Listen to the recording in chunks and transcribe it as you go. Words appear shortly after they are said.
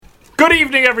Good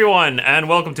evening, everyone, and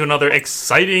welcome to another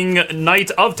exciting night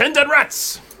of 10 Dead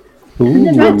Rats.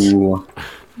 Ooh.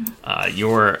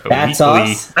 Your That's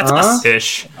weekly us. That's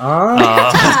us-ish.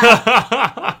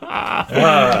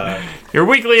 Your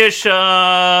weekly-ish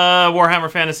Warhammer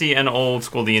Fantasy and old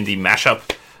school D&D mashup.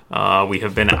 We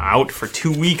have been out for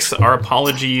 2 weeks. Our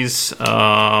apologies.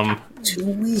 2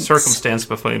 weeks. Circumstance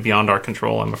beyond our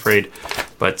control, I'm afraid.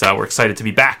 But we're excited to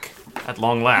be back at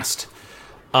long last.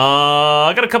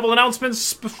 I got a couple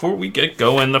announcements before we get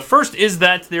going. The first is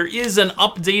that there is an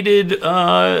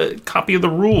updated copy of the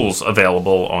rules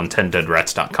available on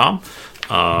 10deadrats.com.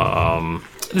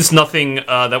 There's nothing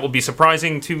that will be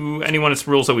surprising to anyone. It's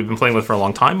rules that we've been playing with for a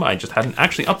long time. I just hadn't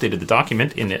actually updated the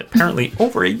document in apparently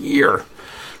over a year.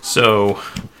 So,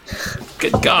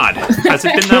 good God, has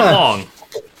it been that long?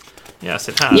 Yes,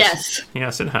 it has. Yes.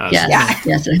 Yes, it has. Yes,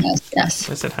 yes it has. Yes.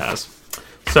 Yes, it has.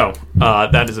 So,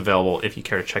 that is available if you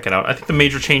care to check it out. I think the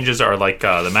major changes are like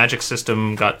the magic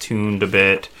system got tuned a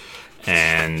bit,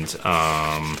 and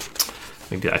I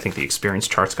think the experience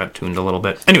charts got tuned a little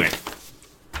bit. Anyway,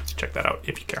 check that out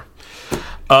if you care.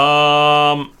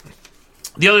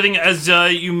 The other thing, as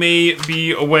you may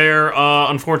be aware,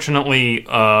 unfortunately,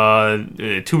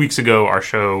 2 weeks ago, our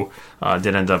show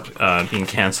did end up being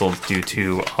canceled due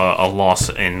to a loss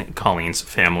in Colleen's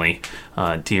family.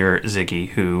 Dear Ziggy,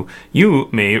 who you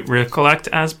may recollect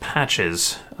as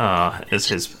Patches,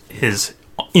 as his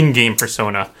in-game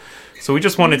persona. So we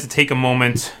just wanted to take a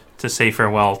moment to say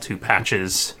farewell to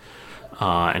Patches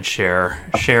and share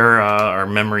our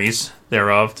memories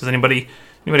thereof. Does anybody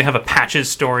have a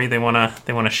Patches story they wanna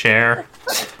share?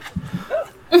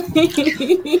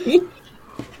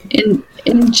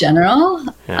 In general,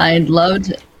 yeah. I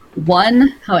loved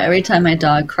how every time my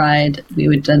dog cried, we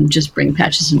would then just bring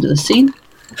Patches into the scene.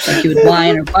 Like he would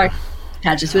whine or bark,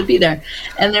 Patches would be there,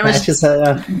 and there was Patches,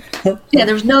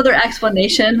 there was no other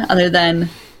explanation other than,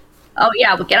 "Oh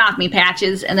yeah, well get off me,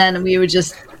 Patches," and then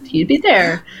he'd be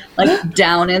there, like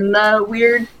down in the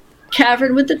weird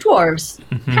cavern with the dwarves.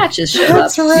 Mm-hmm. Patches show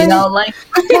up, right. Like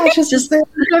Patches just there.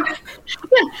 Yeah,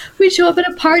 we'd show up at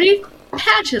a party.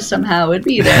 Patches somehow would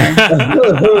be there.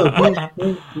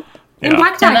 In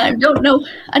black tie. And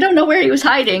I don't know where he was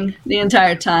hiding the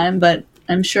entire time, but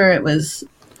I'm sure it was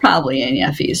probably in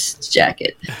Yeffy's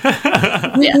jacket.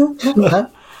 Yeah.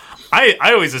 I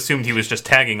always assumed he was just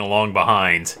tagging along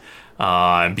behind.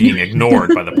 And being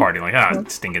ignored by the party, like,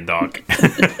 stinking dog.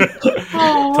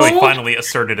 Until he finally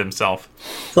asserted himself.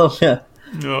 So, yeah.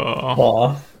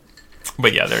 Aww.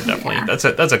 But yeah, they're definitely that's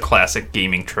a classic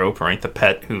gaming trope, right? The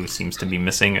pet who seems to be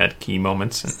missing at key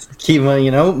moments.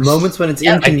 Moments when it's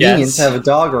inconvenient to have a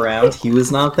dog around. He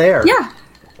was not there. Yeah.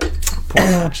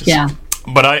 Yeah.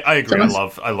 But I agree.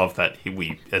 I love that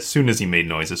we as soon as he made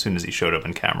noise, as soon as he showed up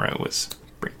in camera, it was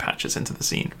bring Patches into the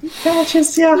scene.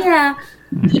 Patches, yeah. Yeah.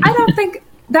 I don't think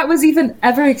that was even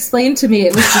ever explained to me.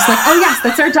 It was just like, oh yes,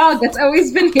 that's our dog that's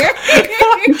always been here.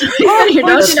 Don't you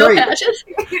know Patches?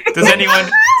 Does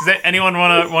anyone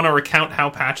want to recount how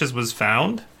Patches was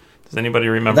found? Does anybody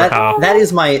remember how? That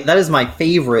is my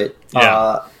favorite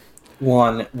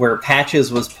one, where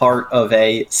Patches was part of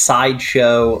a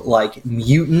sideshow like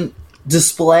mutant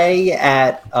display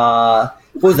at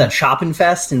what was that,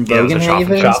 Schoppenfest in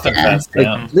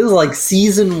Bogenhaven? This was like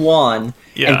season 1.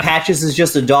 Yeah. And Patches is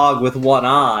just a dog with one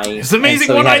eye. It's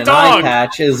amazing one-eyed dog. Eye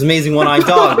patch. His amazing one-eyed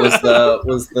dog was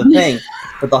the thing.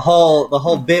 But the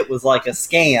whole bit was like a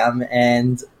scam,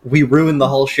 and we ruined the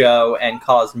whole show and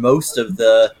caused most of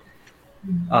the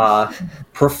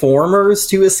performers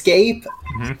to escape.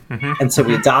 And so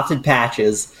we adopted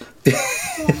Patches.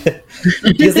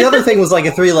 Because the other thing was like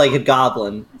a 3-legged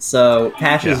goblin. So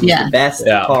Patches was the best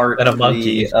part. And a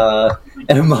monkey.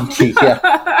 And a monkey,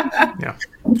 yeah.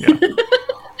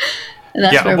 And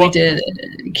that's where we did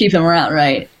keep him around,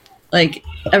 right? Like,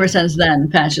 ever since then,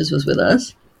 Patches was with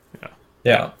us.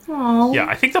 Yeah. Aww. Yeah,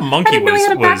 I think the monkey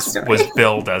was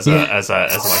billed as like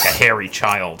a hairy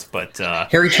child, but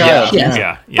hairy child.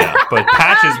 Yeah. But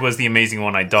Patches was the amazing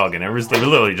one-eyed dog, and it was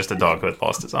literally just a dog who had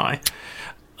lost his eye.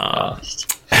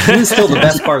 He was still the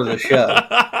best part of the show.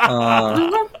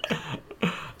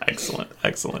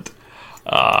 Excellent.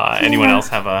 Anyone else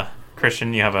have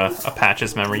Christian, you have a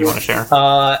Patches memory you want to share?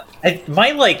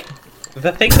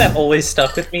 The thing that always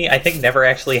stuck with me, I think never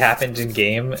actually happened in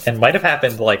game, and might have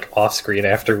happened like off screen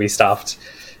after we stopped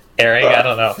airing. I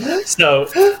don't know. So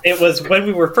it was when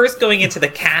we were first going into the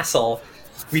castle.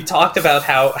 We talked about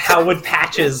how would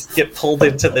Patches get pulled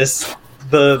into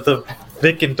the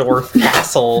Vickendorf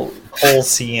castle whole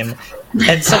scene.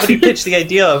 And somebody pitched the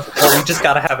idea of, well, we just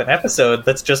got to have an episode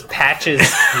that's just Patches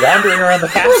wandering around the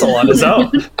castle on his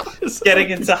own. Just getting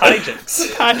into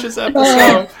hijinks. Patches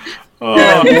episode.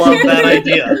 I love that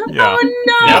idea. Yeah. Oh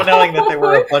no! Now knowing that there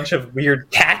were a bunch of weird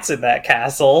cats in that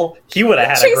castle, he would have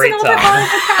had a Chasing great all the time.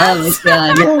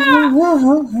 Oh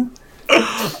my god.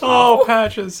 Oh,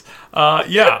 Patches.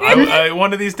 Yeah,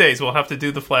 one of these days we'll have to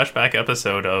do the flashback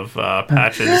episode of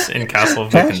Patches in Castle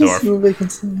of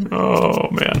Wickendorf. Oh,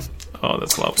 man. Oh,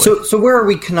 that's lovely. So where are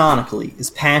we canonically?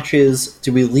 Is Patches,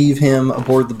 do we leave him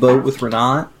aboard the boat with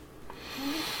Renat?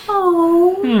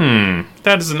 Oh.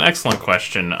 That is an excellent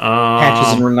question.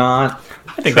 Patches and Renat.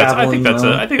 I think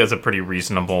that's a pretty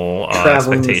reasonable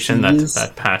expectation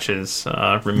that Patches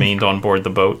remained on board the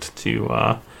boat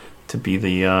to be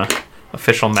the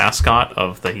official mascot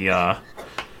of the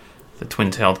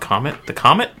twin-tailed comet. The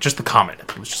comet, just the comet.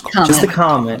 It was just called Comet. Just the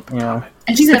comment, yeah.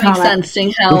 I think that makes sense,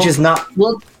 seeing how. Which is not.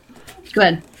 Well, go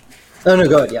ahead. Oh no,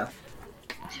 go ahead. Yeah.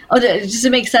 Oh, it just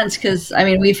makes sense because I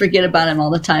mean we forget about him all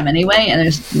the time anyway, and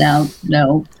there's now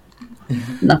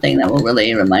nothing that will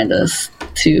really remind us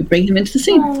to bring him into the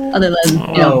scene, other than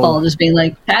Paul just being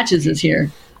like, Patches is here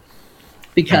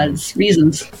because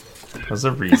reasons. Because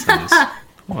of reasons.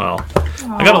 Well,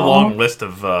 I got a long list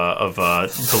of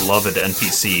beloved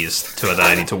NPCs that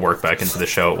I need to work back into the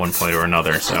show at one point or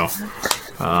another. So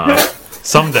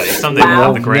someday we'll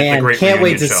have the great can't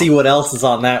wait to show. see what else is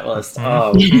on that list.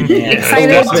 Oh, man.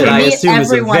 Excited Beloved, to I meet assume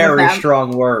is a every one of very them.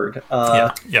 strong word.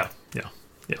 Yeah.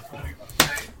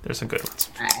 There's some good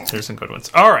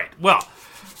ones. All right. Well,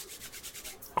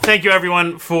 thank you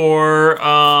everyone for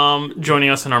joining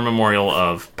us in our memorial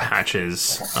of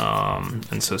Patches.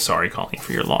 And so sorry, Colleen,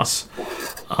 for your loss.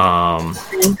 And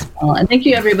thank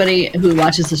you everybody who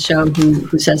watches the show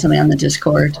who said something on the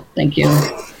Discord. Thank you.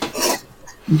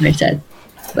 I'm very sad,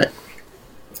 but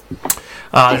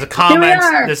there's a comment. Here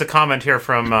we are. There's a comment here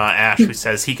from Ash who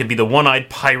says he could be the one-eyed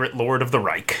pirate lord of the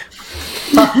Reich.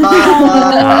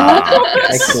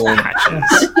 Excellent.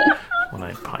 Patches.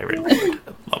 One-eyed pirate lord.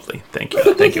 Lovely. Thank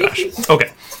you, Ash.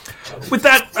 Okay. With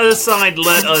that aside,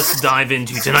 let us dive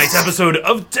into tonight's episode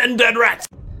of 10 Dead Rats.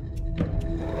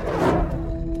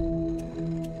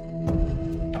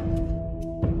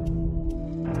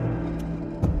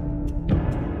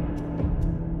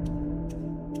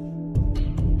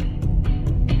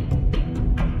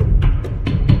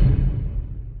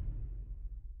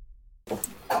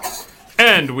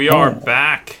 And we are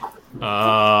back.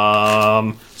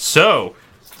 So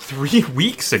 3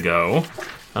 weeks ago,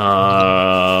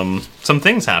 some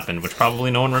things happened, which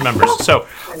probably no one remembers. So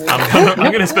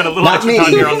I'm gonna spend a little extra time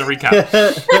here on the recap.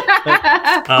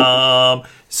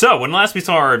 So when last we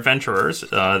saw our adventurers,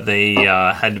 they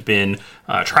had been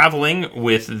traveling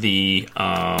with the.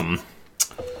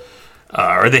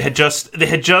 Or they had just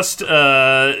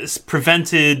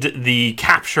prevented the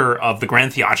capture of the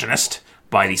Grand Theogonist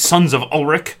by the Sons of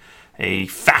Ulrich, a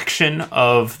faction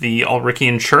of the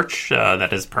Ulrichian Church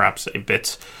that is perhaps a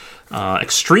bit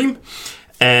extreme.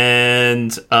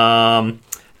 And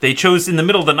they chose in the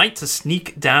middle of the night to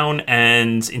sneak down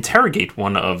and interrogate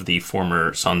one of the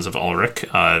former Sons of Ulrich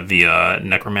via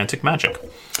necromantic magic,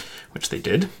 which they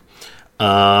did.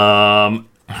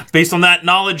 Based on that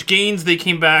knowledge gained, they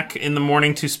came back in the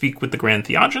morning to speak with the Grand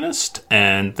Theogonist,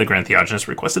 and the Grand Theogonist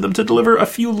requested them to deliver a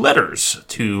few letters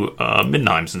to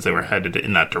Midnheim since they were headed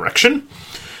in that direction,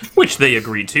 which they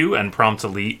agreed to and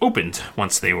promptly opened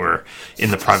once they were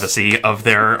in the privacy of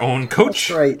their own coach.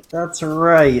 That's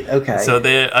right. Okay. So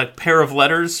a pair of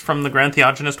letters from the Grand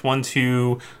Theogonist, one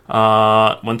to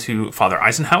Father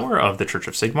Eisenhower of the Church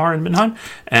of Sigmar in Midnheim,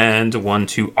 and one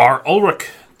to R. Ulrich,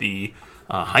 the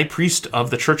High Priest of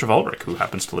the Church of Ulrich, who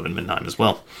happens to live in Midnheim as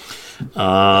well.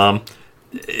 The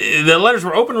letters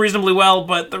were opened reasonably well,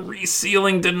 but the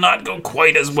resealing did not go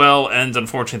quite as well, and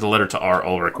unfortunately the letter to R.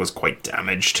 Ulrich was quite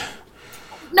damaged.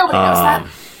 Nobody knows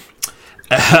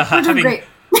that. We're doing great.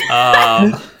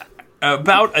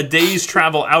 About a day's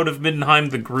travel out of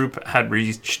Midnheim, the group had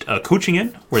reached a coaching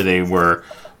inn where they were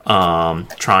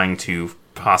trying to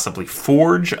possibly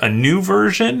forge a new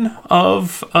version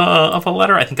of a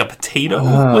letter. I think a potato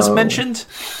was mentioned.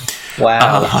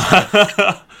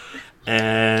 Wow.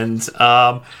 And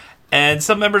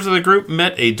some members of the group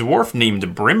met a dwarf named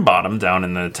Brimbottom down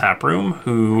in the tap room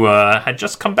who had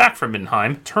just come back from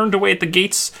Midnheim, turned away at the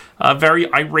gates,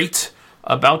 very irate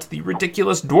about the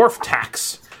ridiculous dwarf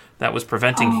tax that was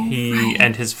preventing he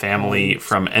and his family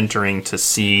from entering to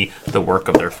see the work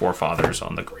of their forefathers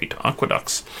on the great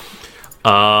aqueducts.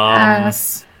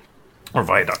 Yes. Or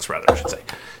viaducts, rather, I should say.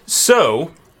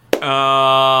 So,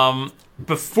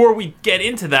 before we get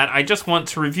into that, I just want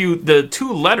to review the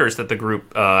 2 letters that the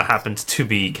group happens to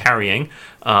be carrying.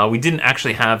 We didn't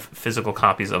actually have physical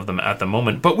copies of them at the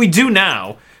moment, but we do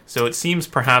now. So it seems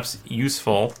perhaps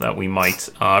useful that we might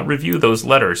review those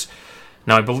letters.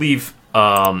 Now, I believe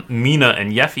Mina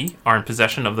and Yeffy are in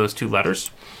possession of those 2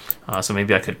 letters. So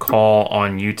maybe I could call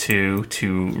on you two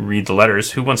to read the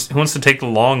letters. Who wants to take the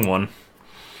long one?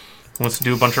 Who wants to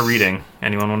do a bunch of reading?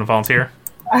 Anyone want to volunteer?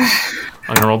 I'm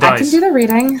gonna roll dice. I can do the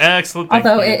reading. Excellent.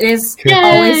 Although it is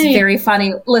always very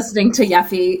funny listening to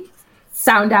Yeffy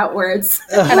sound out words,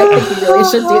 and I think we really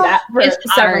should do that for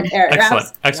several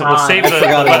paragraphs. Excellent. We'll save the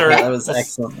letter. That was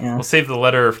excellent. Yeah. We'll save the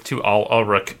letter to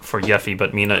Ulrich for Yeffy,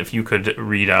 but Mina, if you could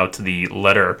read out the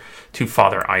letter to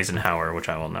Father Eisenhower, which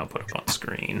I will now put up on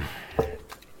screen.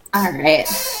 All right.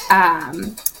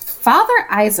 Father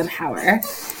Eisenhower,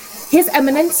 His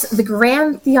Eminence, the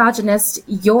Grand Theogenist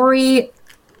Yori...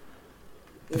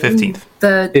 The 15th.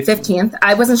 The 15th.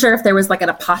 I wasn't sure if there was like an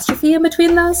apostrophe in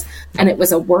between those, and it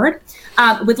was a word.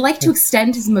 Would like to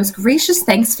extend his most gracious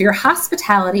thanks for your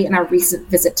hospitality in our recent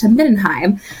visit to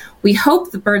Middenheim. We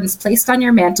hope the burdens placed on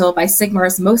your mantle by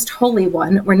Sigmar's most holy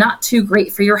one were not too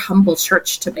great for your humble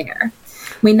church to bear.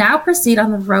 We now proceed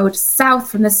on the road south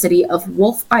from the city of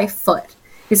Wolf by foot.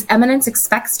 His Eminence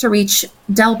expects to reach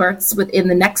Delberts within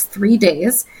the next 3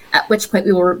 days, at which point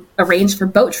we will arrange for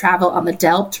boat travel on the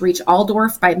Delb to reach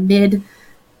Aldorf by Nachgeheim.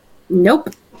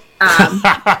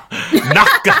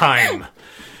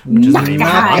 Which is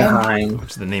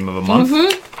the name of a month.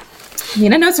 Mm-hmm.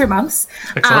 Nina knows her months.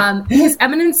 His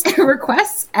Eminence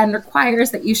requests and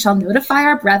requires that you shall notify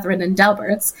our brethren in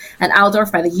Delberts and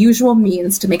Aldorf by the usual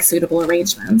means to make suitable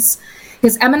arrangements.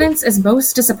 His Eminence is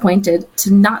most disappointed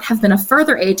to not have been a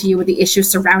further aid to you with the issues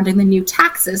surrounding the new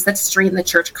taxes that strain the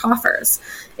church coffers.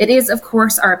 It is, of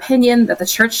course, our opinion that the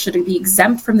church should be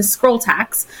exempt from the scroll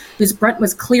tax, whose brunt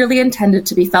was clearly intended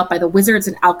to be felt by the Wizards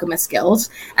and Alchemists Guild,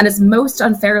 and is most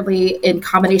unfairly in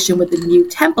combination with the new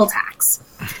temple tax.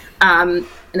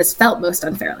 And is felt most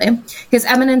unfairly. His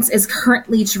Eminence is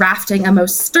currently drafting a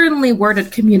most sternly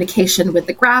worded communication with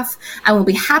the Graf, and will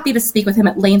be happy to speak with him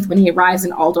at length when he arrives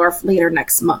in Aldorf later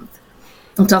next month.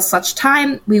 Until such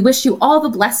time, we wish you all the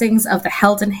blessings of the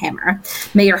Helden Hammer.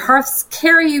 May your hearths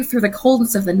carry you through the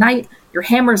coldness of the night, your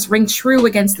hammers ring true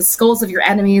against the skulls of your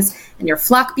enemies, and your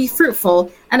flock be fruitful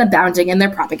and abounding in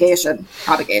their propagation.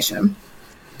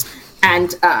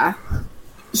 And,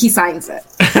 he signs it.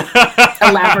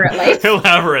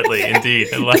 Elaborately, indeed.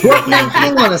 Now,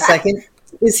 hang on a second.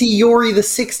 Is he Yori the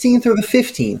 16th or the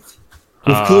 15th?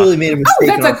 We've clearly made a mistake.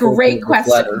 Oh, that's a great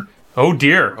question. Letter. Oh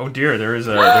dear. There is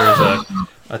a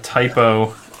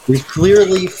typo. We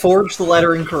clearly forged the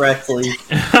letter incorrectly.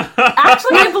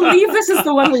 Actually, I believe this is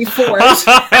the one we forged.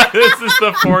 This is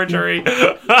the forgery.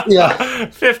 Yeah.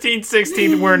 15,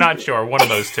 16, we're not sure. One of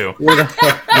those two.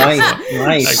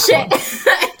 Nice.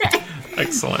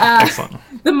 Excellent.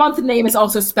 The month name is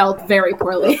also spelled very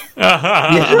poorly.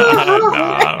 Excellent.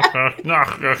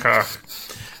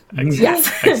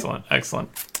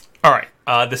 All right.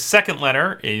 The second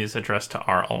letter is addressed to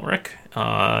R. Ulrich.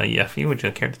 Yeffy, would you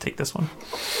care to take this one?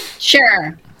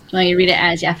 Sure. Want you to read it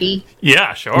as Yeffy?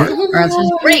 Yeah, sure.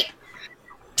 Great.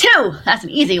 2. That's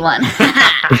an easy one.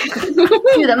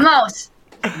 To the most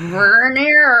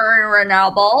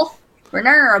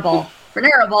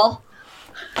venerable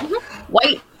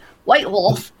White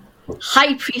Wolf,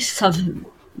 High Priest of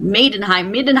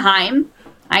Middenheim,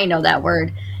 I know that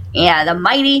word, and the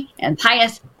mighty and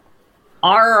pious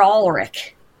R.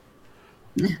 Ulrich.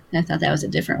 I thought that was a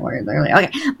different word earlier.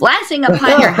 Okay. Blessing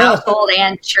upon your household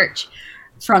and church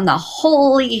from the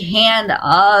holy hand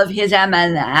of his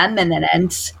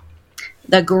Eminence,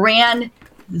 the Grand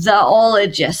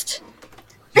Zoologist.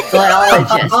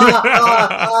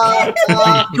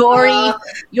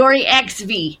 Yori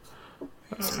XV.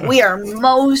 We are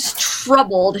most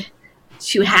troubled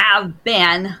to have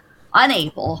been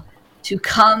unable to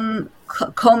come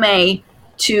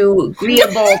to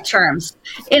agreeable terms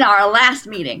in our last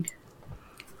meeting.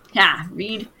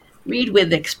 Read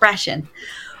with expression.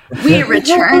 We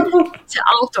returned to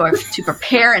Altdorf to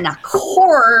prepare an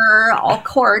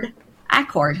accord.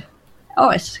 Oh,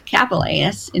 it's capital A.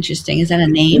 That's interesting. Is that a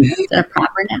name? Is that a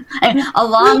proper name?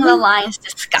 Along the lines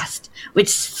discussed, which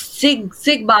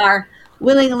Sigmar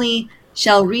willingly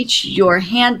shall reach your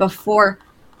hand before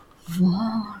his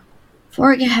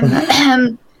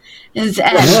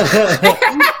end.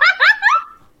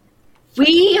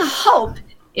 We hope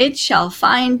it shall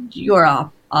find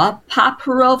your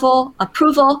approval,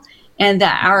 and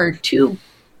that our 2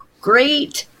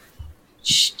 great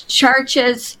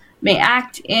churches may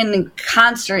act in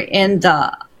concert in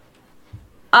the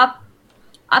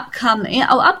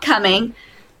upcoming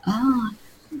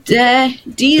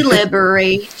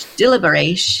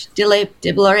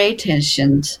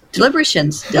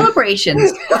deliberations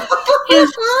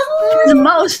is the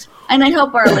most, and I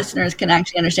hope our listeners can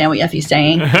actually understand what Yeffy's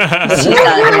saying. She's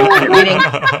not very good at reading.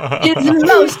 His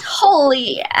most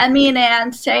holy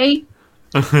eminence, the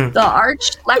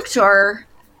arch-lector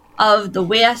of the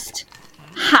West,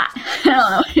 high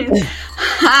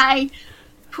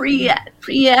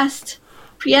priest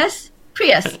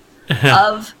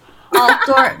of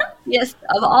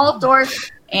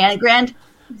Altdorf, and Grand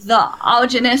the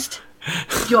Algenist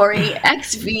Yori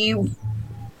XVI.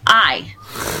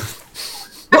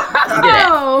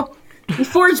 Oh, you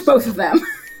forged both of them.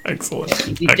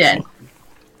 Excellent. You did.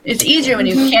 It's easier when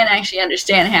you can't actually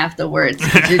understand half the words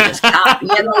because you're just copying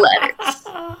the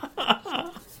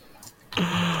letters.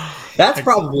 That's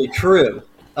probably true.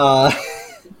 Well,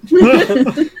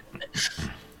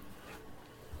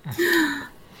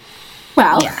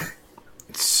 Yeah.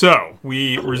 So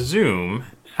we resume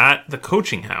at the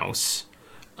coaching house.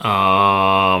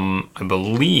 I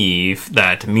believe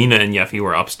that Mina and Yeffy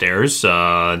were upstairs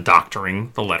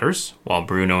doctoring the letters, while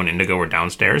Bruno and Indigo were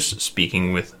downstairs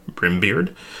speaking with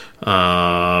Brimbeard.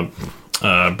 Brimbottom?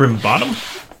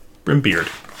 Brimbeard.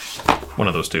 One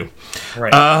of those two.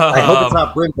 Right. I hope it's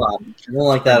not Brimbot. I don't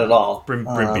like that at all.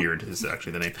 Brimbeard is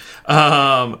actually the name.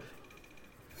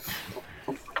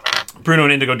 Bruno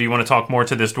and Indigo, do you want to talk more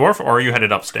to this dwarf, or are you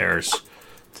headed upstairs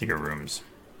to your rooms?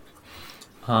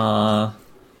 I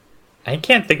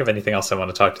can't think of anything else I want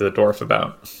to talk to the dwarf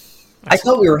about. I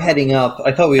thought we were heading up.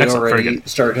 I thought we had Excellent. Very already good.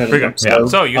 started Very heading good. up. Yeah.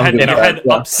 So you head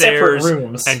upstairs Separate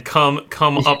rooms. and come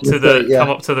up to the Yeah. come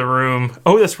up to the room.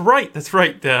 Oh, that's right.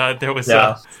 There was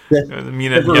Yeah.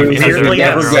 Mina and Separate Yeffy rooms. had their Weirdly, Yeah.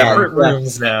 have room. separate Yeah.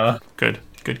 rooms now. Good.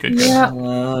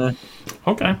 yeah.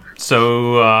 Okay.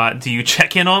 So do you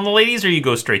check in on the ladies, or you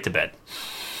go straight to bed?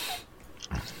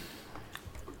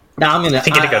 Now I'm gonna. I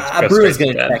think Indigo goes Bruno's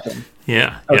straight gonna to bed. check in.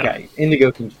 Yeah. Okay,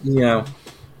 Indigo can.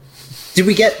 Did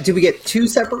we get two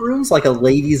separate rooms, like a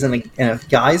ladies and a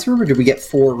guys room, or did we get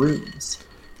 4 rooms?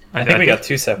 I think we got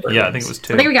 2 separate Yeah, rooms. I think it was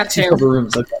 2. I think we got Two 2. separate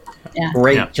rooms. Okay, Yeah.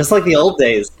 great. Yeah. Just like the old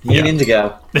days. Me and Yeah.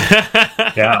 Indigo.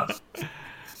 Yeah.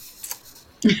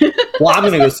 Well, I'm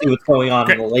gonna go see what's going on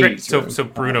in the Great. ladies' room. So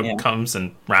Bruno Yeah. comes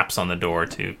and raps on the door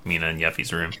to Mina and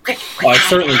Yeffy's room. Oh, I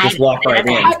certainly just walked right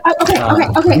in. Okay.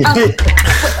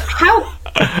 How?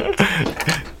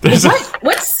 There's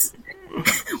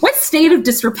What state of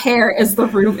disrepair is the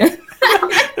room in?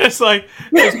 there's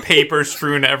paper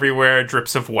strewn everywhere,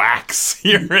 drips of wax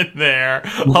here and there,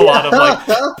 a lot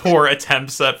of poor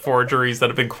attempts at forgeries that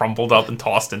have been crumpled up and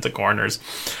tossed into corners.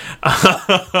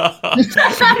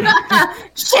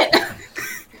 Shit.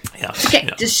 Yeah. Okay,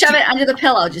 yeah. just shove it under the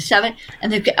pillow. Just shove it,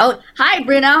 and then hi,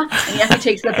 Bruno. And Yeffy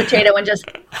takes the potato and just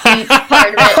eats part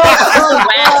of it. Just the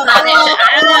wax on it.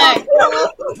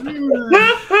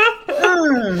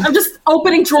 I'm just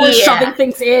opening drawers, Yeah. shoving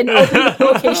things in, opening the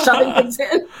pillowcase, shoving things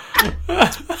in.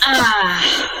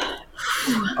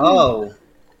 Oh,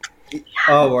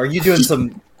 are you doing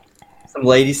some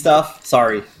lady stuff?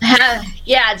 Sorry.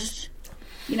 Yeah, just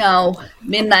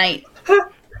midnight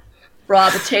raw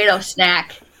potato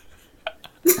snack.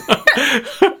 All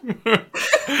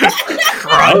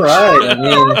right. I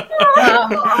mean,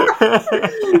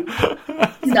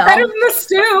 Better than the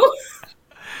stew.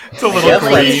 It's a little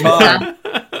Definitely green. fun.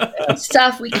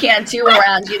 Stuff we can't do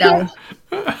around,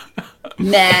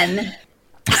 men.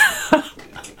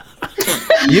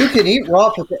 You can eat raw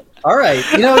potato. All right.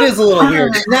 It is a little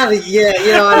weird. Now that,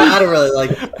 I don't really like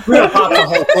it. Bruno popped a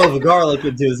whole clove of garlic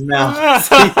into his mouth.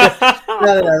 No,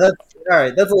 that's all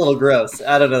right. That's a little gross.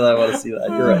 I don't know that I want to see that.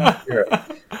 You're right.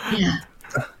 Yeah.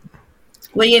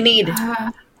 What do you need?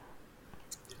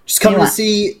 Just coming You to want-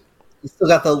 see. You still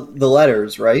got the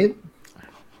letters, right?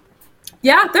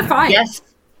 Yeah, they're fine. Yes,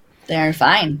 they're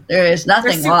fine. There is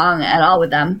nothing They're wrong at all with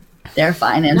them. They're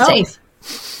fine and No. safe.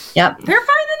 Yep. They're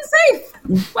fine and safe.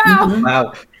 Wow.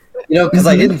 Wow. Because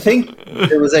I didn't think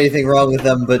there was anything wrong with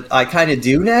them, but I kind of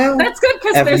do now. That's good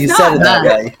because After there's you not. said it that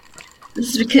way.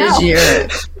 This is because No. you're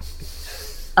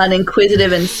an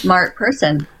inquisitive and smart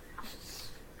person.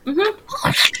 Oh.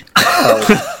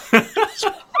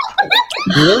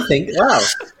 You really think? Wow.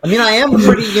 I mean, I am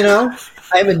pretty.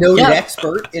 I am a noted Yeah.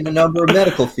 expert in a number of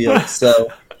medical fields, so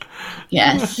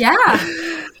Yes. Yeah.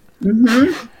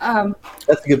 Mm-hmm.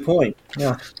 that's a good point.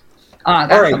 Yeah. Oh, I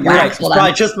got All right, some you're right. wax. It's Hold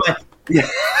probably on. just my. Yeah.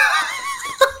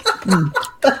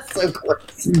 That's so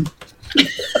gross.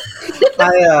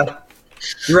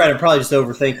 You're right. I'm probably just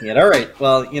overthinking it. All right.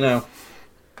 Well,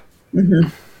 Mm-hmm.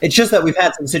 It's just that we've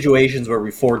had some situations where we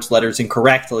forged letters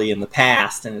incorrectly in the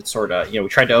past, and it's sort of, we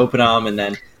tried to open them, and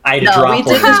then I had to drop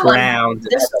one on the ground.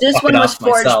 This one was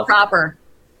forged proper.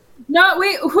 No,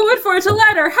 wait, who would forge a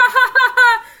letter? Ha ha ha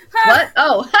ha! What?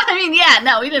 Oh, I mean, yeah,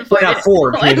 no, we didn't forge it. We're not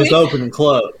forged, we just opened and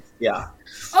closed. Yeah.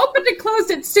 Opened and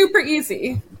closed, it's super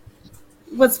easy.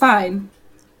 Was fine.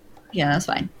 Yeah, that's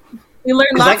fine. We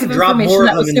learned lots I could of drop information more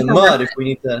that of them was in the super mud worth if it. we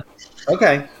need to.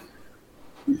 Okay.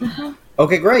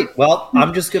 Okay, great. Well,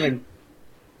 I'm just going to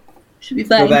Should be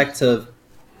fine. go back to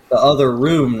the other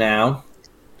room now,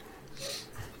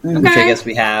 which I Okay. guess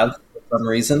we have for some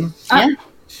reason.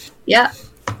 Yeah.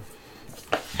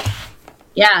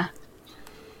 Yeah.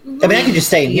 I mean, I could just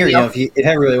stay in here, if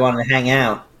I really wanted to hang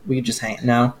out. We could just hang.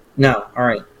 No? No. All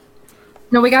right.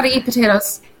 No, we gotta eat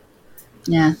potatoes.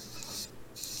 Yeah.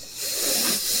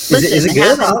 Is Listen, it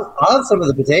good? happened. I'll have some of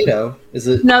the potato. Is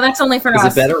it No, that's only for is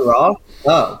us. it better raw?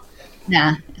 Oh.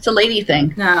 Nah, it's a lady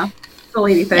thing. No, it's a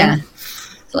lady thing. Yeah.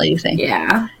 It's a lady thing.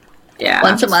 Yeah. Yeah.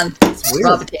 Once a month, weird.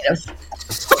 raw potatoes.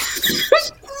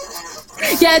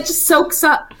 Yeah, it just soaks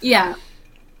up. Yeah.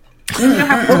 You don't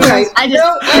have to- Okay. I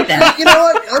just like that. You know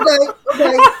what? Okay.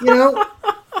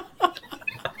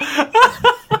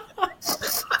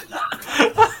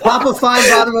 Papa Five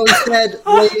Bottom said,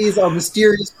 ladies are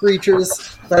mysterious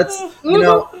creatures. That's,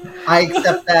 I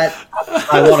accept that.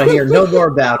 I want to hear no more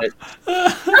about it.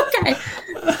 Okay.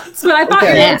 That's what I thought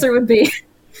Okay. your answer would be.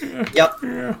 Yep.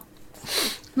 You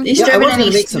Yeah, I serving was gonna any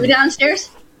make stew some- downstairs?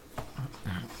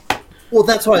 Well,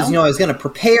 that's why I was going to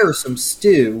prepare some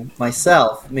stew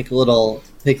myself. Make a little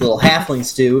halfling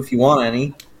stew if you want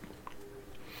any.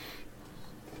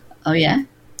 Oh, yeah?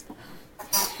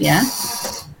 Yeah?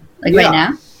 Like Yeah. right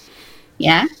now?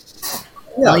 Yeah?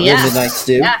 Yeah, Oh, a yeah. little midnight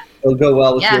stew. Yeah. It'll go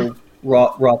well with Yeah. your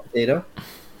raw potato.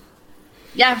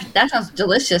 Yeah, that sounds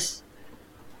delicious.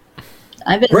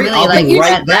 I've been Great, really I'll like be right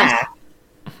that- that's- back.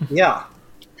 Yeah.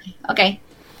 Okay.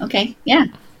 Yeah.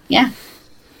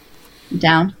 I'm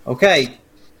down. Okay.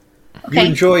 Okay. You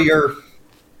enjoy your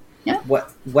Yeah.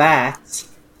 wax.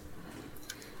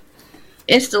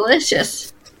 It's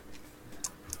delicious.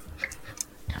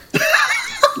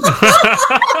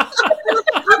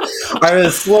 I'm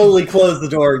gonna slowly close the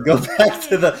door and go back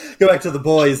to the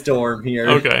boys' dorm here.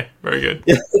 Okay, very good.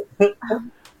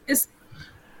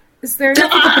 Is there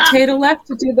enough of the potato left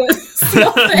to do the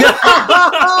seal thing? Yeah,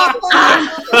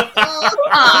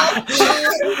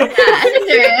 I think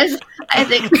there is. I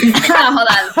think. Hold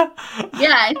on.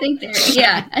 Yeah, I think there.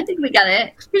 Yeah, I think we got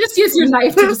it. You just use your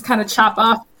knife to just kind of chop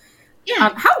off.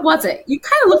 Yeah. How was it? You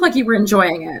kind of looked like you were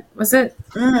enjoying it. Was it?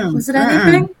 Mm, Was it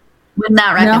anything? Would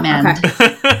not recommend.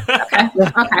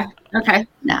 No? Okay.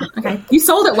 No. Okay. You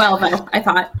sold it well, though. I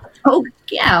thought. Oh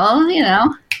yeah.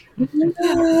 Well,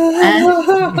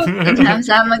 sometimes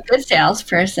I'm a good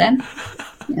salesperson.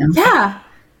 Yeah.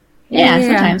 Yeah.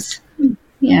 Sometimes.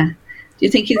 Yeah. Do you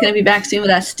think he's going to be back soon with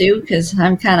that stew? Because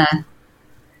I'm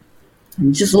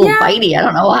just a little bitey. I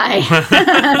don't know why.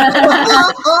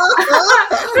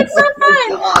 It's so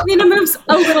fine. Nina moves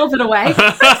a little bit away.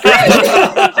 That's great.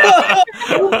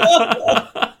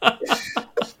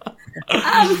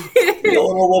 A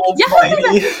little Yeah.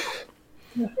 tiny.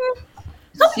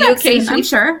 You okay? I'm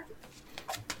sure.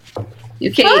 You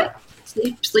okay?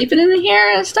 Sleeping in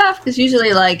here and stuff? Because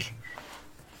usually, like,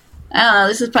 I don't know.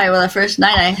 This is probably the first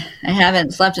night I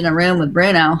haven't slept in a room with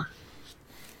Bruno.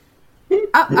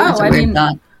 That's a I weird mean,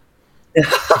 thought. if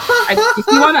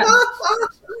you want to,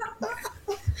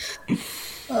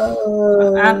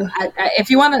 if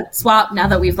you want to swap now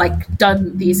that we've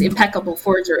done these impeccable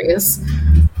forgeries,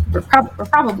 we're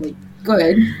probably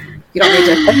good. You don't need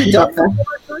to keep up the.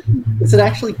 Is it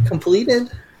actually completed?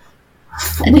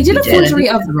 We did a you did. forgery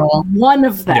I of think you did a roll. one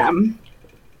of them,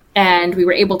 and we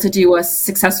were able to do a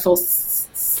successful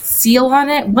seal on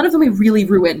it. One of them we really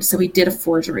ruined, so we did a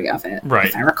forgery of it, Right.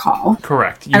 if I recall.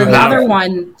 Correct. You And the have- other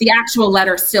one, the actual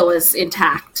letter still is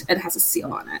intact and has a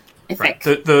seal on it. I Right.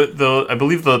 think. The I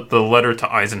believe the letter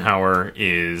to Eisenhower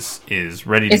is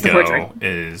ready to Is the go. forgery.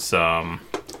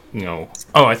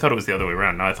 Oh, I thought it was the other way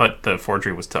around. No, I thought the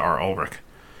forgery was to R. Ulrich.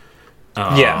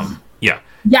 Yeah. Yeah.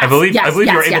 Yes, I believe yes, you were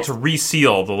yes, able yes. to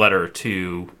reseal the letter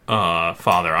to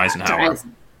Father Eisenhower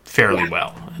fairly Yeah.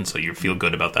 well, and so you feel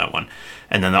good about that one.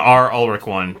 And then the R. Ulrich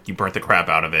one, you burnt the crap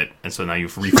out of it, and so now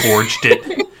you've reforged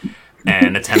it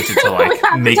and attempted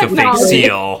to make a fake Technology.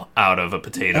 seal out of a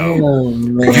potato Oh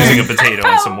man. using a potato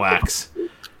and some wax.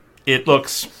 It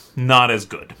looks not as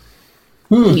good.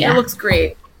 It Yeah. looks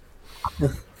great.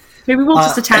 Maybe we'll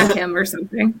just attack him or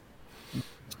something.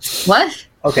 What?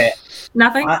 Okay.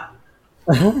 Nothing?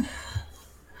 Okay.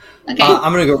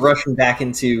 I'm gonna go rushing back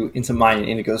into mine and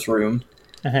Indigo's room.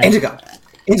 Indigo,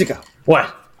 Indigo.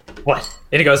 What?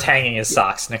 Indigo's hanging his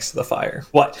socks next to the fire.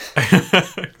 What?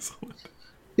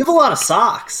 You have a lot of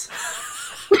socks.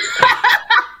 A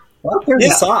lot of pairs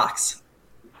of socks.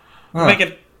 Huh.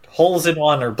 Making holes in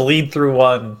one or bleed through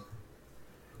one.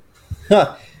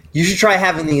 Huh. You should try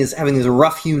having these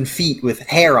rough-hewn feet with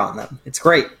hair on them. It's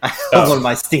great. I hold one of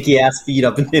my stinky ass feet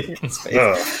up in his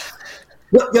face.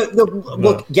 Look,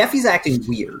 Geffy's acting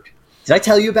weird. Did I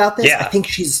tell you about this? Yeah. I think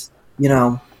she's,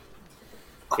 like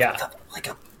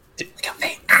a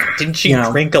vein. Didn't she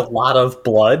drink a lot of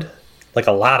blood? Like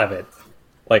a lot of it.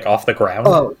 Like off the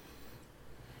ground?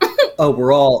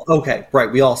 We're all... Okay,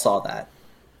 right, we all saw that.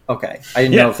 Okay, I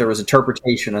didn't know if there was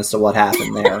interpretation as to what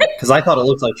happened there, because I thought it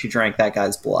looked like she drank that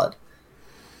guy's blood.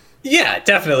 Yeah, it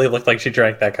definitely looked like she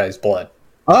drank that guy's blood.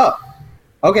 Oh,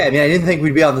 okay. I mean, I didn't think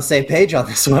we'd be on the same page on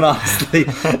this one, honestly.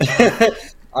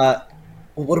 Well,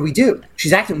 what do we do?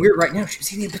 She's acting weird right now.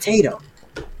 She's eating a potato.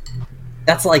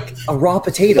 That's like a raw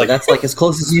potato. That's like as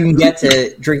close as you can get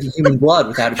to drinking human blood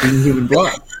without it being human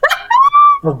blood.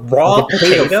 A raw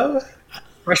potato?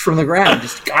 Fresh from the ground,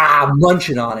 just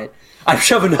munching on it. I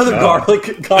shove another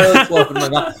garlic clove in my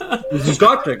mouth. This is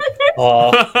disgusting.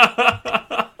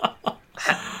 I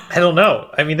don't know.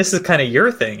 I mean, this is kind of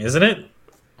your thing, isn't it?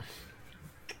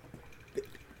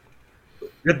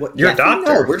 You're a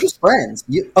doctor. No, we're just friends.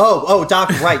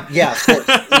 Doctor, right. Yeah, of course.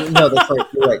 No, that's right.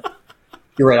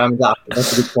 You're right, I'm a doctor.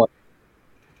 That's a good point.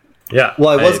 Yeah.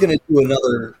 Well, I was going to do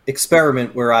another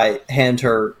experiment where I hand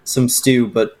her some stew,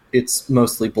 but it's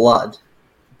mostly blood.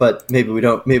 But maybe we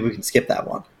can skip that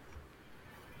one.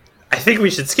 I think we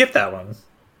should skip that one.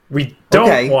 We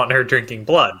don't want her drinking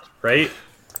blood, right?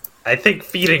 I think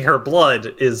feeding her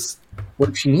blood is... What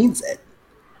if she needs it?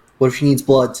 What if she needs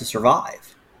blood to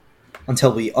survive?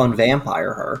 Until we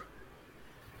unvampire her.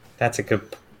 That's a good...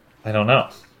 I don't know.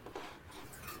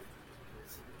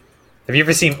 Have you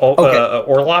ever seen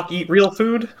Orlok eat real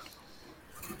food?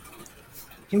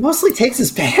 He mostly takes his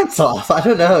pants off. I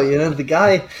don't know. The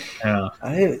guy...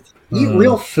 eat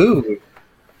real food.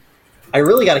 I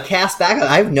really got to cast back on.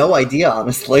 I have no idea,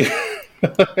 honestly.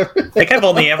 I think I've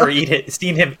only ever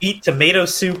seen him eat tomato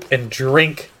soup and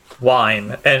drink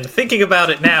wine. And thinking about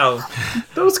it now,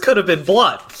 those could have been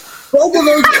blood. Both of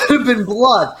those could have been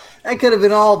blood. That could have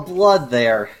been all blood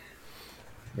there.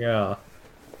 Yeah.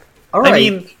 All right. I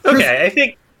mean, okay, I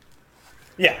think...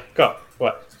 Yeah, go.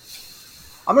 What?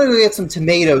 I'm going to go get some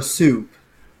tomato soup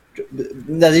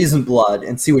that isn't blood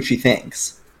and see what she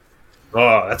thinks.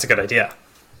 Oh, that's a good idea.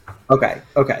 Okay.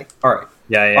 All right.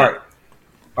 Yeah.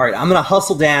 All right. I'm gonna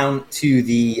hustle down to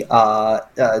the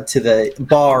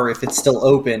bar if it's still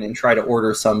open and try to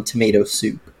order some tomato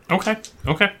soup. Okay.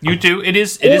 You do. It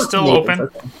is still open,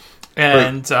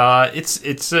 and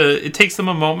it takes them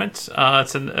a moment.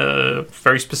 It's a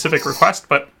very specific request,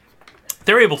 but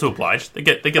they're able to oblige. They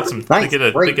get some. Nice.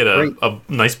 They get a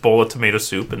nice bowl of tomato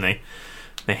soup, and they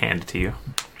hand it to you.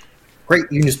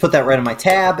 Great. You can just put that right on my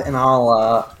tab, and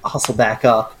I'll hustle back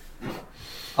up.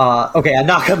 Okay, I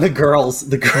knock on the girls'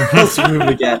 room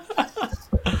again.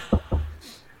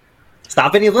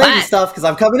 Stop any lady stuff, because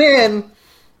I'm coming in.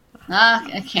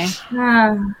 Okay.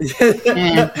 Ah.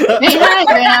 Yeah. Hey, hi,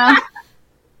 Grandma.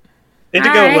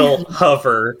 Indigo will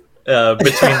hover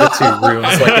between the two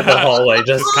rooms, like in the hallway,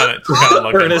 just kind of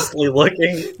looking. earnestly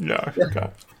looking. Yeah. Okay.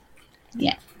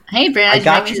 Yeah. Hey, Brandon, I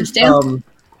got me you some stew.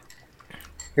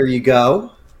 Here you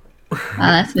go. Oh,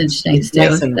 that's an interesting stew.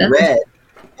 Nice and red.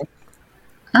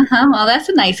 Well, that's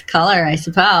a nice color, I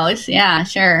suppose. Yeah,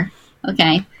 sure.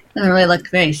 Okay. Doesn't really look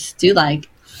very stew-like.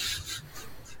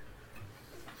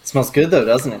 Smells good though,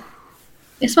 doesn't it?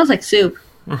 It smells like soup.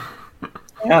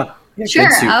 Yeah. Sure.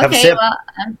 Good soup. Have a Okay. sip.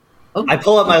 Well, I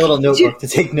pull out my little notebook to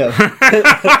take notes. did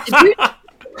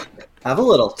Have a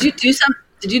little. you do some?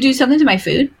 Did you do something to my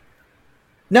food?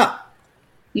 No,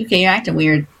 Okay, you're acting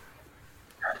weird.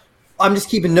 I'm just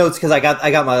keeping notes because I got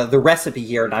the recipe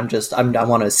here, and I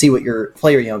want to see what your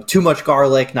flavor. Too much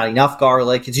garlic, not enough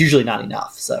garlic. It's usually not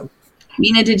enough. So,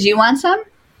 Mina, did you want some?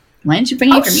 Why didn't you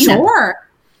bring it for Mina? Sure.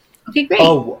 Okay, great.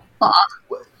 oh, Well,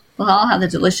 I'll have the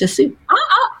delicious soup. kind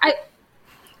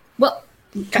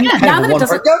Yeah, of now a that it one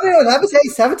doesn't- part. No, have a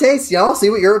taste. Have a taste. I'll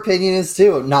see what your opinion is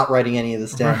too. I'm not writing any of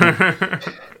this down. Yeah,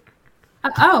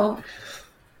 Okay.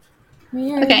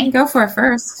 you can go for it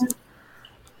first.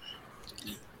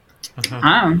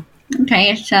 Okay.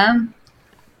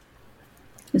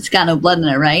 It's got no blood in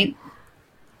it, right?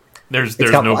 There's It's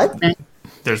got no blood?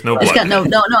 there's no It's blood. got no.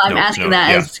 I'm asking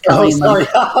that yeah. as going. sorry.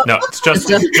 No, it's just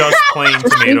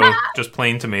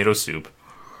plain tomato soup.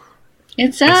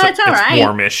 It's all right.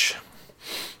 Warmish.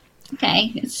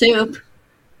 Okay, it's soup.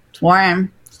 It's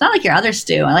warm. It's not like your other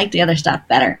stew. I like the other stuff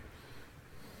better.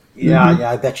 Yeah,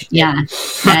 I bet you did. Yeah.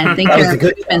 I think That was your a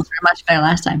good improvements were much better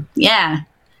last time. Yeah.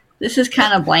 This is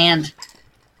kind of bland.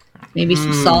 Maybe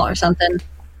some salt or something.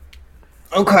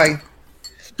 Okay.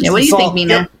 Yeah, what do you think,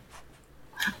 Mina? Yep.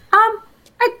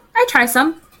 I try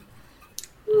some.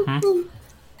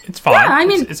 It's fine. Yeah, I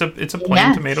mean- it's a plain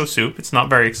Yeah. tomato soup. It's not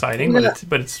very exciting, Yeah.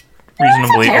 but it's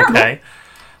reasonably terrible. okay.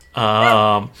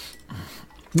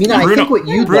 Mina, I think what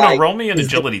you Bruno, like roll me an is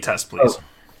agility test, please.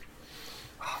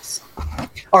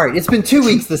 All right, it's been 2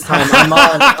 weeks this time.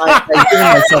 I've given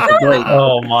myself a break.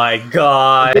 Oh my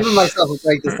god. I've given myself a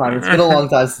break this time. It's been a long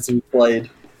time since we played.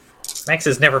 Max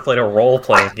has never played a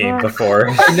role-playing game before.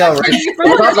 I know, right?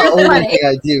 Bruno, That's the you're only funny. thing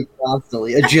I do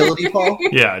constantly. Agility, Paul?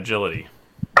 Yeah, agility.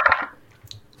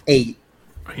 8.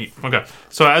 Okay.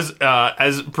 So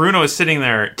as Bruno is sitting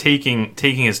there taking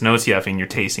his notes, Yeffy, and you're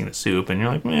tasting the soup, and you're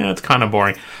like, it's kind of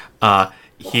boring.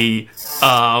 He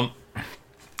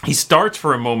starts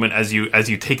for a moment as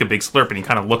you take a big slurp, and he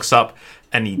kind of looks up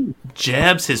and he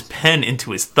jabs his pen into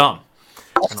his thumb,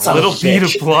 and a Son of little a bead of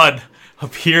bitch. blood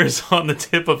appears on the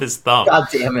tip of his thumb. God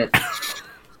damn it.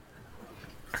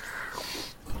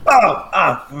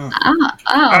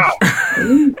 Oh.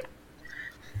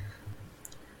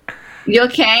 You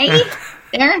okay?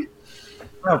 There?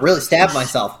 I really stabbed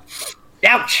myself.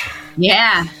 Ouch.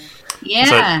 Yeah.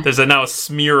 Yeah. There's now a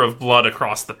smear of blood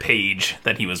across the page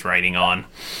that he was writing on.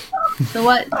 So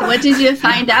what did you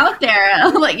find out there?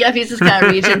 Like Yeffy's just kind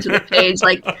of reach into the page.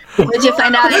 Like, what did you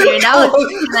find out in your notes?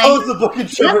 Close the book and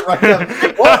shove it right down.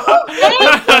 Whoa.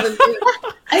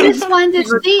 I just wanted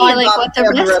to see like what the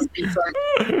recipe.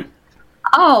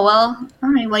 Oh well, all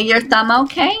right. Well, your thumb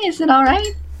okay? Is it all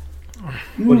right?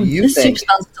 What do you This think?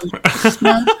 soup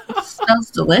smells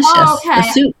delicious. Oh, okay.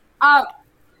 The soup.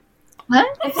 What?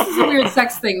 This is a weird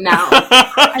sex thing now.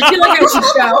 I feel like I should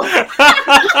go.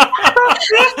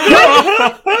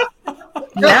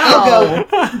 I'll go.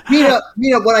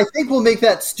 Mina, what I think will make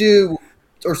that stew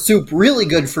or soup really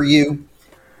good for you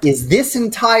is this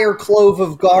entire clove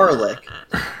of garlic.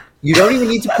 You don't even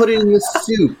need to put it in the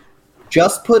soup.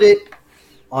 Just put it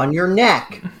on your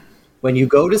neck. When you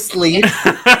go to sleep,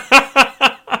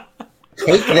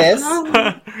 take this.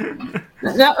 No,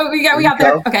 we got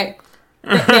there. Okay.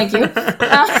 Thank you.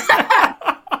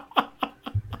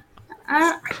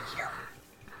 I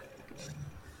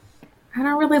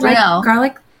don't really like Bruno.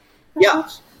 garlic. Yeah.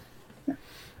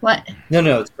 What?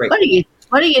 No, it's great.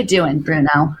 What are you doing,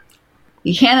 Bruno?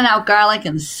 You handing out garlic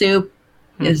and soup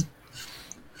is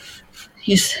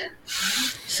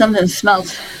something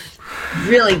smells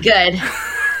really good.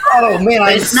 Oh man,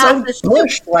 I'm it's not so the soup.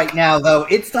 pushed right now. Though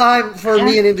it's time for Yeah.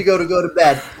 me and him to go to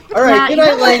bed. All right, Nah, good you know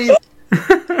night, what? ladies.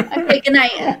 Okay, good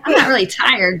night. I'm not really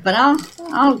tired, but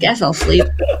I'll guess I'll sleep.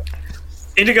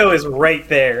 Indigo is right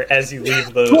there as you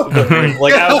leave the room,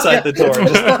 like outside the door.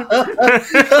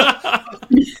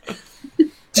 Just,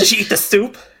 did she eat the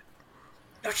soup?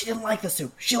 No, she didn't like the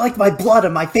soup. She liked my blood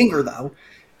on my finger, though.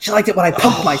 She liked it when I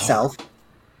poked myself.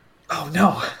 Oh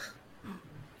no.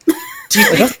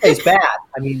 It doesn't taste bad.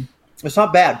 I mean, it's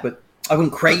not bad, but I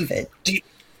wouldn't crave it. Do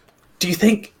you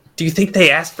think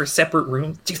they asked for separate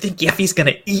rooms? Do you think Yeffy's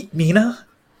gonna eat Mina?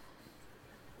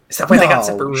 Is that why they got No,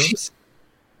 separate rooms?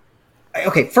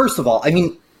 Okay, first of all, I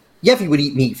mean, Yeffy would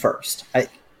eat me first.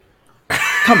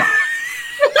 Come on.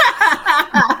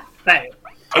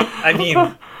 I mean,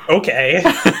 okay.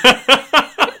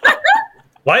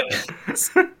 What?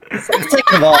 Second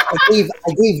of all, I gave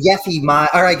Yeffy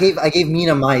I gave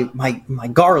Mina my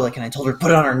garlic, and I told her to put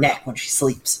it on her neck when she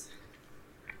sleeps.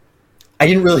 I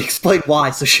didn't really explain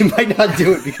why, so she might not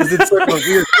do it because it's sort of a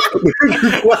weird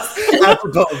request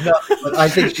apropos of nothing. But I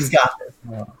think she's got this.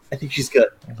 I think she's good.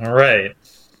 All right.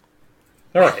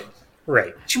 Right.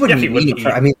 She wouldn't Yeffy eat me wouldn't for.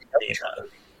 I mean, eat Mina.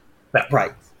 No.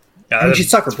 right. I mean, she'd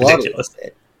suck her It's blood ridiculous. a little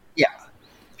bit. Yeah.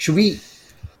 Should we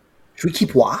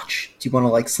keep watch? Do you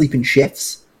want to sleep in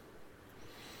shifts?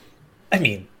 I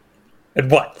mean, and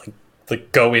what?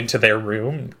 Like go into their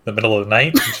room in the middle of the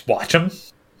night and just watch them?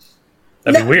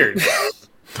 That'd be weird.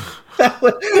 That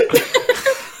would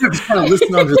just kind of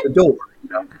listen under the door.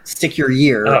 Stick your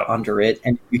ear under it,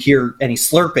 and you hear any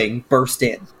slurping burst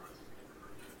in.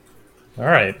 All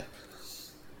right.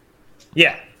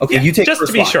 Yeah. Okay, yeah. you take just first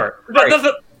to be watch. sure. Right.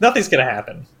 Nothing's gonna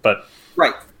happen, but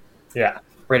Right. yeah.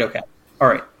 Right. Okay. All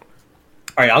right.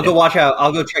 I'll go watch out.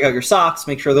 I'll go check out your socks,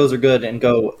 make sure those are good, and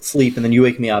go sleep. And then you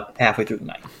wake me up halfway through the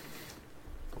night.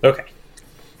 Okay.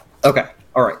 Okay.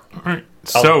 All right. All right.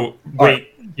 I'll So wait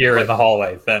here in the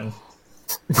hallway then.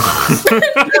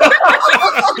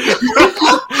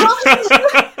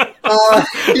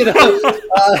 You know,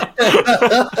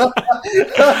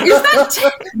 Is that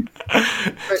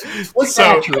What's So-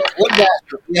 natural? What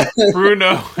natural? Yeah.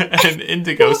 Bruno and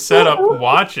Indigo set up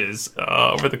watches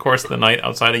over the course of the night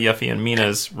outside of Yeffy and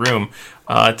Mina's room.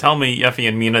 Tell me, Yeffy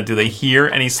and Mina, do they hear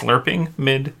any slurping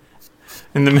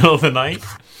in the middle of the night?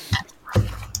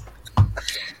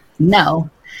 No,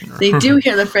 they do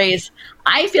hear the phrase.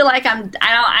 I feel like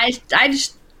I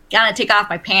just gotta take off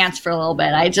my pants for a little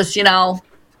bit. I just, Oh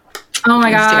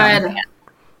my just take off my god. pants.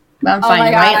 I'm Oh fine, my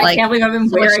god, right? I can't believe I've been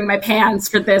wearing my pants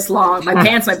for this long. My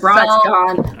pants, my bra is So-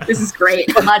 gone. This is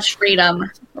great. much freedom,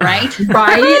 right?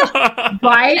 Right?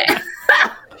 Right?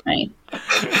 Right.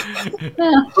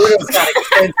 Bruno's got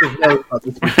extensive notes on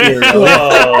this material.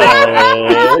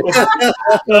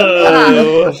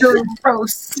 Oh. You're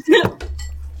gross.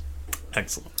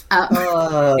 Excellent.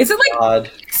 Is it like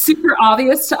God. super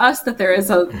obvious to us that there is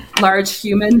a large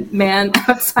human man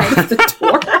outside of the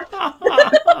door?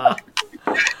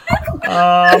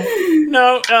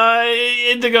 No,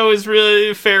 Indigo is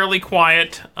really fairly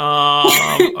quiet,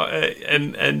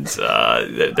 and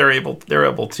they're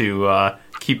able to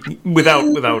keep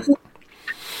without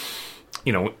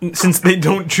since they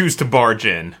don't choose to barge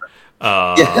in.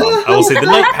 I will say the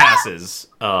night passes.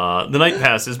 The night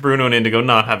passes. Bruno and Indigo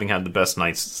not having had the best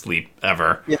night's sleep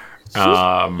ever,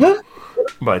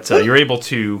 but you're able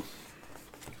to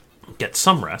get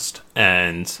some rest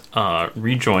and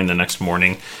rejoin the next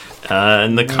morning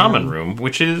in the common room,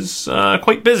 which is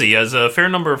quite busy, as a fair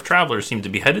number of travelers seem to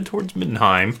be headed towards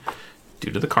Middenheim due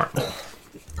to the carnival.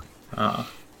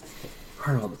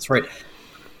 Carnival, that's right.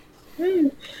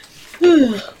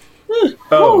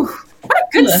 Oh. What a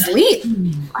good sleep.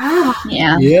 Wow.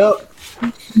 Yeah. Yep.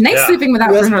 Nice Yeah. sleeping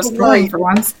without Restful Bruno snoring night. for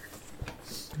once.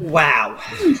 Wow.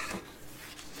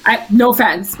 No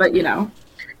offense, but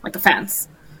like a fence.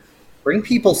 Bring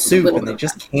people soup and they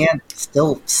just can't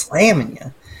still slamming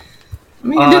you. I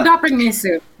mean, you did not bring me a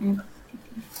soup.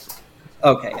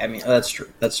 Okay, I mean that's true.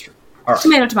 That's true. All right.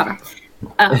 Tomato.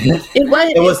 It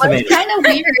was tomato. kind of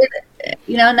weird,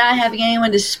 not having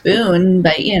anyone to spoon,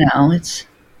 but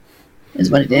it's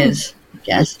what it is, I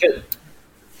guess. Good.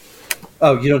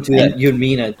 Oh, you don't do that. You and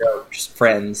Mina don't. Just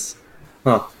friends.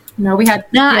 Huh. No, we had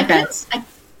No, we I had can't. beds.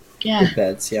 Yeah. Good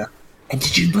beds, yeah. And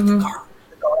did you put the garlic?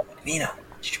 Mina,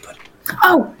 did you put it?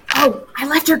 Oh, I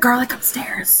left your garlic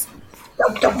upstairs. No,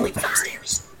 don't leave it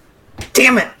upstairs.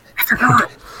 Damn it! I forgot.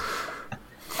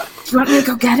 Do you want me to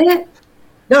go get it?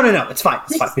 No, it's fine.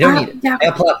 It's fine. We don't need it. Yeah. I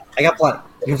got plenty.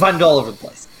 You can find it all over the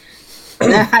place.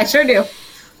 I sure do.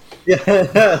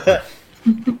 Yeah.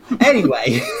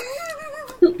 Anyway,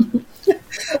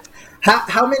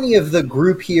 how many of the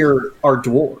group here are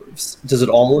dwarves? Does it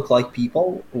all look like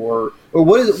people, or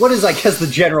what is I guess the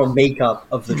general makeup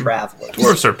of the travelers?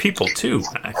 Dwarves are people too,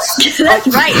 Max. That's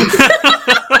right.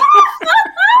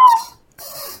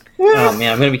 Oh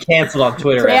man, I'm gonna be canceled on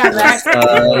Twitter. Yeah, after Max. this.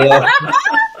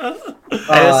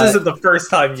 Yeah. This isn't the first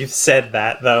time you've said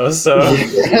that, though. So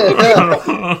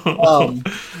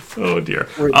Oh dear.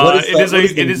 What is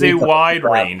It is a makeup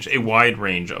wide of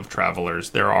range of travelers.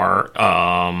 There are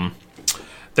a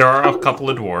couple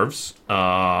of dwarves,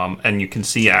 and you can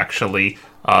see actually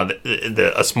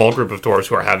a small group of dwarves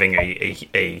who are having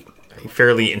a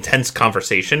fairly intense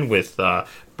conversation with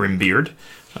Brimbeard,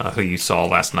 who you saw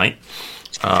last night.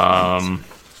 But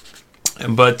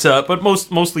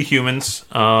mostly humans.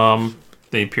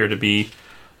 They appear to be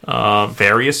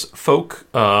various folk.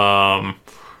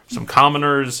 Some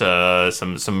commoners,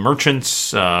 some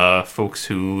merchants, folks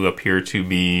who appear to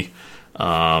be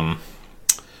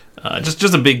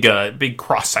just a big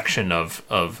cross section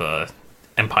of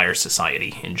Empire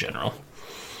society in general.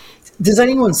 Does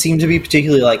anyone seem to be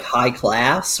particularly like high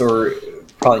class, or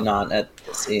probably not at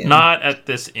this inn? Not at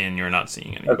this inn. You're not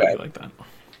seeing anybody Okay. like that.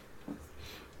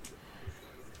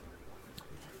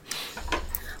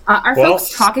 Are Well-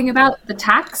 folks talking about the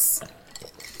tax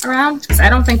around? Because I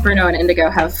don't think Bruno and Indigo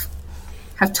have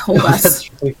told us. That's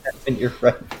true. You're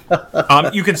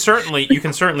right. You can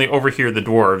certainly overhear the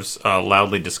dwarves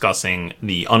loudly discussing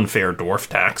the unfair dwarf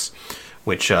tax,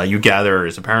 which you gather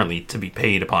is apparently to be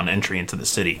paid upon entry into the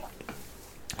city.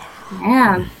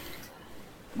 Man,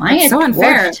 Why so a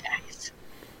unfair. dwarf tax?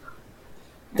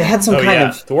 They had some kind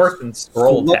of dwarf and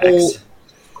scroll tax.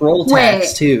 scroll Wait.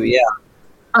 tax too. Yeah.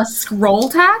 a scroll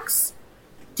tax?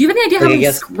 Do you have any idea how Like, I many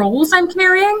guess- scrolls I'm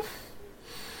carrying?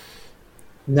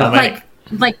 No. How many?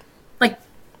 Like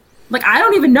I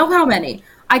don't even know how many.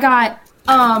 I got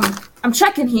I'm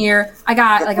checking here. I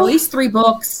got like at least 3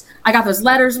 books. I got those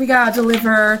letters we gotta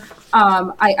deliver.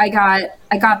 I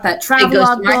got that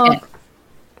travelogue book.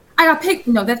 I got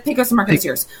that's Pig Goes to Market is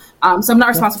yours. So I'm not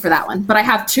responsible for that one. But I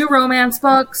have 2 romance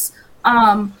books.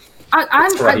 I'm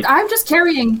right. just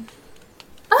carrying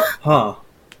Huh.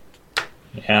 That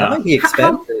Yeah. might be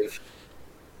expensive.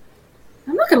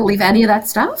 I'm not going to leave any of that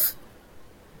stuff.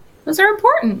 Those are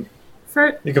important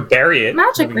for. You could bury it.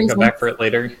 Magic and we can come reasons. back for it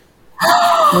later.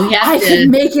 We have I to-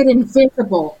 can make it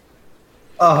invisible.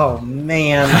 Oh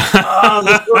man! Oh,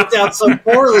 this worked out so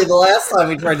poorly the last time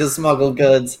we tried to smuggle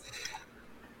goods.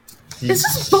 It's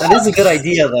just That is a good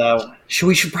idea, though.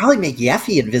 We should probably make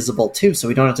Yeffy invisible too, so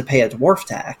we don't have to pay a dwarf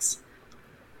tax.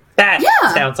 That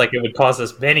Yeah. sounds like it would cause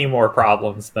us many more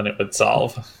problems than it would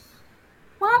solve.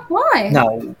 What? Why?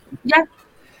 No, Yeah.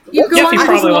 You go Jeffy on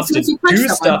probably invisible wants as to soon as you punch do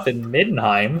someone. stuff in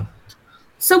Middenheim.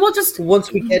 So we'll just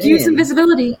once we get use in,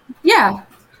 invisibility. Yeah.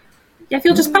 Yeah, if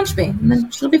you'll just punch me, and then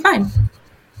she'll be fine.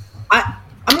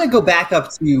 I'm gonna go back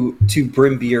up to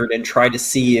Brimbeard and try to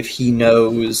see if he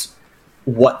knows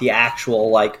what the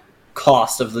actual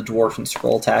cost of the dwarf and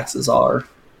scroll taxes are.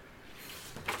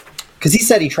 Because he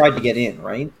said he tried to get in,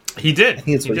 right? He did. I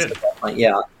think it's He what he did. said that night.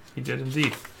 Yeah. He did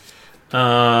indeed.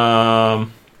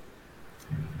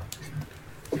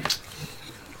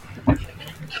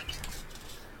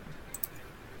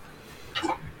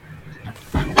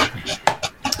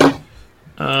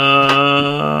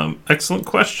 Excellent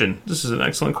question. This is an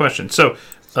excellent question. So,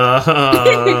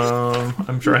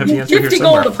 I'm sure I have the answer here 50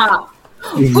 somewhere. gold a pop.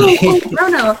 Oh,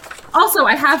 no. Also,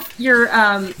 I have your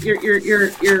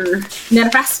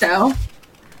manifesto.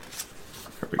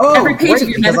 Oh, Every page great, of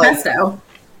your because manifesto.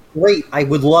 Great, I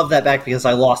would love that back because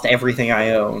I lost everything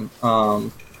I own.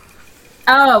 Oh,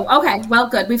 okay. Well,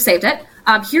 good. We've saved it.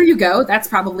 Here you go. That's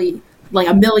probably like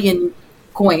 1 million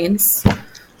coins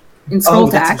in scroll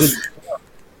that's a tax. good.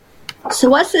 So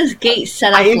what's this gate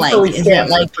set I up like? actually Is it stand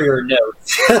like for your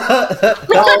notes. a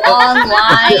long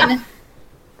line?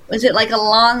 Was it like a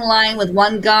long line with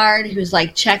one guard who's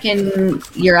like checking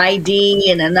your ID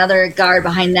and another guard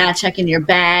behind that checking your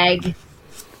bag?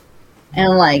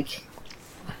 And like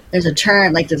there's a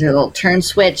turn, like there's a little turn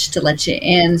switch to let you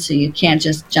in so you can't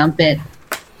just jump it.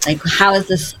 Like how is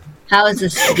this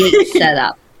gate set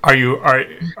up? Are you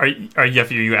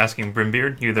asking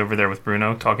Brimbeard? You over there with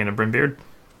Bruno talking to Brimbeard?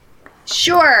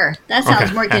 Sure. That sounds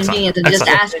Okay, more that's convenient than fine. just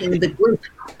That's asking the group.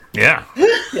 Yeah.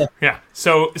 Yeah.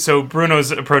 So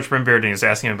Bruno's approached Brimbeard and he's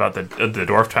asking him about the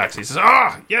dwarf tax. He says,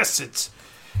 yes, it's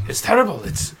terrible.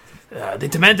 It's they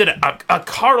demanded a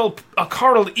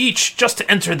carl each just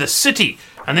to enter the city,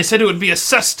 and they said it would be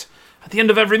assessed at the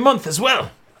end of every month as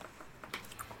well.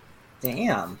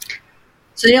 Damn.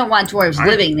 So you don't want dwarves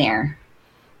living there.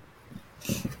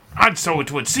 And so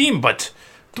it would seem, but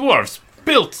dwarves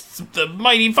built the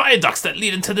mighty viaducts that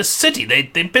lead into the city.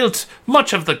 They built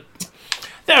much of the.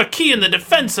 They're key in the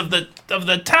defense of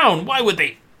the town. Why would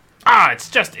they?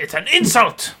 It's an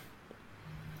insult.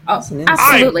 Oh, an insult.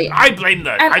 absolutely. I blame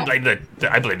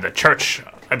the church.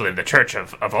 I blame the church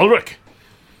of Ulrich.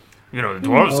 You know, the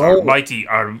dwarves are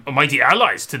mighty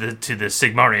allies to the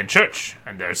Sigmarian church,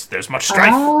 and there's much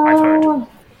strife. I've heard. Oh.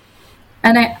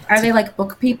 And are they like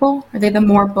book people? Are they the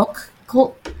more book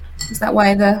cult? Is that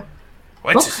why the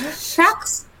What? book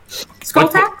tax? Scroll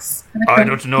What- tax? I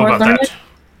don't know More about learned? that.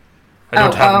 I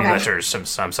don't have any okay. letters.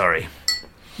 I'm sorry.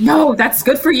 No, that's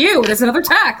good for you. There's another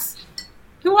tax.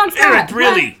 Who wants that? Eric,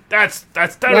 really? That's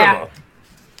terrible.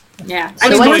 Yeah. So I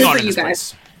mean, what good is on for in you this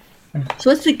guys. place? So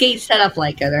what's the gate set up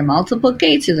like? Are there multiple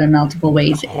gates? Are there multiple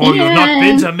ways Oh, in? you've not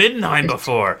been to Middenheim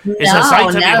before. It's a No,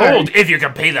 sight to never. behold if you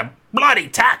can pay the bloody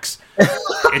tax.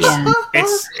 It's Yeah.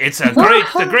 it's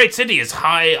a great city is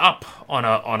high up on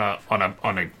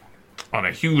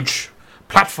a huge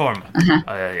platform,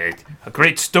 a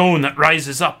great stone that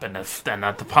rises up, and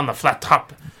upon the flat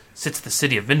top sits the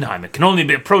city of Middenheim. It can only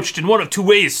be approached in one of two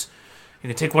ways. You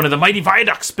can take one of the mighty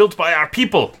viaducts built by our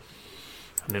people,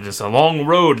 and it is a long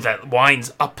road that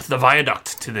winds up the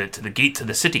viaduct to the gate to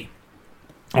the city.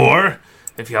 Or,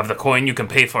 if you have the coin, you can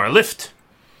pay for a lift,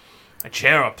 a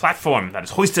chair or platform that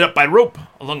is hoisted up by rope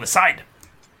along the side.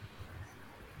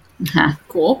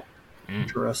 Cool.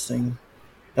 Interesting.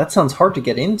 That sounds hard to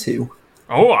get into.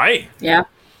 Oh, aye. Yeah.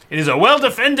 It is a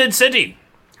well-defended city.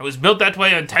 It was built that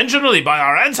way intentionally by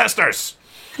our ancestors.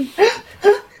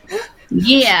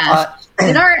 Yeah.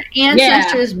 Did our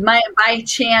ancestors by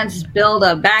chance build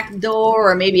a back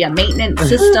door or maybe a maintenance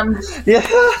system? Yeah.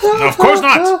 No, of course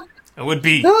not. It would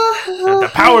be the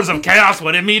powers of chaos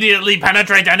would immediately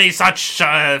penetrate any such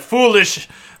foolish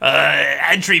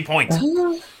entry point.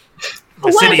 The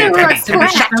What city if there can were be, a can be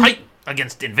shut crack? tight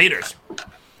against invaders.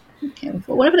 Okay,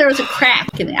 but what if there was a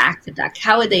crack in the aqueduct?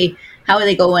 How would they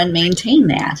go and maintain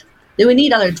that? They would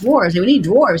need other dwarves. They would need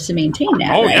dwarves to maintain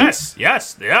that. Oh, right?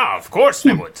 yes, yeah, of course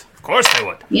they would. Of course they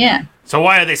would. Yeah. So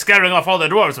why are they scaring off all the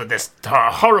dwarves with this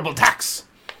horrible tax?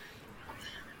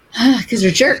 Because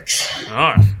they're jerks.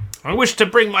 Ah, I wish to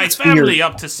bring my family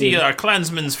up to see our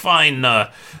clansmen's fine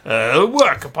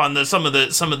work upon some of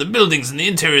the buildings in the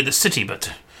interior of the city,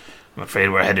 but I'm afraid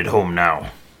we're headed home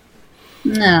now.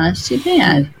 No, that's too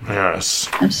bad. Yes.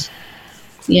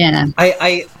 Yeah.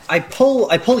 I pull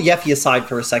Yeffy aside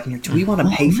for a second here. Do we want to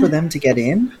pay for them to get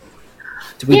in?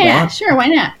 Do we Yeah, want? sure, why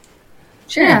not?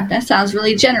 Sure, Yeah. that sounds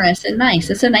really generous and nice.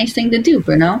 That's a nice thing to do,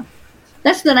 Bruno.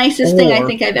 That's the nicest thing I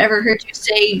think I've ever heard you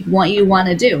say what you want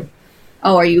to do.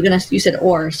 Oh, are you you said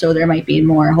or, so there might be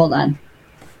more. Hold on.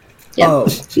 Yeah, Oh,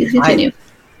 continue.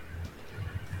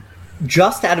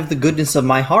 Just out of the goodness of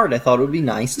my heart, I thought it would be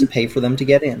nice to pay for them to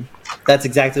get in. That's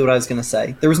exactly what I was going to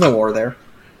say. There was no or there.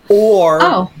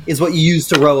 Or is what you use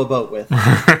to row a boat with.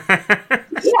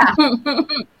 Yeah.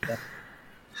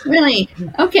 Really?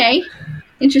 Okay.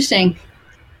 Interesting.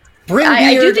 Bring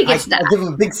I do beard. think it's I'll give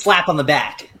him a big slap on the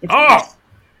back. Oh!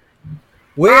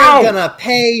 We're Ow! gonna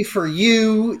pay for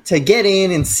you to get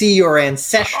in and see your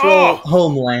ancestral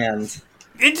homeland.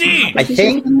 Indeed! I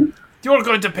think. You're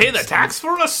going to pay the tax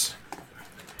for us?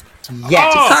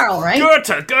 Yes. Oh, Carl, right?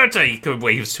 Goethe, he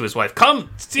waves to his wife. Come,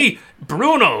 see,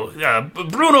 Bruno,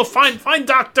 fine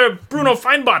Dr. Bruno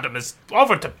Feinbottom is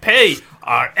offered to pay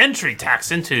our entry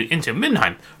tax into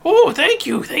Minheim. Oh, thank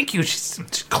you. She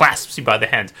clasps you by the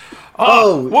hand.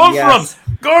 Wolfram, yes.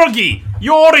 Gorgi,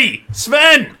 Yori,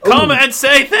 Sven, come and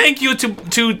say thank you to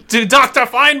Dr.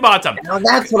 Feinbottom. Now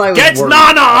that's what I was Get worried.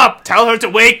 Nana up. Tell her to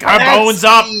wake her bones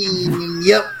up.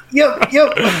 Yep.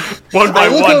 One by I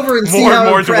look one, over and see more how and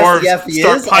more impressed dwarves Yeffy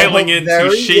start is. piling I in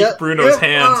hope to shake Bruno's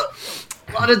hand.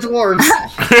 A lot of dwarves.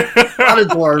 A lot of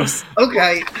dwarves.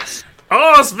 Okay.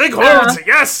 Oh, Svighold,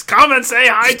 yes, come and say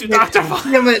hi to Dr.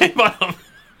 Damn it. Feinbottom.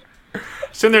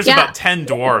 Soon there's Yeah. about 10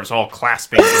 dwarves all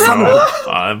clasping Bruno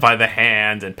by the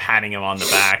hand and patting him on the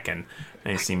back, and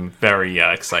they seem very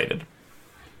excited.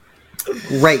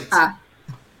 Great.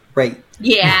 Great.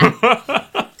 Yeah.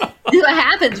 This is what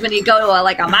happens when you go to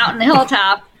a mountain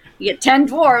hilltop. You get 10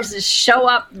 dwarves that show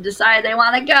up and decide they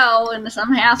want to go, and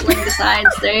some halfling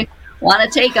decides they want to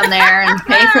take them there and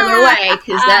pay for their way,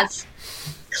 because that's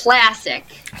classic.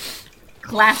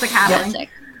 Classic happening. Classic.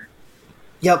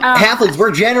 Yep, halflings,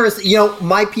 we're generous. You know,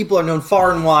 my people are known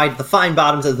far and wide, the Fine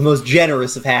Bottoms, as the most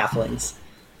generous of halflings.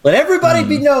 Let everybody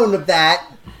be known of that.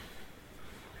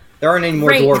 There aren't any more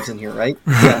Great. dwarves in here, right?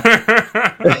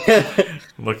 Yeah.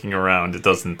 Looking around, it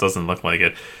doesn't look like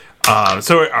it.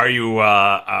 So are you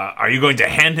going to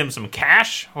hand him some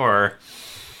cash, or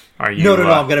are you? No,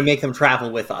 I'm going to make them travel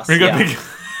with us. You're gonna Yeah.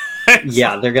 make-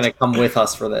 Yeah, they're going to come with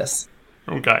us for this.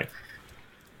 Okay.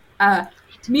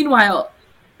 Meanwhile,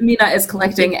 Mina is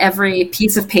collecting every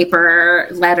piece of paper,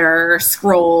 letter,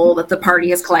 scroll that the party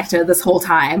has collected this whole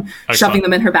time, shoving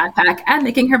them in her backpack and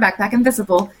making her backpack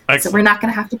invisible. Excellent. So we're not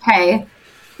going to have to pay.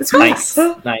 It's Nice.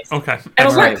 Nice. Okay.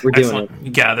 It'll All right, work. we're doing Excellent.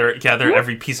 You gather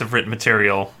every piece of written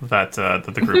material that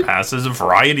the group has. There's a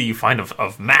variety you find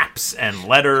of maps and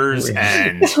letters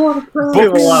and books, We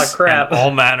have a lot of crap. and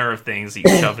all manner of things that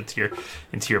you shove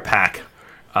into your pack.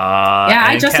 Yeah,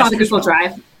 I and just saw cast the your Google spell.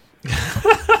 Drive.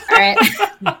 All right.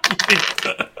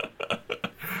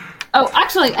 Oh,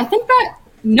 actually, I think that...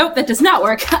 Nope, that does not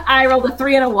work. I rolled a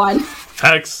 3 and a 1.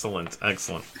 Excellent.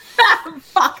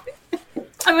 Fuck.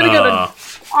 I'm going to go to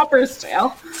Hopper's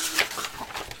jail.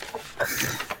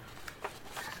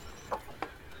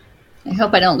 I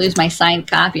hope I don't lose my signed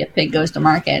copy of Pig Goes to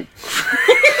Market.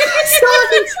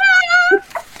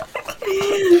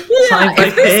 Signed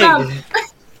by Pig.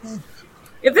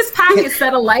 If this pack is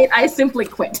set alight, I simply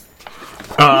quit.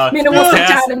 Mina you will sit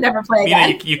cast- down and never play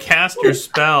Mina, again. you cast your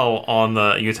spell on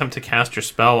the. You attempt to cast your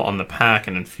spell on the pack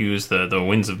and infuse the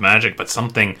winds of magic, but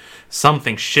something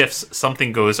shifts.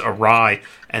 Something goes awry,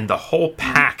 and the whole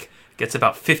pack gets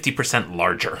about 50%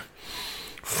 larger.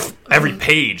 Every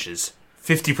page is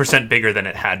 50% bigger than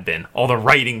it had been. All the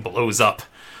writing blows up.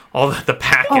 All the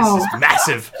pack is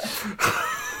massive.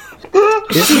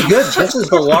 This is good. This is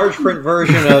the large print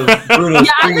version of Bruno's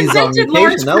Yeah, I've Trees on invented large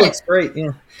Mutation. That print. looks great.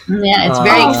 Yeah. Yeah, it's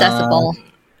very accessible.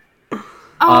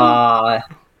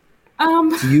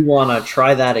 Do you want to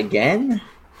try that again?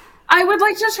 I would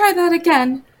like to try that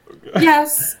again.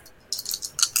 Yes.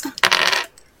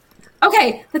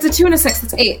 Okay, that's a 2 and a 6.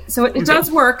 That's 8. So it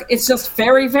does work. It's just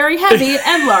very, very heavy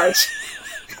and large.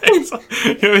 It's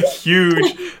a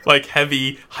huge,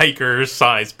 heavy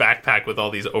hiker-sized backpack with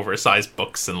all these oversized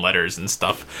books and letters and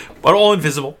stuff, but all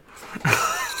invisible.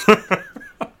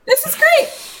 This is great.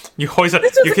 You hoist it.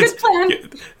 This was a good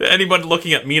plan. Anyone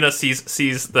looking at Mina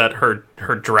sees that her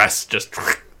dress just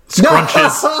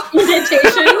scrunches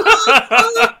Indentation.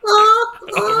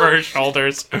 over her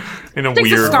shoulders in a Takes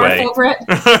a weird scarf way. over it.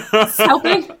 It's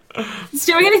helping. It's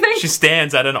doing anything? She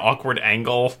stands at an awkward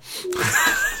angle,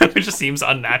 which just seems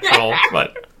unnatural.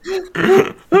 But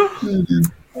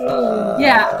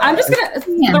yeah, I'm just gonna.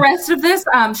 For the rest of this,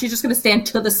 she's just gonna stand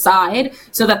to the side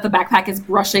so that the backpack is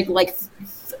brushing like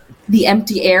the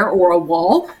empty air or a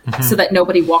wall, so that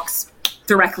nobody walks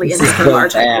directly into the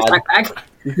large backpack.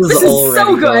 This is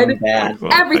so good.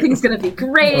 Everything's going to be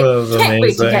great. Can't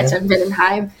wait to get to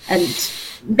Middenheim and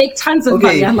make tons of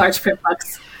money on large print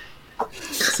books.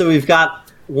 So we've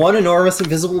got one enormous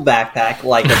invisible backpack,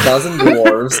 like a dozen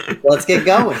dwarves. Let's get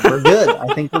going. We're good.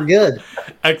 I think we're good.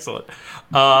 Excellent.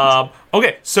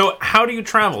 Okay, so how do you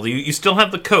travel? You still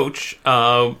have the coach,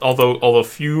 although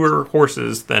fewer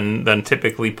horses than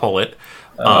typically pull it.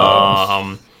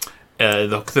 The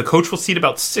coach will seat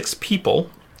about 6 people.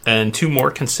 And 2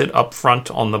 more can sit up front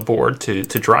on the board to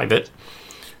drive it.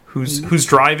 Who's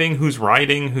driving? Who's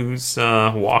riding? Who's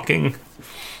walking?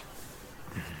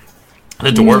 The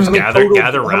dwarves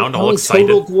gather around, all excited.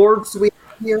 Total dwarves do we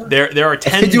have here? There are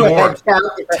 10 dwarves.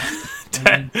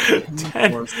 10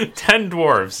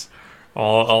 dwarves,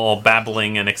 all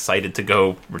babbling and excited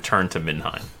to return to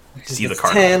Middenheim. See the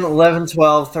carnival. 10, 11,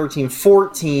 12, 13,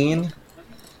 14.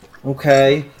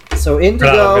 Okay, so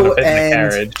Indigo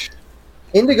and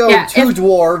Indigo and 2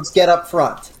 dwarves get up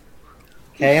front.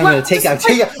 Okay, I'm going to take. I'll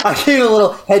give you a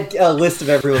little list of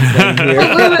everyone's name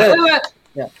here. Wait.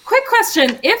 Yeah. Quick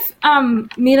question: if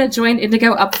Mina joined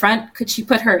Indigo up front, could she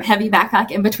put her heavy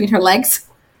backpack in between her legs?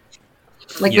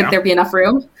 Like, would there be enough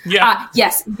room? Yeah.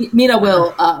 Yes, Mina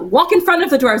will walk in front of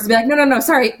the dwarves and be like, no,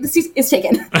 sorry, the seat is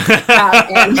taken.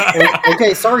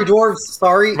 Okay, sorry, dwarves.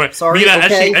 Sorry. Mina,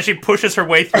 okay. as she pushes her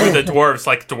way through the dwarves,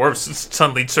 like, dwarves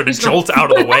suddenly sort of jolt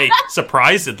out of the way,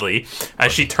 surprisedly.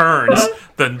 As she turns,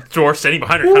 the dwarf standing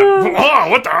behind her kind of, oh,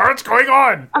 what the heck's going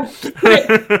on?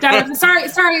 Sorry.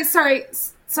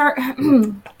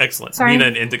 Excellent. Sorry. Mina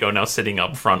and Indigo now sitting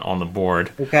up front on the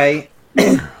board. Okay.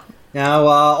 Now,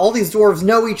 all these dwarves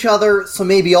know each other, so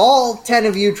maybe all 10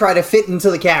 of you try to fit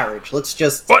into the carriage. Let's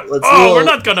we're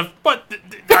not gonna... But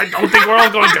I don't think we're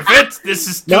all going to fit. This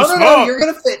is too small. No, you're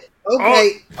gonna fit.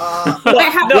 Okay.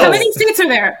 Wait, how many seats are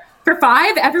there? For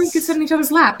 5? Everyone can sit on each other's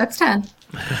lap. That's 10.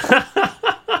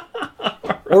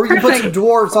 Or you put some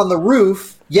dwarves on the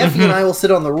roof. Yeffy and I will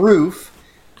sit on the roof.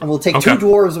 And we'll take 2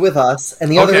 dwarves with us,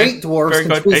 and the other 8 dwarves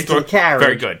can squeeze into the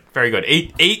carriage. Very good.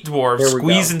 Eight dwarves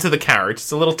squeeze into the carriage.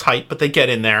 It's a little tight, but they get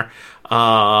in there.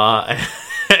 Yeffy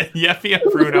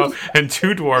and Bruno and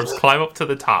 2 dwarves climb up to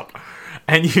the top,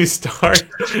 and you start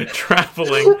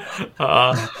traveling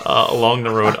along the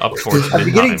road up towards Middenheim. I'm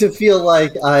beginning to feel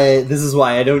like this is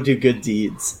why I don't do good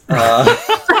deeds.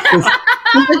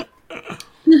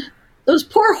 Those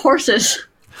poor horses.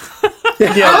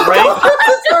 Yeah, right?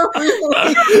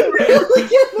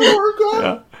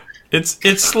 Yeah.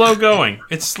 It's slow going.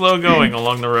 It's slow going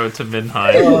along the road to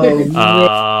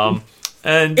Middenheim.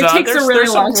 And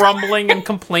there's some grumbling and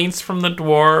complaints from the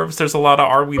dwarves. There's a lot of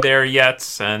 "Are we there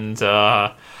yet?" and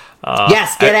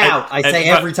yes, get out! I say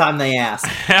every time they ask.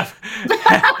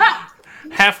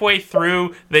 Halfway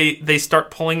through, they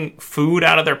start pulling food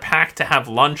out of their pack to have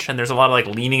lunch, and there's a lot of like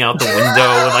leaning out the window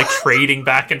and like trading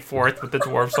back and forth with the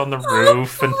dwarves on the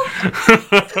roof. And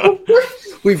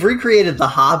we've recreated The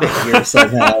Hobbit here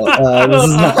somehow.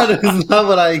 This is not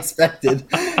what I expected.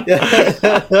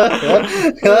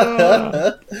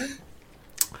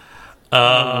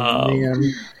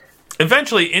 Man.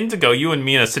 Eventually, Indigo, you and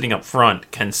Mina sitting up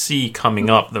front can see coming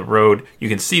up the road. You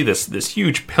can see this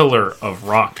huge pillar of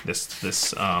rock,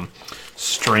 this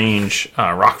strange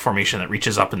rock formation that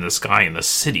reaches up in the sky in the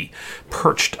city,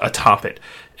 perched atop it.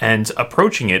 And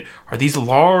approaching it are these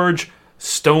large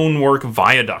stonework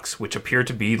viaducts, which appear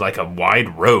to be like a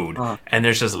wide road. And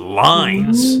there's just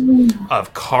lines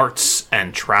of carts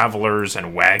and travelers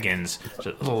and wagons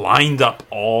just lined up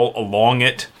all along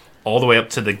it, all the way up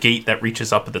to the gate that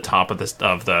reaches up at the top of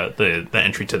the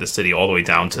entry to the city, all the way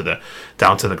down to the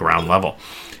ground level.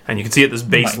 And you can see at this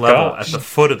base level, at the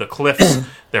foot of the cliffs,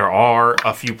 there are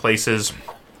a few places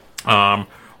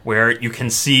where you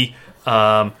can see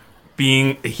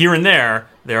being here and there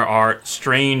are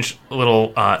strange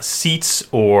little seats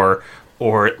or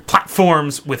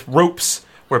platforms with ropes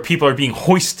where people are being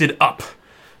hoisted up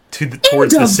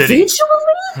towards the city.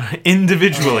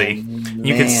 Individually,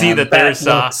 you can see that there's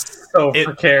so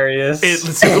precarious.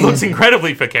 It looks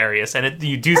incredibly precarious, and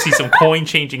you do see some coin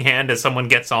changing hand as someone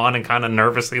gets on and kind of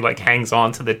nervously like hangs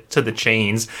on to the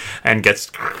chains and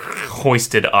gets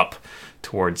hoisted up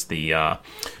towards the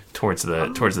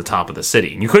top of the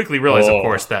city. And you quickly realize, of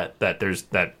course, that there's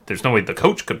no way the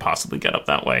coach could possibly get up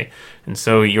that way, and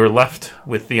so you're left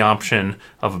with the option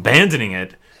of abandoning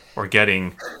it or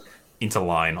getting into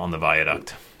line on the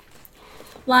viaduct.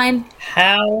 Line.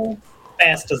 How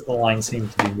fast does the line seem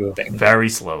to be moving? Very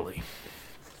slowly.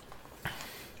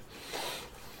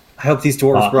 I hope these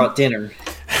dwarves brought dinner.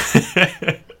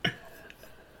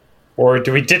 Or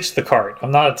do we ditch the cart?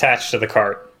 I'm not attached to the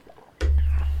cart.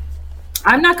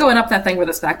 I'm not going up that thing with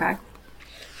this backpack.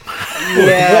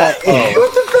 Yeah.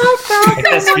 I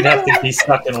guess you'd have to be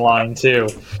stuck in line too.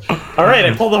 All right,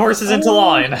 I pull the horses into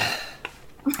line.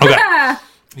 Okay.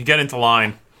 You get into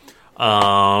line.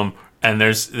 And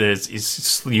there's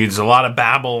a lot of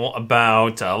babble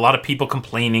about a lot of people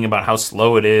complaining about how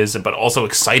slow it is, but also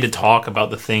excited talk about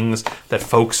the things that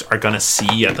folks are going to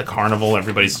see at the carnival.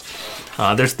 Everybody's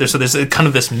there's a kind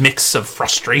of this mix of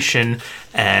frustration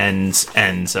and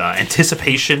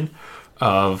anticipation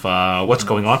of what's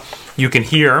going on. You can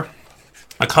hear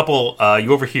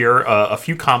you overhear a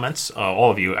few comments. All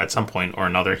of you at some point or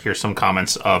another hear some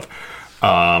comments of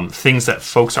things that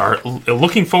folks are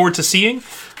looking forward to seeing.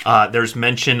 There's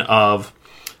mention of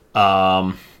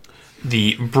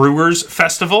the Brewers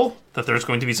Festival, that there's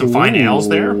going to be some fine ales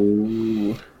there.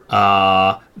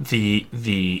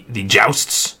 The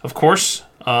jousts, of course,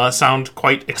 sound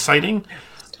quite exciting.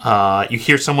 You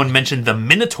hear someone mention the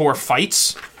Minotaur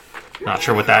fights. Not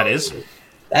sure what that is.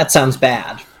 That sounds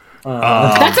bad.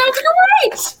 That sounds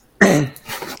great!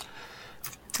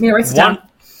 Yeah, write it down.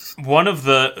 One of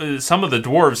some of the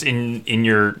dwarves in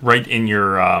your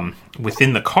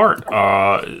within the cart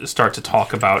start to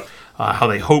talk about how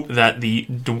they hope that the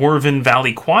Dwarven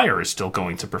Valley Choir is still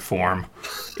going to perform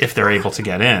if they're able to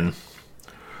get in.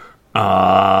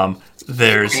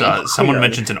 There's someone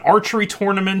mentions an archery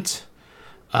tournament,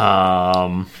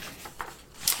 and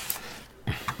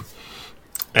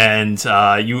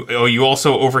you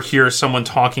also overhear someone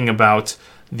talking about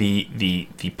the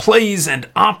plays and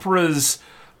operas.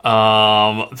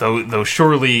 Though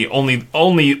surely only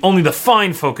the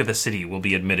fine folk of the city will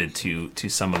be admitted to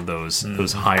some of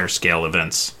those higher scale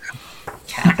events.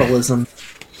 Capitalism.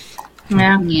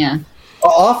 Yeah.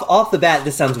 Off the bat,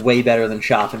 this sounds way better than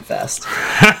Shoppingfest.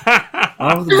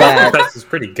 Off the That bat, is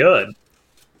pretty good.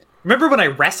 Remember when I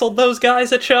wrestled those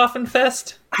guys at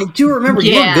Schaffenfest? I do remember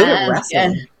you were good at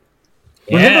wrestling.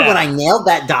 Yeah. Remember when I nailed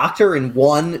that doctor in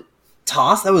one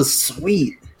toss? That was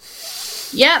sweet.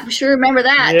 Yep, sure remember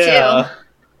that too.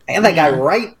 I had that guy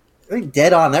right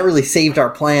dead on. That really saved our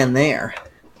plan there,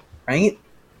 right?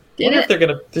 I wonder if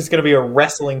there's gonna be a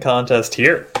wrestling contest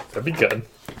here. That'd be good.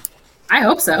 I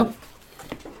hope so.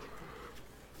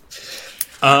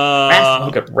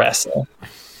 Look at wrestle.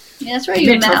 Yeah, that's right.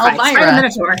 You met Minotaur fights. Elvira.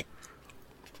 Minotaur.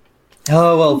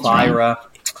 Oh, Elvira.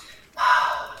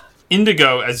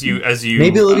 Indigo, as you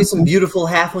Maybe there'll be some beautiful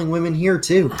halfling women here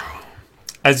too.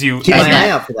 as you Keep my eye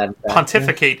out for that. In fact.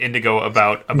 pontificate, Indigo,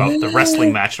 about the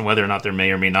wrestling match and whether or not there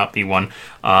may or may not be one.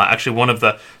 Actually,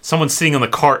 someone sitting on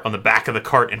the back of the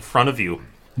cart in front of you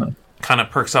kind of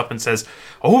perks up and says,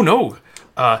 "Oh no,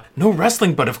 no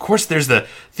wrestling, but of course there's the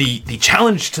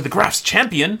challenge to the Graf's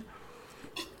champion.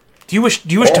 Do you wish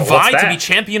to vie to be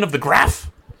champion of the Graf?"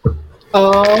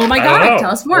 Oh my god!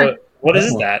 Tell us more. What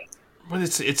is that? Well,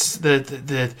 it's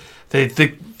there's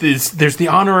the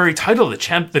honorary title,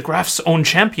 the Graf's own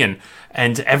champion,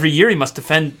 and every year he must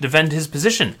defend his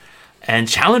position, and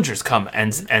challengers come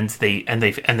and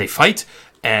they fight,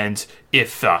 and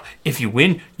if you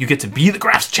win, you get to be the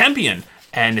Graf's champion,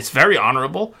 and it's very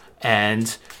honorable,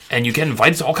 and you get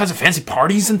invited to all kinds of fancy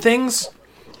parties and things.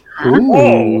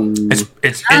 Ooh.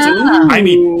 It's I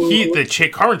mean, the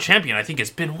current champion, I think, has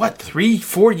been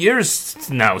 3-4 years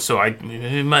now. So I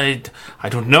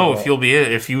don't know if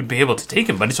you'd be able to take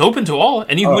him, but it's open to all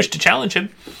any who wish to challenge him.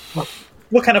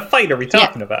 What kind of fight are we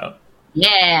talking about?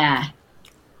 Yeah.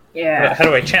 How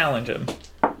do I challenge him?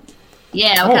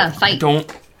 Yeah, what kind of fight?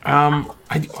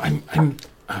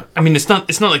 I mean, it's not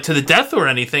like to the death or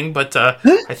anything, but I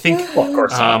think, Well, of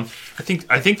course not. I think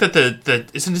that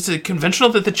isn't it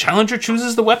conventional that the challenger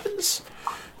chooses the weapons?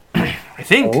 I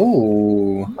think.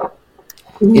 Oh.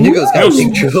 Indigo's got a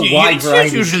wide variety.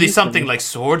 It's usually something like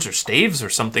swords or staves or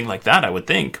something like that, I would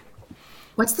think.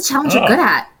 What's the challenger good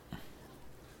at?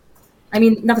 I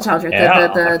mean, not the challenger,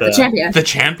 the champion. The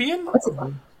champion? What's it?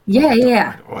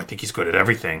 Yeah. Oh, I think he's good at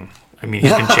everything. I mean,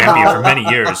 he's been champion for many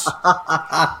years.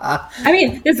 I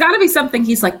mean, there's got to be something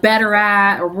he's like better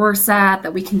at or worse at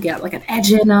that we can get like an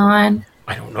edge in on.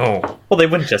 I don't know. Well, they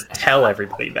wouldn't just tell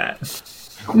everybody that.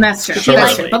 That's true. Surely.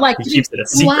 That's true. But like, He keeps it a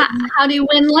secret. How do you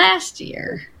win last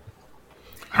year?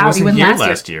 how did he win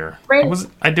last year? Right.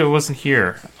 I wasn't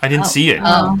here. I didn't see it.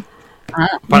 Oh.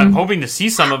 But I'm hoping to see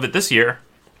some of it this year.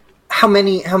 How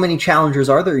many challengers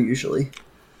are there usually?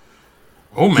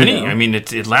 Oh, many. You know. I mean,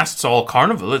 it lasts all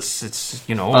carnival. It's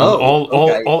okay, all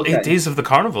okay. 8 days of the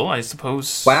carnival, I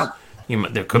suppose. Wow.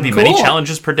 There could be many Cool.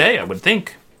 challenges per day, I would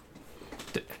think.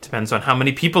 Depends on how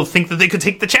many people think that they could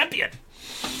take the champion.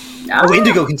 Oh,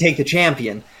 Indigo can take the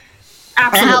champion.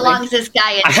 And how long is this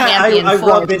guy a champion I for?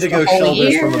 rub Just a Indigo's whole shoulders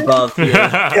year? from above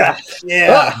here.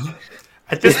 yeah.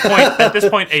 At this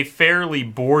point, a fairly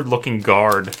bored-looking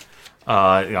guard,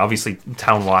 obviously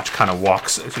Town Watch, kind of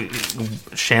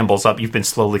shambles up. You've been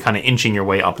slowly kind of inching your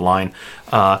way up line.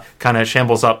 Kind of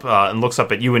shambles up and looks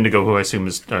up at you, Indigo, who I assume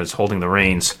is holding the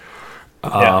reins.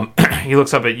 He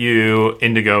looks up at you,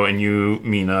 Indigo, and you,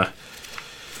 Mina,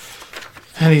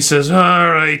 and he says, "All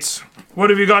right,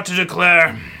 what have you got to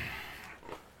declare?"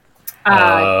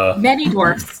 Many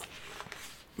dwarfs.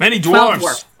 Many 12 dwarves.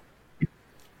 dwarfs.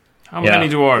 How Yeah. many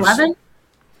dwarves? 11?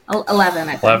 11,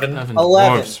 I think. 11? 11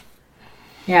 11. dwarves.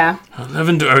 Yeah.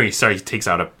 11 sorry, he takes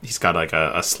out he's got like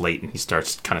a slate and he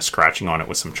starts kind of scratching on it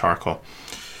with some charcoal.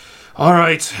 All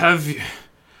right,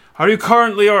 are you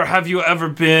currently or have you ever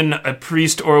been a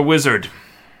priest or a wizard?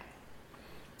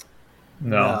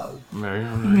 No. Very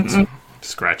all right.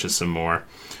 Scratches some more.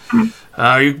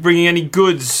 Are you bringing any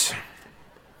goods?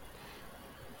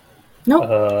 Nope.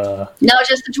 No,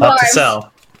 just the Not to dwarves.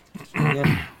 sell.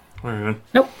 Yeah. Very good.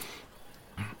 Nope.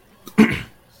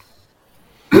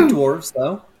 Good dwarves,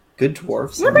 though. Good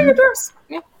dwarves. We're bringing dwarfs.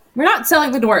 Yeah. We're not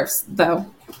selling the dwarfs, though.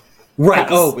 Right.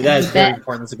 Oh, that is very Bet.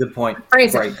 important. That's a good point.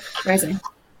 Phrasing. Right. Phrasing.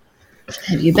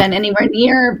 Have you been anywhere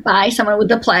near by someone with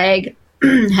the plague?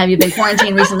 Have you been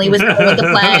quarantined recently with someone with the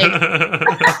plague?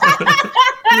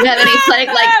 Do you have any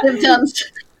plague-like symptoms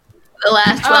the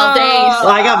last 12 Well, days?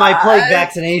 I got my plague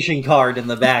vaccination card in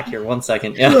the back here. 1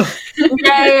 second. Yeah.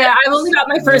 Yeah. I've only got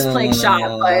my first plague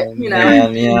shot, but,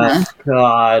 Man, yeah.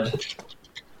 God.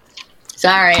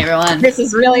 Sorry, everyone. this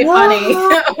is really funny.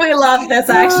 We love this,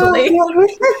 actually.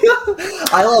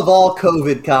 I love all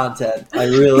COVID content. I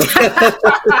really.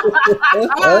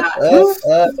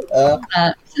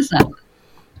 Just not.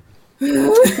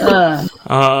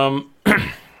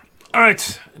 All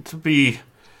right, it'll be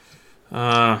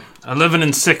 11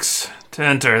 and 6 to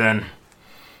enter then.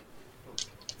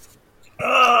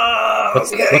 What's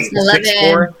the 6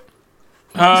 for?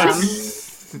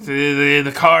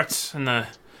 The carts and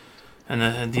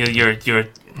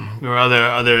your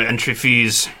other entry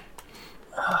fees.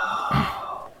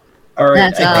 All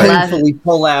right. That's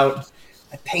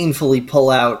I painfully pull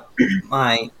out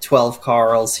my 12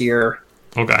 Carls here.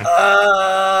 Okay.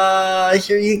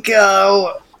 Here you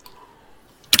go.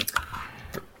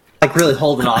 Like really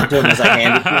holding on to him as I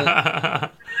hand it to him.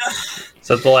 Is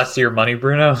that the last of your money,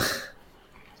 Bruno?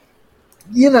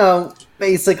 You know,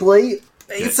 basically,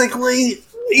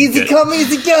 easy Good. come,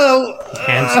 easy go.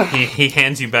 He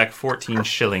hands you back 14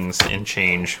 shillings in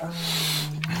change.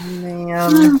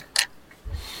 Man.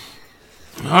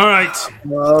 All right.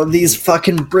 Oh, these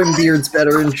fucking Brimbeards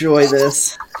better enjoy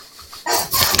this.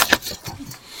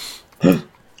 It's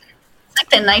like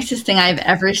the nicest thing I've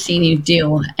ever seen you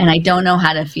do, and I don't know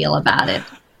how to feel about it.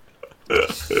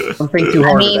 Don't think too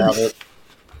hard mean- about it.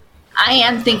 I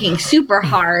am thinking super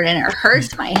hard, and it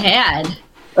hurts my head.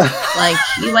 Like,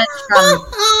 you went from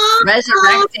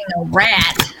resurrecting a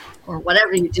rat, or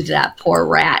whatever you did to that poor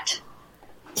rat,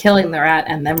 Killing the rat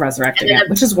and then resurrecting And then it,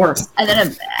 which is worse. and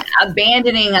then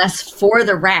abandoning us for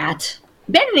the rat.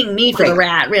 Abandoning me for the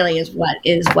rat really is what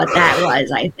that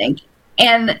was, I think.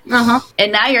 And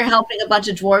and now you're helping a bunch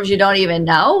of dwarves you don't even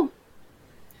know.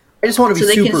 I just want to So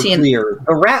be they can super see clear.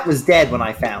 The rat was dead when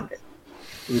I found it.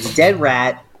 It was a dead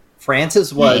rat.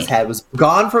 Francis was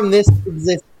gone from this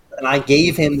existence, and I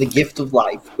gave him the gift of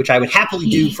life, which I would happily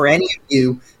do for any of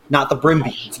you, not the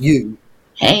Brimbeards, you.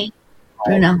 Hey,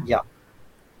 Bruno, Yeah.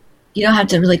 you don't have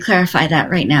to really clarify that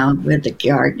right now with the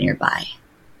guard nearby.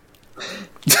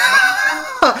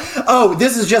 Oh,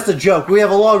 this is just a joke. We have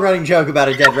a long-running joke about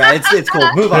a dead rat. It's cool.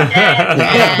 Move on.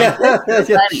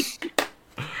 Funny.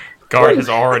 Guard has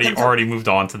already moved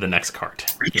on to the next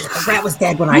cart. The rat was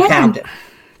dead when I found it.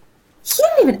 He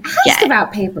didn't even ask Yeah.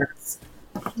 about papers.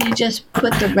 You just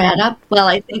put the rat up. Well,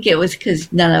 I think it was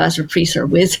because none of us were priests or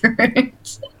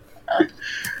wizards.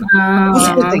 It's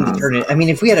a good thing to turn it. I mean,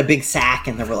 if we had a big sack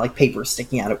and there were like papers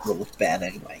sticking out, it would have looked bad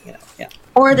anyway. You know. Yeah.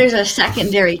 Or there's a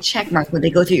secondary check mark where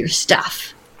they go through your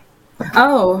stuff.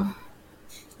 Oh,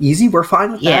 Easy. We're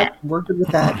fine with Yeah. that. We're good with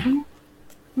that.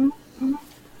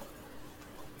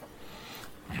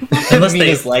 Unless they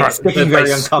Mina's like Right. sticking by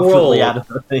very uncomfortably scroll. out of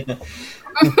the thing.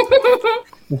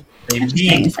 They It's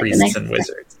need like the priests next and step.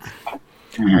 wizards. I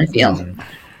don't know how I feel.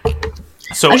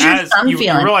 So I sure as some you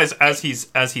feeling. realize as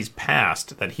he's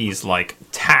passed that he's like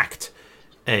tacked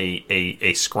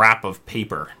a scrap of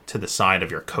paper to the side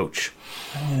of your coach.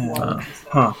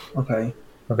 Okay.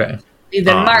 Okay. We've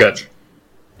been marked. Good.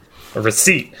 A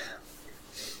receipt.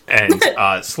 And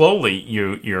slowly,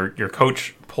 your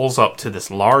coach pulls up to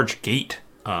this large gate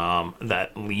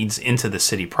that leads into the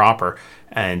city proper.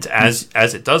 And as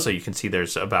it does so, you can see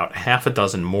there's about half a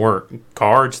dozen more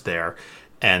guards there.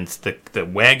 And the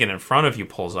wagon in front of you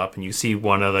pulls up, and you see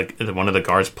one of the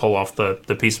guards pull off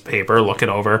the piece of paper, look it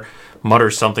over, mutter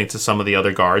something to some of the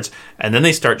other guards, and then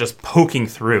they start just poking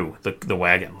through the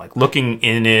wagon, like looking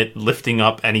in it, lifting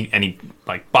up any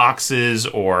like boxes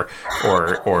or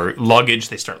luggage.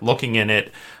 They start looking in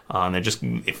it, and they're just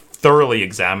thoroughly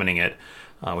examining it,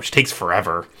 which takes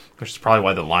forever, which is probably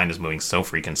why the line is moving so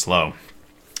freaking slow.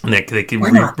 And they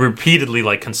repeatedly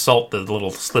like consult the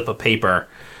little slip of paper.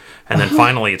 And then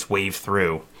finally it's waved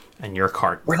through, and your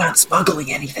cart... We're not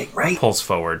smuggling anything, right? ...pulls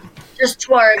forward. Just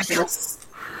dwarves.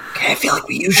 Okay, I feel like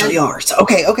we usually are. So,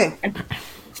 okay.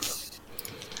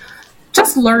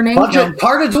 Just learning. Part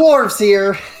of dwarves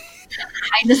here.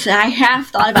 I have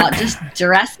thought about just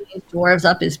dressing these dwarves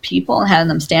up as people and having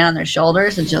them stand on their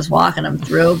shoulders and just walking them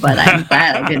through, but I'm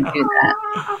glad I didn't do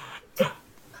that.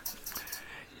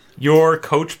 Your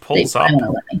coach pulls up.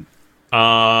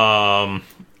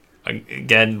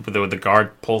 Again, the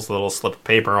guard pulls a little slip of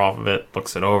paper off of it,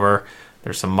 looks it over.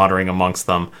 There's some muttering amongst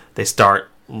them. They start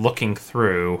looking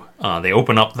through. They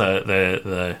open up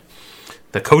the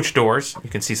coach doors.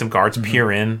 You can see some guards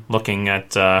peer in, looking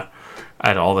at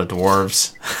all the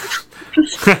dwarves.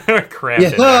 Crammed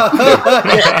in there.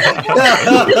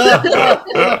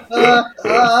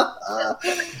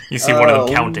 You see one of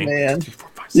them counting. Man. 2, 4,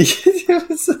 5, 6.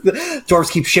 Dwarves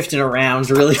keep shifting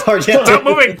around really hard. Stop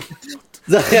moving!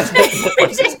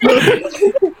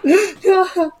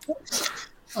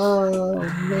 Oh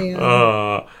man!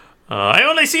 I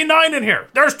only see 9 in here.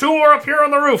 There's 2 more up here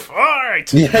on the roof. All right.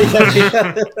 That's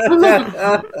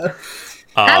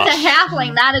a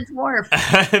halfling, not a dwarf.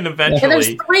 And eventually,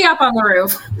 there's 3 up on the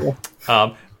roof.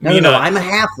 No, I'm a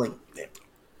halfling.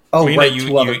 Oh, Mina,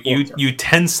 right. you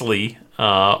tensely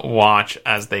watch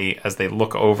as they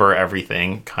look over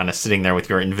everything, kind of sitting there with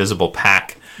your invisible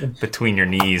pack between your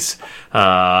knees.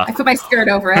 I put my skirt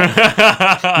over it.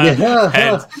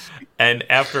 and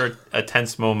after a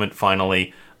tense moment,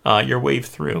 finally, you're waved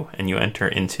through and you enter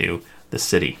into the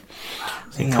city.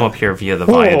 So you come up here via the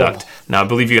viaduct. Now, I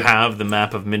believe you have the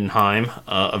map of Middenheim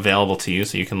available to you,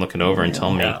 so you can look it over and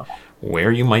tell me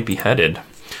where you might be headed.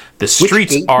 The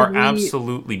streets are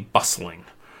absolutely bustling.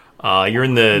 You're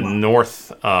in the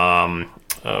north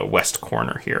west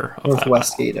corner here.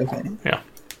 Northwest gate, okay. Yeah.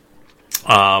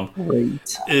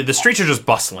 Great. The streets are just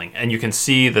bustling, and you can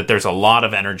see that there's a lot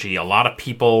of energy, a lot of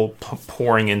people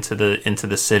pouring into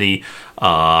the city.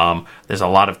 There's a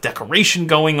lot of decoration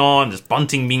going on. There's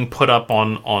bunting being put up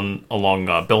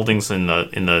along buildings in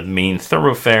the main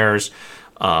thoroughfares.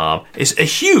 It's a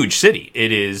huge city.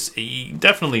 It is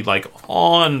definitely like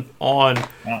on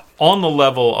the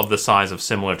level of the size of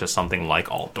similar to something like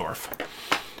Altdorf.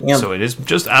 Yep. So it is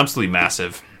just absolutely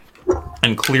massive.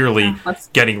 And clearly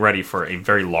getting ready for a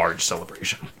very large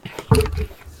celebration.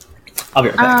 I'll be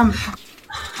right back.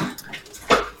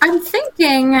 I'm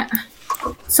thinking...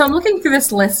 So I'm looking through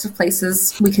this list of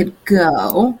places we could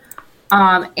go.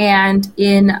 And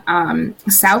in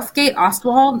Southgate,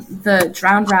 Ostwald, the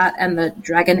Drowned Rat and the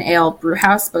Dragon Ale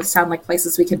Brewhouse both sound like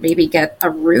places we could maybe get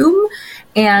a room.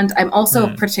 And I'm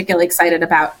also particularly excited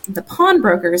about the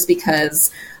pawnbrokers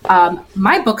because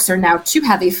my books are now too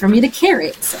heavy for me to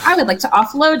carry. So I would like to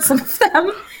offload some of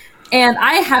them. And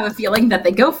I have a feeling that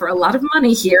they go for a lot of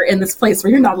money here in this place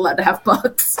where you're not allowed to have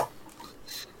books.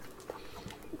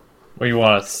 Well, you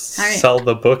want to sell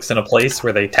the books in a place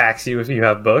where they tax you if you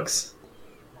have books?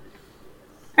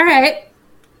 All right.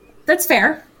 That's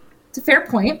fair. It's a fair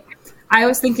point. I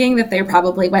was thinking that they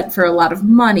probably went for a lot of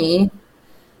money.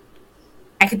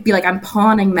 I could be like, I'm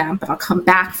pawning them, but I'll come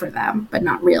back for them. But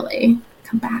not really.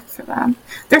 Come back for them.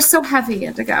 They're so heavy,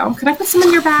 Indigo. Could I put some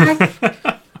in your bag?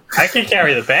 I can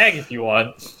carry the bag if you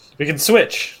want. We can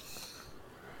switch.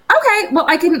 Okay. Well,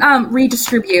 I can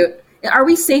redistribute. Are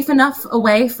we safe enough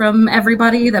away from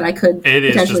everybody that I could It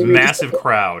is just massive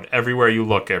crowd. Everywhere you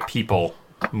look are people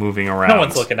moving around. No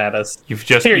one's looking at us. You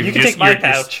can take my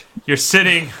pouch. You're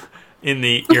sitting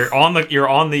you're on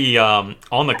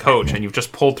the coach, and you've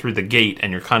just pulled through the gate,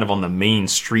 and you're kind of on the main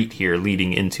street here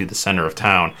leading into the center of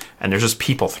town, and there's just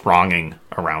people thronging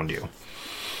around you.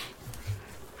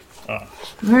 All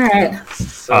right.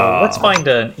 So let's find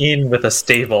an inn with a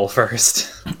stable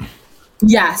first.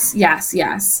 Yes.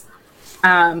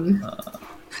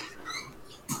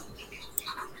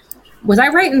 Was I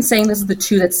right in saying this is the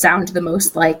two that sound the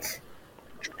most like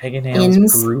Dragon Inns?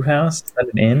 Ale's Brew House? Is that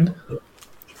an inn?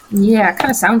 Yeah, it kind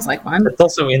of sounds like one. It's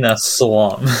also in a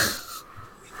slum.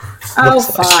 Oh,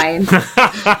 Looks like. fine.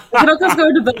 Let's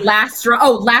go to the last drop.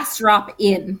 Oh, last drop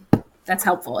in. That's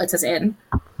helpful. It says in.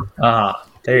 Ah,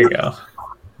 there you go.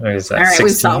 Where is that? All right, 16? we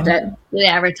solved it. Good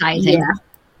advertising. Yeah.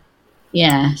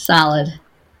 Yeah, solid.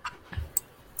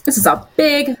 This is a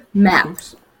big map.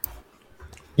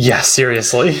 Yeah,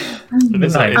 seriously. It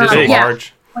is a yeah.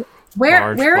 large. Where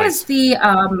Large place. is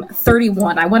the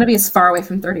 31? I want to be as far away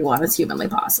from 31 as humanly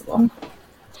possible.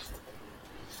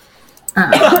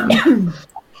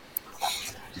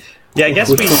 Yeah, I guess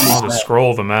Which we. one? I'll just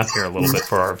scroll the map here a little bit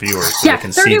for our viewers so Yeah, they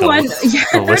can see 31. the list you're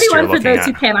 31 for looking those at.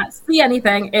 who cannot see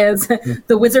anything is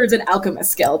the Wizards and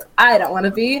Alchemists Guild. I don't want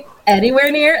to be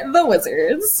anywhere near the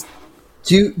Wizards.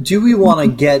 Do we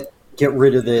want to get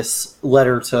rid of this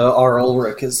letter to R.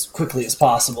 Ulrich as quickly as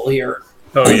possible here?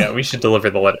 Oh yeah, we should deliver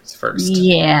the letters first.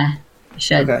 Yeah,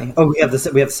 should. Okay. Oh, we have the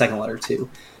second letter too.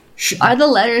 Are the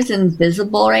letters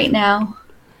invisible right now?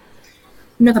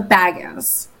 No, the bag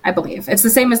is, I believe. It's the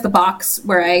same as the box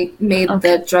where I made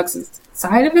the drugs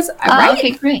inside of his. Oh, Right?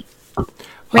 okay, great. Wait,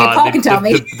 Paul can tell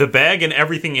me. The bag and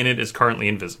everything in it is currently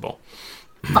invisible.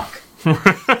 Fuck.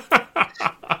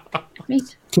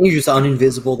 Great. Can you just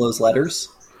uninvisible those letters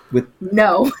with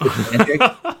No. magic?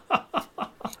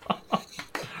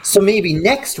 So maybe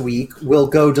next week we'll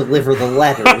go deliver the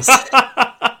letters.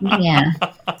 Yeah.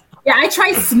 Yeah, I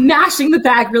try smashing the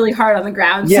bag really hard on the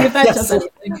ground. See Yeah, if that yes. does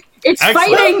anything. It's Excellent.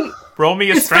 fighting. Roll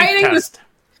me a It's strength fighting test.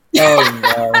 Oh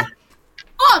no!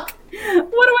 Fuck!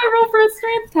 What do I roll for a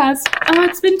strength test? Oh,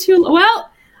 it's been too. Well,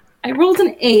 I rolled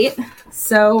an 8,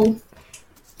 so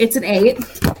it's an 8.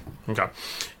 Okay.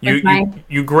 With my-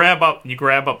 You grab up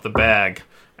the bag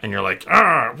and you're like,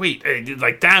 wait,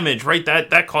 like damage, right?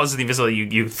 That causes the invisibility.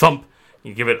 You thump.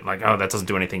 You give it like, oh, that doesn't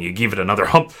do anything. You give it another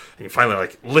hump, and you finally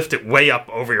like lift it way up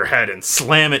over your head and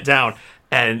slam it down,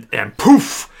 and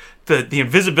poof, the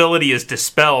invisibility is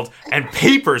dispelled, and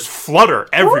papers flutter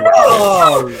everywhere.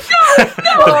 Oh,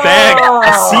 The bag,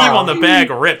 the seam on the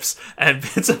bag rips, and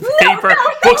bits of paper,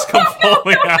 books come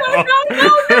falling out.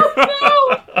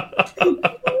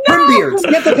 Brimbeards,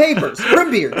 get the papers.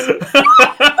 Brimbeards,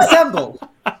 assemble.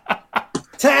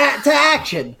 To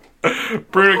action.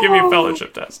 Bruno, give me a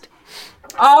fellowship test.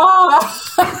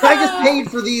 Oh! I just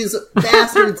paid for these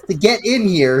bastards to get in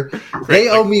here. They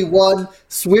owe me one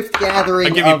swift gathering. I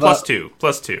give you of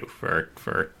plus two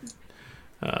for.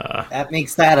 That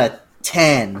makes that a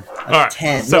 10. A right,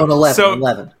 10. so- No, an 11. so-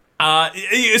 11.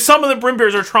 Some of the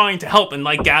Brimbears are trying to help and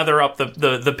like gather up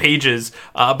the pages,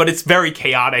 but it's very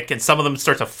chaotic, and some of them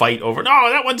start to fight over. No,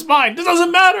 that one's mine. This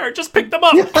doesn't matter. Just pick them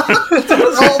up.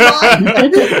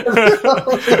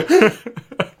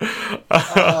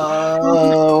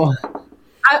 Oh.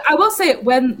 I will say,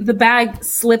 when the bag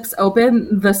slips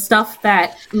open, the stuff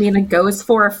that Mina goes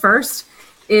for first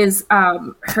is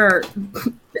her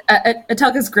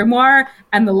Atelka's grimoire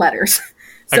and the letters.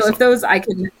 So Excellent. if those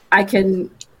I can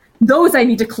those I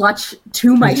need to clutch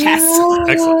to my chest.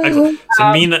 Excellent.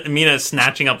 So Mina is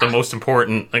snatching up the most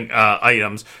important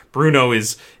items. Bruno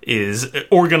is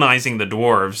organizing the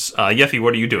dwarves. Yeffy,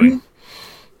 what are you doing?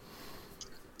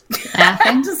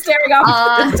 Laughing. Just staring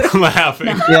off. Laughing.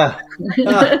 Yeah.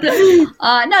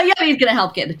 No, Yummi's gonna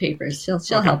help get the papers. She'll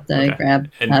help to okay.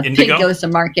 grab. And Pig Indigo? goes to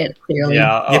market, clearly.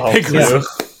 Yeah, I'll help Pig too.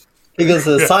 goes- He goes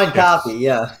to signed copy,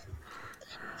 yeah.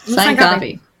 Sign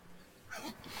copy.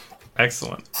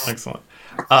 Excellent.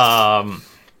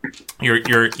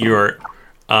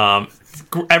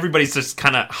 Everybody's just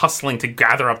kind of hustling to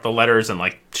gather up the letters and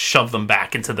like shove them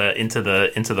back into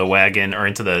the wagon, or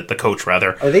into the coach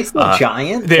rather. Are they still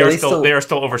giant? They Are are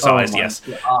still oversized. Oh my Yes.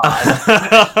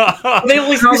 God. They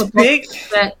only this big.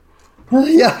 But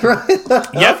Yeah, right.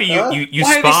 Yeffy, you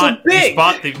Why are they so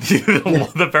spot big?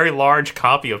 the very large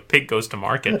copy of Pig Goes to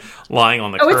Market lying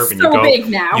on the oh, curb, it's and so big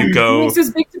now. you go It's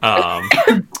just big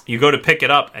to you go to pick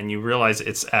it up, and you realize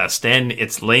it's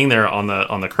it's laying there on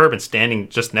the curb, and standing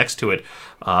just next to it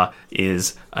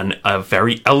is a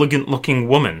very elegant looking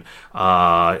woman.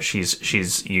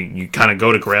 She's you kind of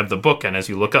go to grab the book, and as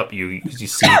you look up, you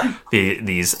see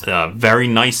these very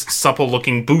nice supple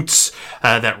looking boots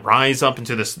that rise up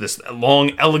into this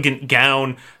long elegant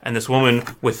gown, and this woman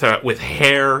with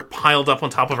hair piled up on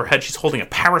top of her head. She's holding a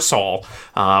parasol,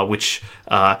 which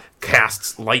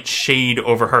casts light shade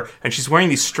over her, and she's wearing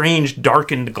these strange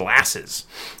darkened glasses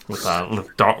with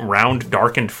round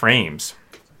darkened frames.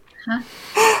 Huh?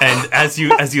 And as you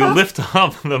lift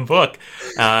up the book,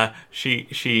 she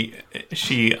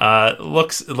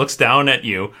looks down at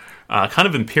you, kind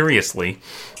of imperiously.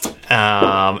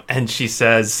 And she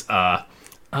says,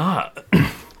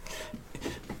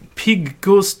 pig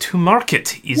goes to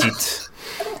market, is it?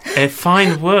 A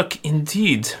fine work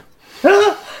indeed.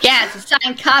 Yeah, it's a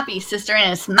signed copy, sister,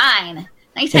 and it's mine.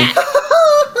 Nice hat.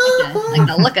 like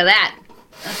the look of that.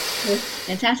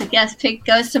 Fantastic. Yes, pig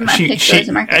goes to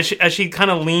market. As she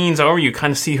kind of leans over, you kind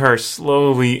of see her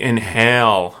slowly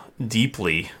inhale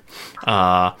deeply.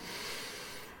 Have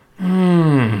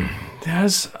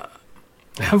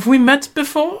we met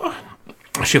before?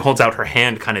 She holds out her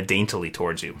hand kind of daintily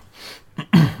towards you.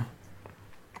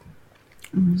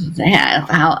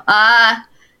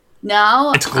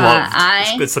 No. It's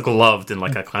gloved. It's gloved in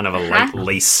like a kind of a light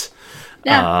lace.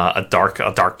 Yeah. A dark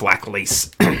black lace.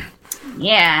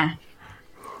 Yeah.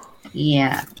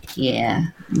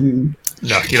 Mm.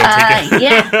 No, you don't take it.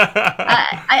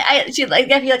 Yeah. She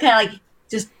I feel kind of like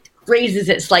just raises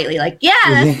it slightly, like, yeah,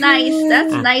 that's nice.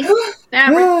 That's nice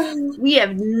fabric. We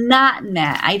have not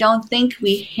met. I don't think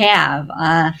we have.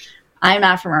 I'm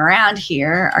not from around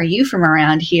here. Are you from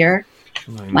around here?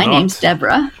 My name's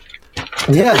Deborah.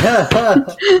 Yeah.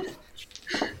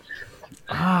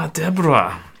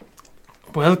 Deborah.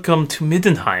 Welcome to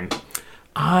Middenheim.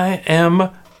 I am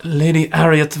Lady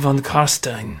Harriet von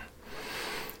Karstein.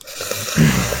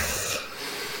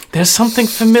 There's something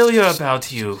familiar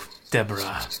about you,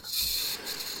 Deborah.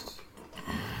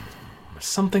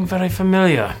 Something very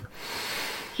familiar.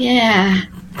 Yeah.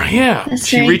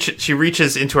 She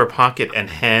reaches into her pocket and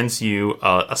hands you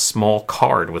a small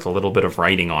card with a little bit of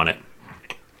writing on it.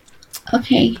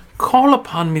 Okay. Call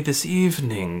upon me this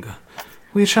evening.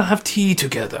 We shall have tea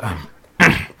together.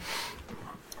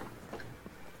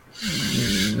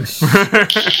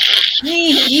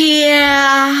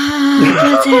 Yeah.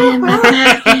 Put it in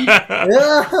my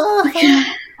pocket. Okay.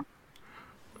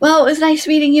 Well, it was nice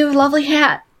meeting you. Lovely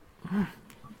hat.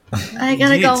 I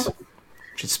gotta go.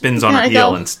 She spins on her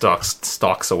heel and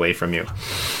stalks away from you.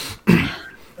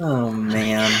 Oh,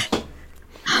 man.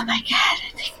 Oh, my God.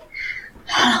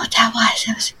 I don't know what that was.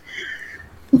 It was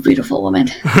a beautiful woman.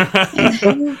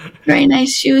 Very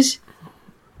nice shoes.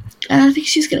 I don't think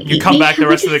she's gonna eat me. You come back the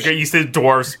rest of the you see the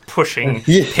dwarves pushing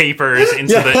papers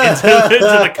into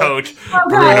the coach.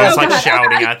 Bruno's like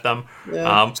shouting at them.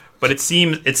 Yeah. But it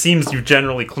seems you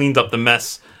generally cleaned up the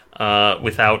mess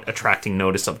without attracting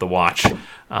notice of the watch.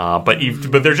 But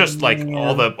they're just like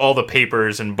all the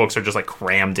papers and books are just like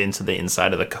crammed into the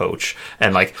inside of the coach,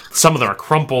 and like some of them are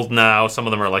crumpled now. Some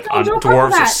of them are like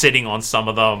dwarves are sitting on some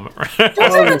of them.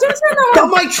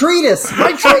 Don't my treatise!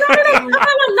 My treatise!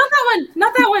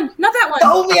 Not that one. The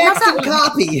only extant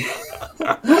copy.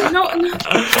 No.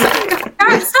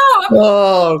 Guys, stop!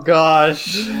 Oh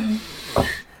gosh!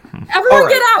 Everyone,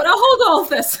 get out! I'll hold all of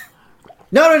this.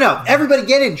 No. Everybody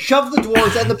get in. Shove the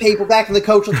dwarves and the paper back in the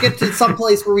coach. Let's get to some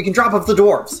place where we can drop off the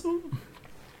dwarves.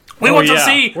 We want to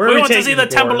see the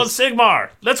Temple of Sigmar.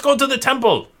 Let's go to the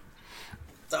temple.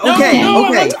 Okay. I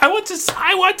want to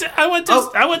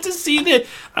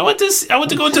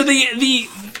go to the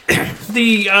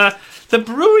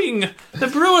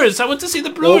brewers. I want to see the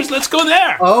brewers. Let's go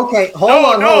there. Okay, hold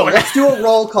on. Let's do a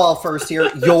roll call first here.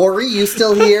 Yori, you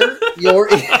still here?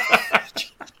 Yori.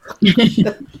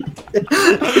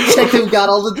 Check who got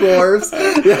all the dwarves.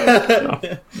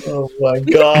 Oh my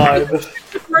god.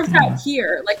 The dwarves out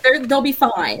here. Like, they'll be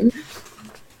fine.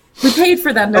 We paid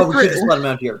for them. They're we should just let them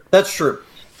out here. That's true.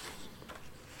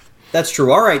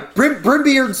 All right.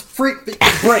 Brimbeard's free to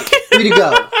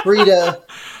go. Free to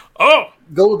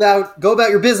go about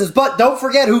your business. But don't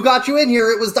forget who got you in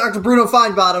here. It was Dr. Bruno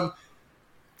Feinbottom.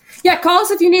 Yeah, call us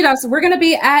if you need us. We're going to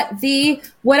be at the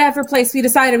whatever place we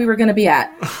decided we were going to be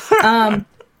at.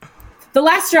 The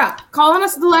last drop. Call on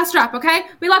us at the last drop, okay?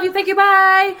 We love you. Thank you.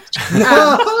 Bye.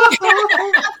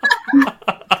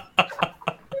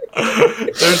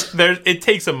 It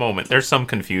takes a moment. There's some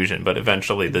confusion, but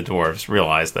eventually the dwarves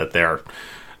realize that they're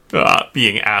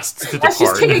being asked to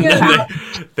depart.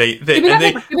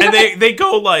 They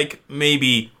go like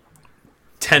maybe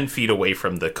 10 feet away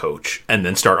from the coach and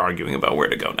then start arguing about where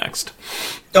to go next.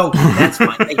 Oh, that's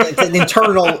fine. It's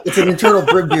an internal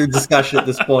Brimbeard discussion at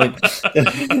this point.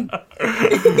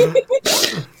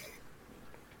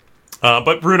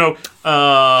 But Bruno,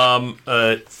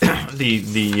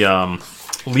 the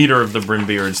leader of the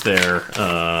Brimbeards there,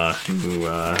 who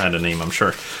had a name, I'm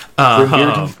sure.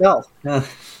 Brimbeard himself.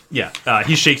 Yeah,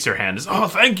 he shakes your hand. Oh,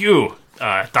 thank you,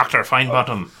 Dr.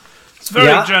 Feinbottom. It's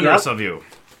very generous of you.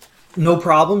 No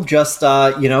problem. Just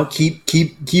keep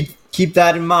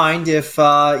that in mind. If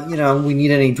we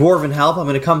need any dwarven help, I'm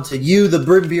going to come to you, the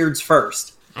Brimbeards,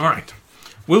 first. All right.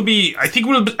 I think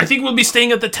we'll be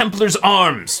staying at the Templar's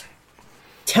Arms.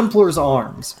 Templar's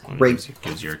Arms. Great.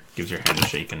 Gives your hand a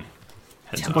shake and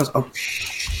heads Templar's. up. Oh,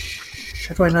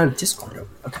 how do I not have Discord open?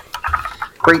 Okay.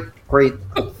 Great.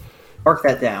 Mark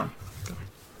that down.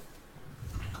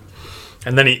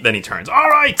 And then he turns. All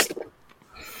right,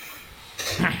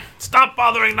 stop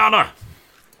bothering Nana.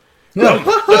 Let's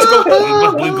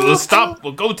go. We'll stop.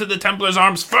 We'll go to the Templar's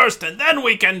Arms first, and then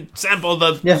we can sample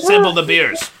the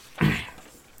beers.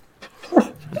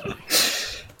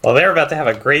 Well, they're about to have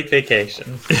a great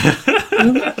vacation.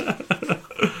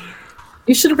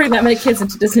 You shouldn't bring that many kids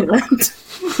into Disneyland.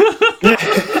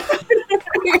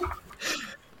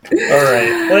 All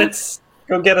right, let's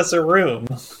go get us a room.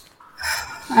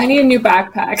 I need a new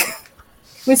backpack. Can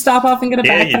we stop off and get a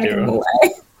Yeah, you backpack do. and go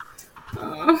away?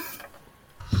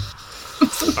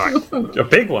 All right. A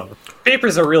big one.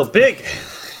 Papers are real big.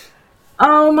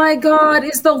 Oh my god,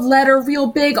 is the letter real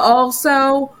big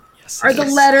also? Yes, Are the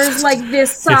letters like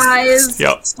this size?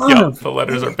 Yep. The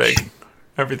letters are big.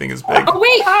 Everything is big. Oh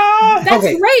wait, that's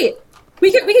Okay. right.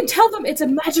 We can tell them it's a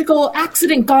magical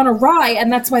accident gone awry,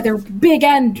 and that's why they're big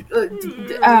and that's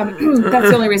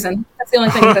the only reason. That's the only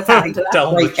thing that's happened to them. Tell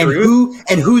them Right, the and truth.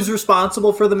 who's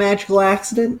responsible for the magical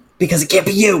accident? Because it can't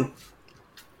be you.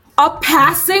 A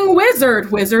passing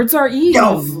wizard. Wizards are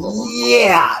evil. Oh,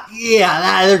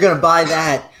 yeah, they're gonna buy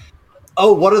that.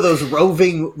 Oh, what are those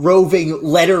roving,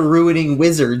 letter ruining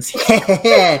wizards?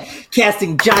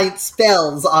 Casting giant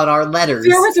spells on our letters.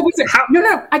 There was a wizard.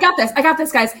 No, I got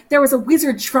this, guys. There was a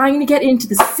wizard trying to get into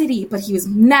the city, but he was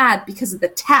mad because of the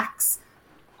tax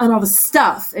on all the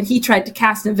stuff, and he tried to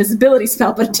cast an invisibility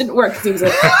spell, but it didn't work because he was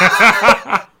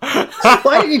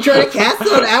Why did you try to cast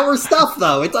it on our stuff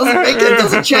though? It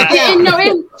doesn't check out. No,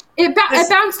 it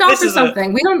bounced off this or is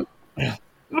something. We don't.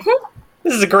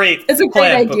 This is a great It's a great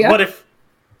plan, idea. but what if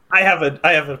I have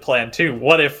a plan too?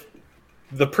 What if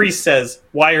the priest says,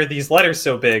 "Why are these letters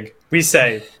so big?" We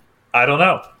say, "I don't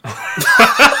know."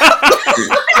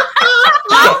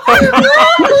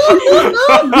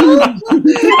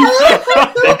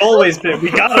 They've always been. We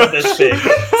got them this big.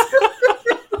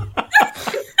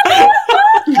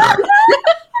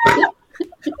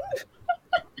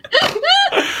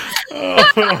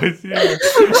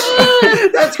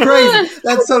 That's crazy.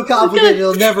 That's so complicated.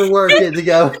 It'll never work.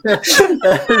 Indigo. That's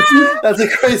a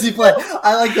crazy plan.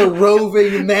 I like the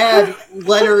roving, mad,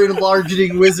 letter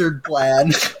enlarging wizard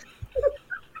plan.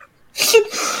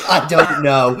 I don't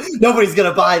know. Nobody's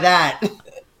gonna buy that.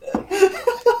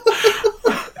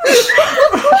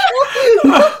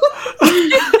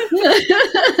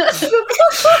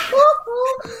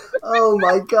 Oh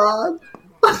my god.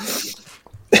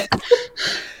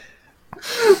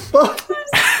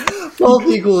 Both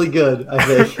equally good, I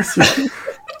think.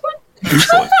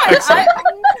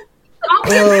 I'll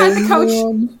be as a coach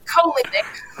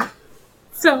co-leading.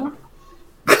 So.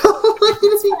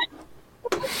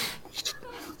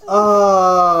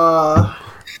 All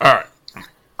right.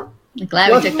 I'm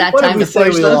glad we took that what time if to we say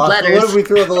forge we those lost? letters. What if we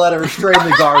throw the letter straight in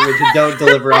the garbage and don't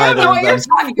deliver I don't either know of what you're them?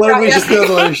 talking What if about. we just throw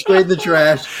the letter straight in the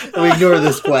trash and we ignore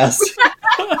this quest?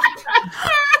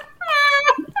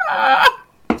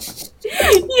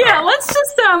 Yeah, let's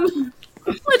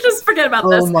just forget about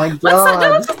this. Oh my Let's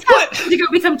god. just have to go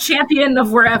become champion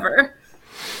of wherever.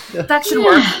 That should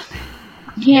work.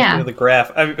 Yeah. The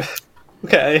graph.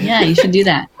 Okay. Yeah, you should do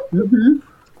that. Mm-hmm.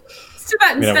 Let's do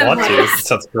that I mean, instead I of want to. like, It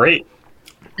sounds great.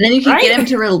 And then you can Right? get him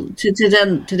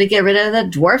to get rid of the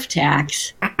dwarf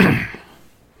tax.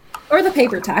 or the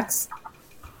paper tax.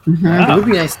 It would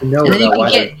be nice to know And then you about can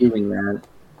why get- they're doing that.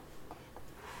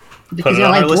 Because Put it you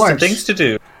on don't our like list of dwarfs. things to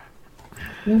do.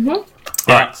 All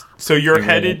right. So you're Yeah,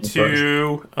 headed of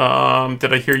to.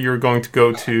 Did I hear you were going to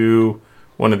go to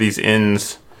one of these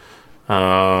inns?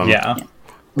 Yeah.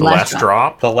 The last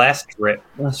drop. The last drip.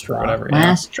 Let's try. Whatever. Yeah.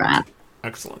 Last drop.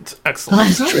 Excellent.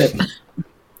 Last trip.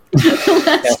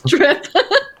 Last trip.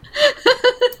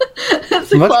 That's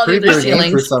the Much quality of their creepier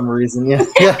name for ceilings. some reason, yeah.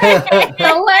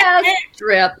 The last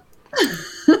trip.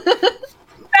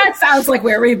 That sounds like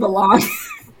where we belong.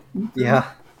 Yeah.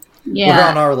 We're Yeah.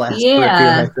 on our last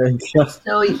Yeah. trip here, I think.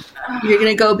 So you're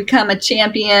gonna go become a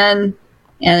champion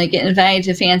and get invited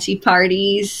to fancy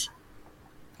parties.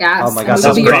 Yes. Oh my god, this that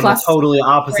will was be your on the plus. totally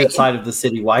opposite Great. side of the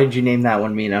city. Why did you name that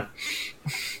one, Mina?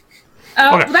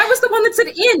 Okay. That was the one that said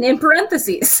in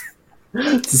parentheses.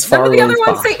 It's as Some far of the away other as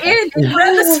ones say in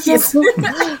parentheses.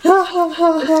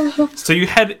 So you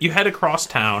head across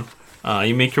town.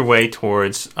 You make your way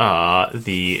towards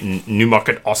the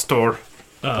Newmarket Ostor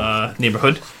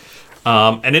neighborhood,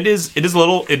 and it is a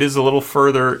little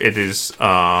further. It is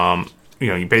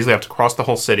you basically have to cross the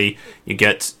whole city. You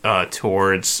get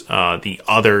towards the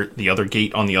other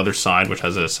gate on the other side, which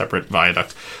has a separate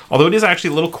viaduct. Although it is actually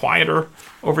a little quieter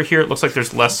over here. It looks like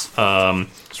there's less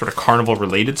sort of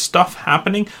carnival-related stuff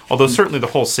happening. Although certainly the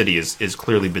whole city is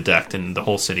clearly bedecked, and the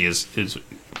whole city is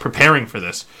preparing for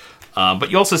this.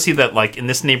 But you also see that, like, in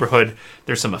this neighborhood,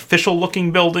 there's some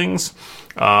official-looking buildings.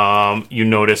 You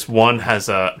notice one has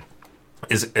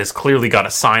is clearly got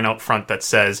a sign out front that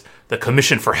says the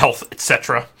Commission for Health,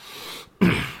 etc.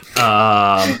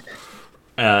 But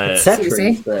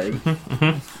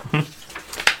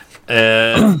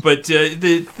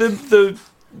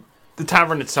the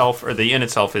tavern itself, or the inn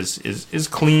itself, is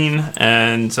clean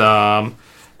and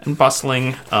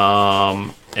bustling.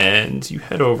 And you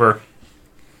head over,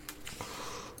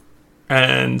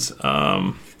 and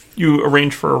you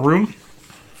arrange for a room.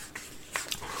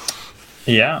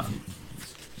 Yeah.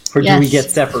 Or do we get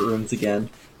separate rooms again?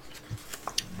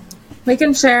 We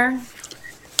can share.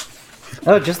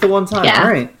 Oh, just the one time. Yeah. All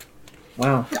right.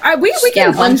 Wow. We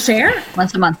can share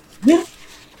once a month. Yeah.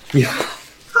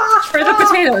 For the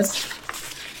potatoes.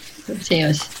 For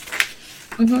potatoes.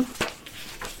 Mm-hmm.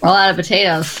 We're all out of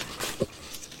potatoes.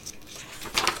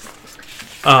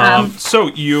 So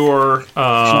you're. Should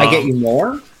I get you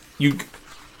more?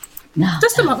 No.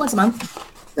 Just once a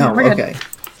month. No, we're okay. good.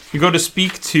 You go to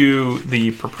speak to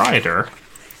the proprietor.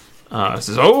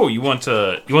 Says, "Oh, you want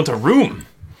a room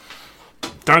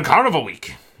during Carnival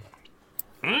Week?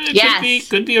 It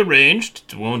could be arranged.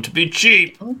 It won't be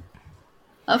cheap."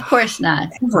 Of course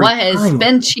not. What has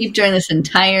been cheap during this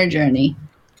entire journey?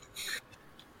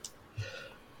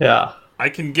 Yeah. I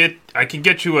can get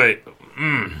you a.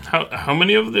 How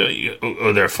many of the?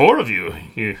 Oh, there are 4 of you.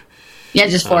 Yeah,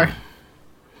 just 4.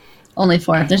 Only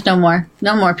 4. There's no more.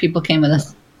 No more people came with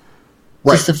us.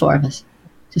 Right. Just the 4 of us.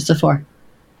 Just the 4.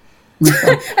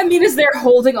 Amina's there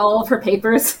holding all of her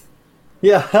papers.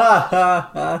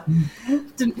 Yeah.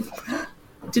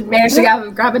 Didn't manage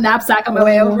to grab a knapsack on my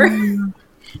way over.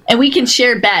 And we can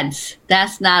share beds.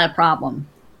 That's not a problem.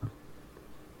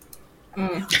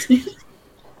 It's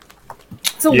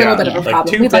a little bit of a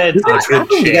problem. 2 beds. We've been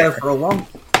traveling together for a long.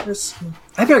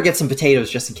 I better get some potatoes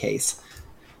just in case.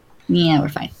 Yeah, we're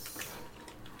fine.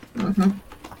 Mm-hmm.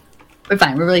 We're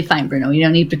fine. We're really fine, Bruno. You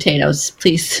don't need potatoes,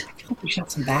 please. I hope we should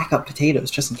have some backup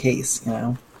potatoes just in case. You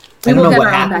know, We I don't will know get what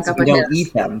our own happens if backup we don't potatoes.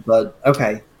 eat them, but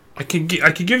okay. I could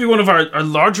give you one of our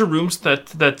larger rooms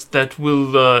that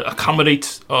will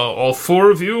accommodate all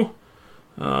 4 of you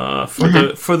for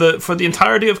the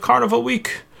entirety of Carnival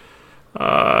Week.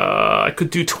 I could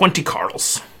do 20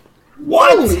 Carls.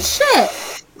 What? Holy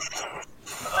shit!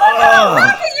 Oh,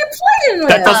 What are you playing with?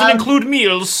 That doesn't include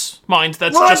meals, mind.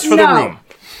 That's What? just for the No. room.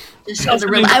 Just show the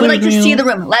room. I would like to see the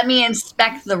room. Let me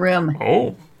inspect the room,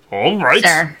 Oh, all right.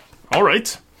 sir. All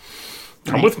right.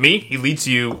 Come with me. He leads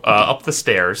you up the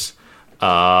stairs,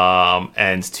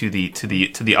 and to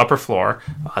the upper floor,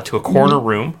 to a corner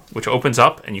room which opens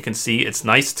up, and you can see it's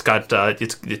nice. It's got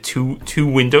it's the two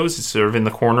windows. It's sort of in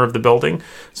the corner of the building,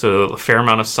 so a fair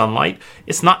amount of sunlight.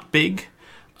 It's not big.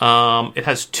 It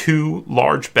has 2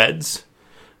 large beds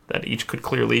that each could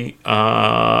clearly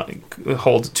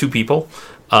hold 2 people.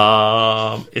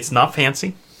 It's not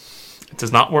fancy. It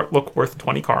does not look worth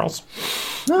 20 Carls,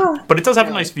 but it does have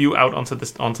a nice view out onto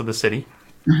the city,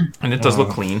 and it does look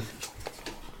clean.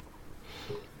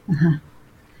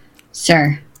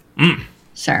 Sir.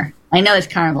 Sir. I know it's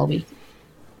Carnival Week.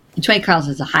 20 Carls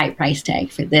is a high price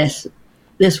tag for this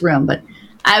room, but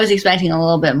I was expecting a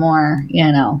little bit more,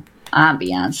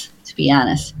 ambiance, to be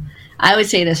honest. I would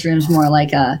say this room's more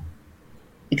like a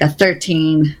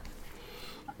 13,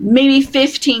 maybe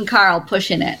 15 Carl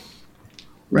pushing it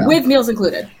room. With meals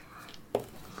included.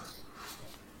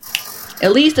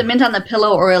 At least a mint on the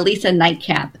pillow or at least a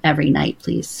nightcap every night,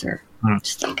 please, sir.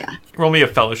 Just like a... Roll me a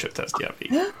fellowship test, yeah.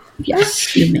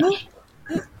 Yes, you may.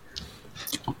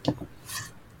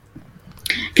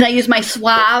 Can I use my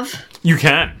suave? You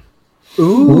can.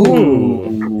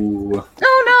 ooh.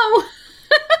 Oh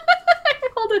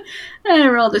no! I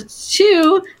rolled a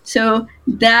 2, so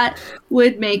that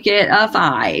would make it a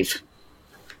 5.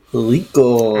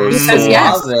 Rico, says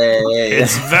yes. suave.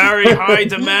 It's very high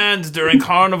demand during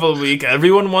Carnival Week.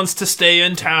 Everyone wants to stay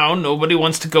in town. Nobody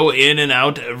wants to go in and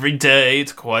out every day.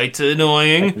 It's quite I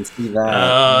annoying. can see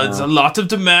that. It's a lot of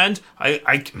demand.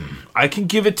 I can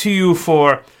give it to you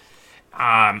for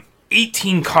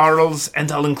 18 Carls, and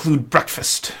I'll include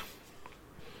breakfast.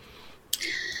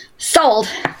 Sold.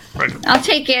 Right. I'll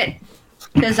take it,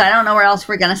 because I don't know where else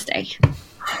we're going to stay.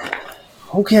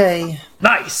 Okay.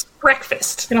 Nice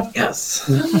breakfast. Yes.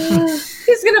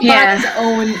 He's gonna buy his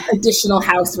own additional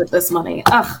house with this money.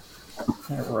 Ugh.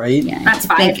 Right? Yeah, That's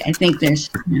I think there's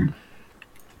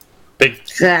Big,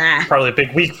 Ah. probably a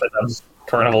big week for them.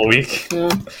 Carnival week.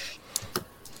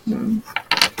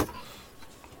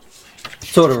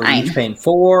 So what are we Fine. each paying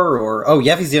 4? Or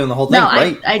Yeffy's doing the whole thing, No,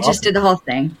 right? I just did the whole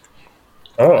thing.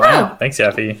 Oh, Wow. thanks,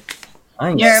 Yaffy.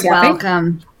 Nice. You're Yeah,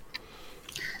 welcome.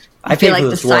 I feel paid like for the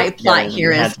this work side plot together, and here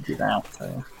we had is- to do that,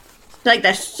 so. Like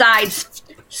the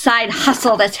side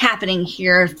hustle that's happening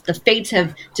here. The fates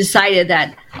have decided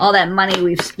that all that money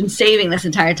we've been saving this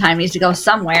entire time needs to go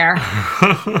somewhere.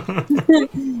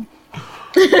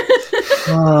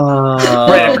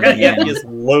 Right, I forgot Yaffy is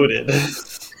loaded.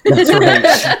 That's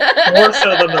right. More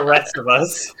so than the rest of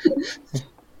us.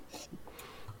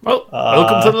 Well,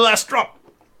 welcome to the last drop.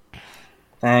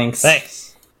 Thanks.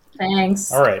 Thanks.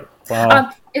 Thanks. All right.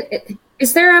 Well,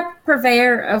 Is there a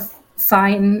purveyor of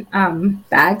fine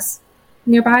bags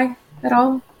nearby at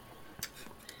all?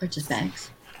 Purchase bags.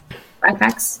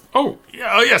 Backpacks? Oh,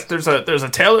 yeah, oh yes, there's a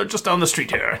tailor just down the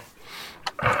street here.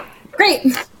 Great.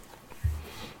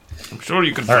 I'm sure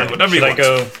you can all find right. whatever Should you I want.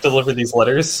 go deliver these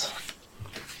letters?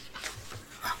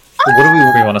 So what do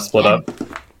Or do we want to split up?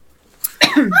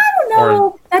 I don't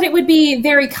know that it would be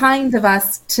very kind of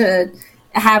us to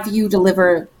have you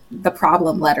deliver the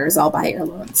problem letters all by your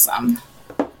lonesome.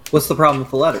 What's the problem with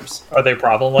the letters? Are they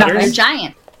problem Nothing. They're letters?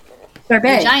 giant. They're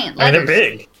They're big. giant I mean, letters. they're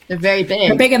big. They're very big.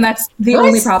 They're big, and that's the Can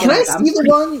only I, problem can I with see them. the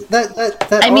one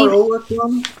that I mean- Ulrich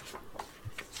one?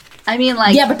 I mean,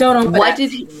 like, Yeah, but don't open what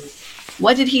it.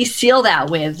 what did he seal that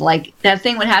with? Like, that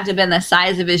thing would have to have been the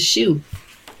size of his shoe.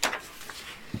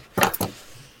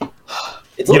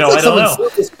 It You looks know, like I don't someone know.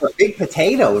 sealed this for a big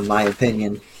potato, in my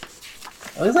opinion.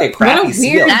 It looks like a crappy What a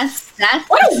seal. weird- That's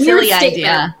What a a weird silly statement.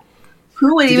 idea.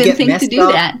 Who would Did it even get think to messed do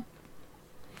up? that?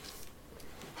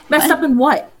 Messed up in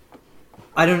what?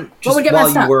 I don't What just would get while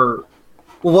messed you up? were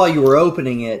while you were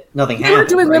opening it, nothing You were happened.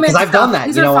 doing Because women's I've done stuff. that.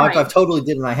 These You are know, fine. I've totally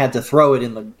did, and I had to throw it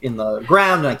in the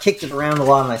ground, and I kicked it around a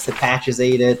lot, and I said Patches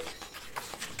ate it.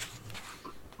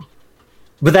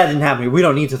 But that didn't happen. We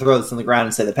don't need to throw this on the ground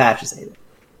and say the Patches ate it.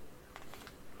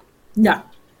 No.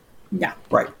 No.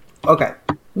 Right. Okay.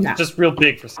 No. Just real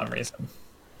big for some reason.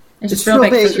 It's It's just real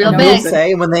big. It's real no big. We'll reason.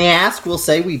 say, and when they ask, we'll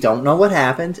say we don't know what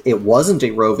happened. It wasn't a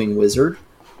roving wizard.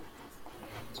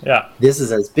 Yeah. This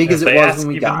is as big If as it they was ask when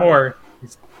we even got it. more,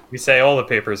 we say all the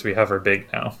papers we have are big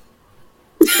now.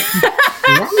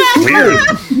 Weird.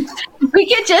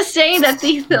 We could just say that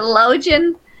the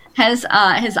theologian has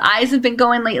his eyes have been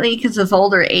going lately because of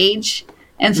older age,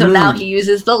 and so now he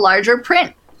uses the larger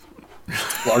print.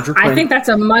 Larger I print. think that's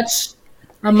a much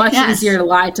Yes. easier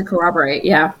lie to corroborate.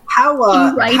 Yeah. how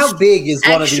writes big is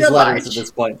one of these extra letters large. at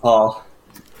this point, Paul?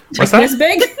 What's This that?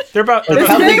 big? They're about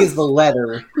How big? big is the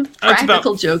letter? it's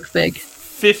Practical about joke big.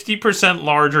 50%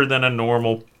 larger than a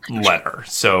normal letter.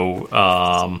 So,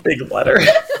 Big letter.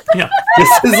 yeah. This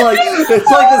is like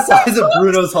it's like the size of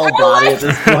Bruno's whole body at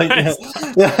this point.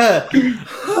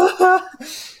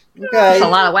 Okay, It's a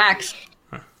lot of wax.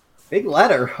 big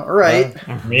letter. All right.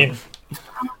 I mean,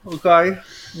 Okay.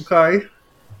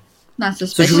 Not So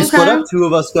suspicious. should we split Okay. up? 2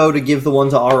 of us go to give the one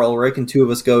to R. Ulrich, and 2 of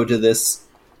us go to this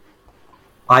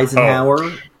Eisenhower.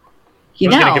 You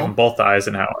I was going to give them know, both the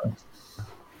Eisenhower.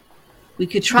 we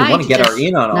could We try want to to get just, our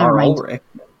in on never R. mind. Ulrich.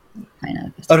 I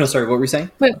know. Oh no, sorry. What were we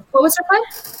saying? Wait, what was your plan?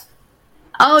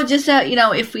 Oh, just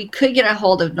if we could get a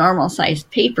hold of normal sized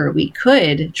paper, we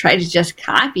could try to just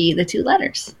copy the 2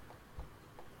 letters.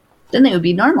 Then they would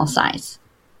be normal size.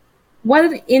 What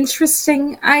an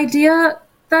interesting idea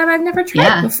that I've never tried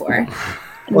Yeah. before.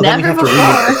 Well, then we Never have to before.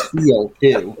 remake the seal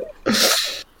too.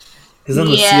 Because then the seal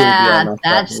would be Yeah, all messed up.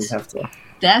 that's- And we'd have to.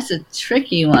 That's a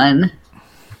tricky one.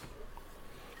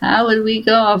 How would we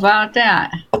go about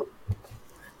that?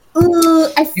 Ooh,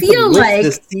 I You could feel lift like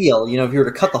the seal. You know, if you were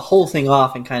to cut the whole thing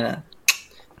off and kind of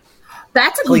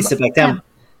that's a place it back down,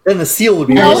 then the seal would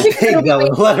be No, really because big, it'll though,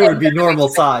 and the be- letter would be normal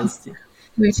sized.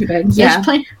 way too big. There's Yeah.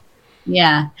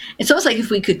 Yeah. It's almost like if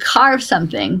we could carve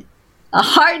something, a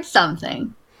hard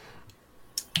something,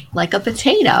 like a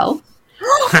potato.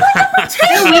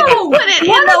 Potato! Put it in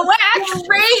the wax.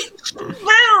 Great!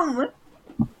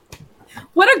 Boom.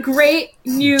 What a great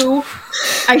new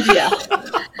idea.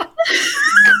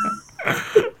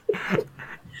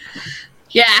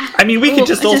 Yeah. I mean, we Ooh, could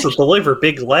just I also deliver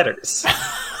big letters.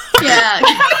 Yeah.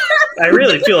 I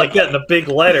really feel like getting a big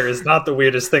letter is not the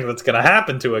weirdest thing that's going to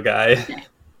happen to a guy.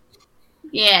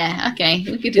 Yeah. Okay.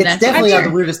 We could do It's that. definitely not Sure.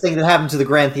 the weirdest thing that happened to the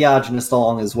Grand Theogenist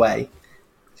along his way.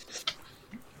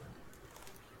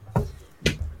 All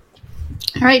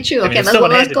right. True. I Okay. mean, if let's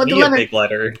someone let's handed go me deliver. a big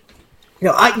letter, I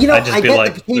I'd just get be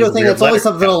like, the potato this thing. weird That's only letter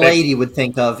something a kinda thing. lady would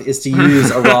think of is to use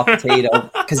a raw potato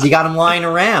because you got them lying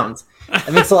around.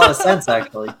 That makes a lot of sense,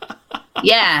 actually.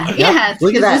 Yeah.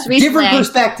 Look at that. Recently,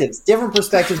 Different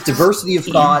perspectives, diversity of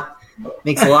thought.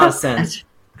 Makes a lot of sense.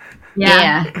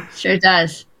 Yeah, sure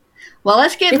does. Well,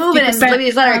 let's get moving and deliver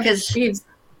these letters because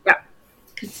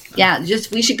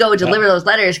we should go deliver those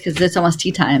letters because it's almost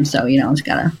tea time. So just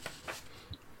gotta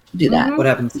do that. What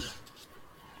happens?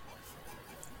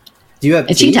 Do you have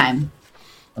It's tea time.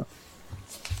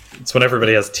 It's when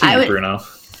everybody has tea, Bruno.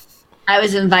 I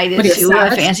was invited to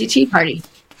a fancy tea party.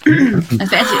 A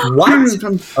fancy what?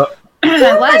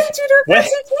 I was.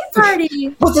 Tea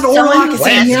party. Was it Orlok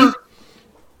in here?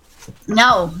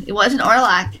 No, it wasn't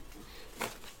Orlok.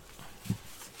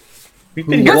 We've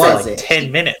been here for like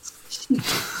 10 minutes.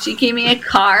 She gave me a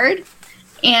card,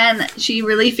 and she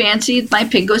really fancied my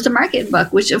Pig Goes to Market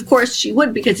book, which of course she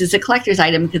would because it's a collector's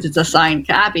item because it's a signed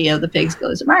copy of the Pigs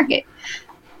Goes to Market.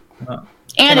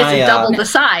 And it's double the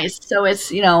size, so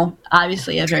it's,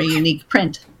 obviously a very unique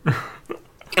print.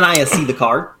 Can I see the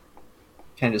card?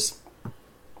 Can I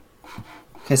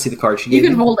see the card she gave You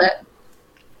can me? hold it.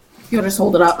 You can just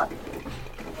hold it up.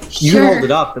 You can hold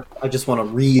it up, but I just want to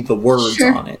read the words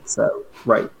on it. So,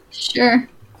 right. Sure.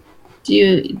 Do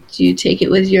you take it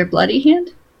with your bloody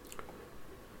hand?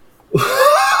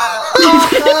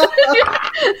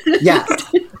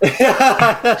 Yes.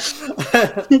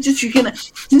 Just you're gonna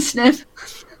sniff.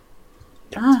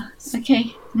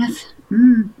 Okay. Yes. I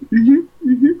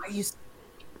used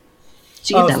Did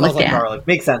you get that looked like at? garlic.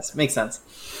 Makes sense.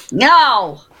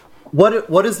 No.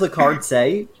 What does the card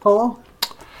say, Paul?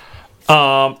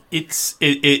 It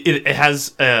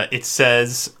says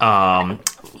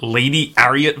Lady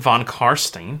Ariet von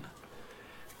Karstein,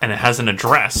 and it has an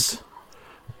address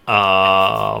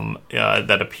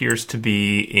that appears to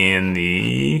be in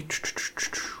the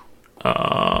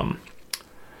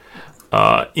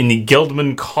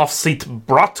Geldman Kofsit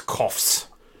Brotkofs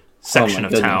section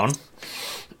of town.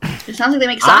 It sounds like they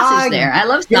make sausage there. I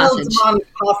love sausage.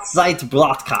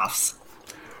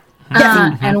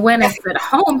 And when it's at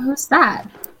home, who's that?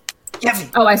 Kevin.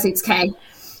 Oh, I see. It's K.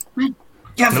 And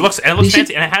it looks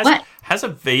fancy, and it has a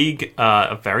vague,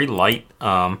 a very light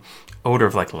odor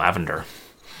of like lavender.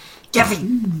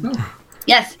 Kevin.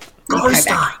 Yes.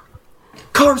 Karstein.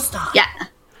 Yeah.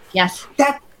 Yes.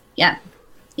 That. Yeah.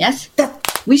 Yes.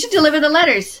 That. We should deliver the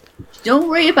letters. Don't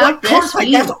worry about this.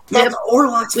 That's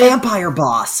Orlok's vampire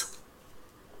boss.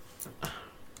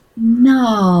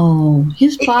 No,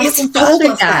 his boss is the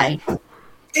other guy.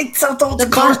 It's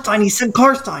Karstein. He said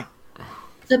Karstein.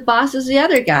 The boss is the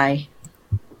other guy.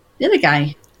 The other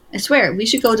guy. I swear, we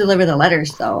should go deliver the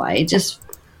letters, though.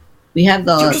 We have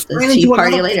the tea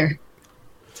party later.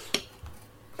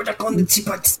 We're not going to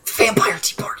the vampire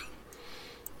tea party.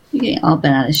 You're getting all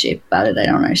bent out of shape about it. I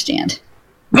don't understand.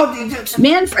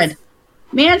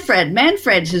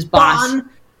 Manfred's his boss. Von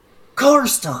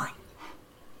Karstein.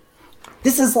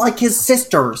 This is like his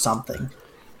sister or something.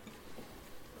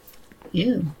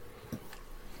 Ew.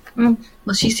 Well,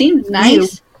 she seems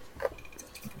nice.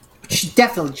 She's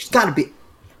got to be.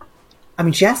 I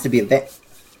mean, she has to be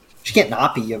she can't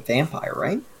not be a vampire,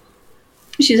 right?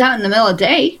 She's out in the middle of the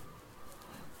day.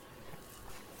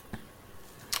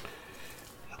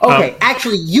 Okay,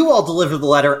 actually, you all deliver the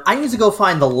letter. I need to go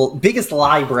find the biggest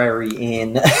library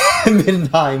in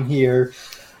Middenheim here.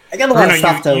 I got a lot of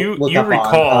stuff to look up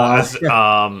on.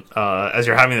 As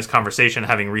you're having this conversation,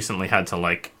 having recently had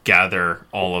to gather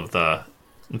all of the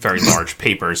very large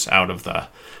papers out of the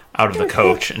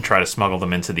coach and try to smuggle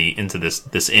them into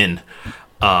this inn.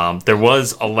 There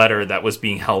was a letter that was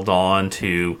being held on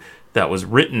to that was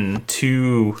written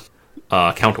to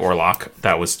Count Orlok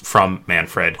that was from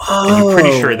Manfred, and you're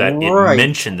pretty sure that it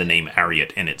mentioned the name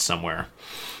Ariet in it somewhere.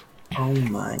 Oh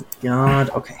my god!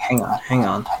 Okay, hang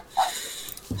on.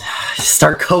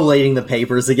 Start collating the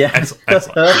papers again.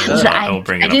 Excellent. I will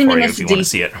bring it up for you if you want to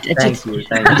see it. Thank you.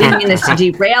 I didn't mean this to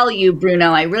derail you,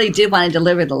 Bruno. I really did want to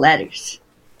deliver the letters.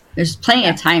 There's plenty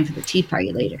of time for the tea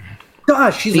party later.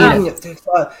 Gosh, she's looking at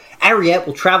Ariet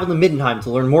will travel to Middenheim to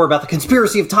learn more about the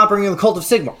conspiracy of Topbringer and the cult of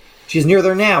Sigmar. She's near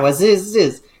there now, as is.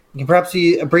 You can perhaps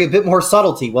bring a bit more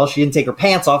subtlety. Well, she didn't take her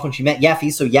pants off when she met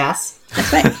Yeffy, so yes.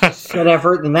 That's right.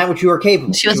 Whatever, then that which you are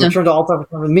capable. She returned to Altar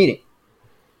for the meeting.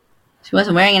 She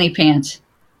wasn't wearing any pants.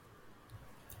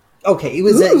 Okay, it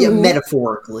was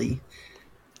metaphorically.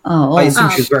 Oh, I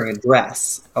assume she was wearing a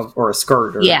dress or a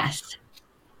skirt. Or, yes.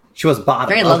 She was bottom.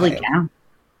 Very lovely gown.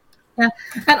 Yeah,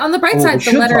 and on the bright side,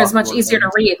 the letter is much easier to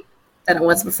read than it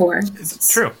was before. It's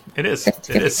true. It is.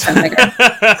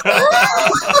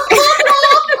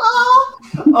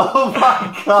 Oh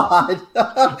my God.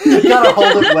 You gotta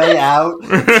hold it way out.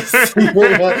 Each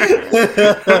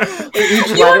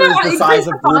letter is the size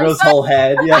of Bruno's whole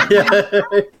head. Yeah.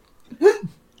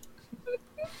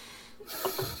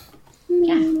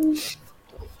 Yeah.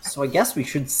 So I guess we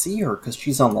should see her because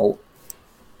she's on the...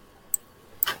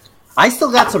 I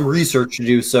still got some research to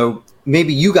do, so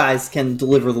maybe you guys can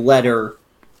deliver the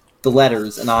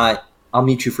letters, and I'll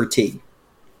meet you for tea.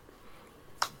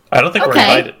 I don't think we're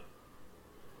Okay. invited.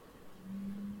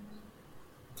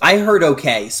 I heard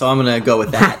okay, so I'm gonna go with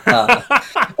that.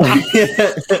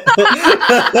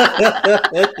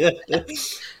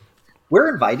 We're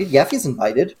invited. Yeffy's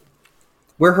invited.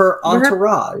 We're her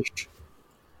entourage.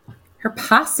 Her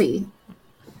posse.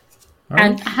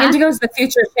 And Indigo's the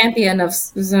future champion of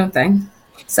something.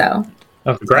 So.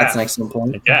 Oh, congrats. That's an excellent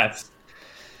point. Yes.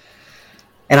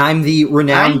 And I'm the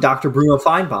renowned Dr. Bruno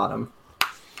Feinbottom.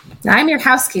 I'm your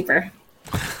housekeeper.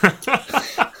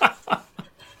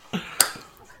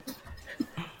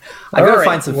 I gotta Alright,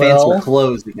 find some well- fancier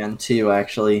clothes again, too,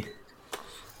 actually.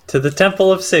 To the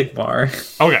Temple of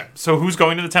Sigmar. Okay, so who's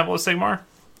going to the Temple of Sigmar?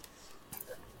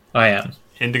 I am.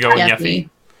 Indigo and Yeffy. Yeffy.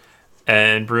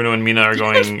 And Bruno and Mina are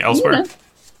going elsewhere.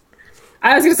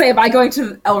 I was going to say, am I going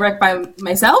to Elric by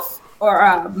myself? Or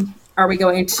are we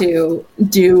going to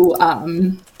do...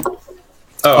 Oh,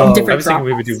 I different was thinking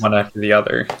we drops. would do one after the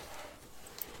other.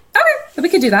 Okay, we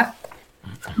could do that.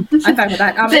 I'm fine with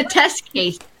that. The test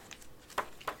case.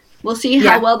 We'll see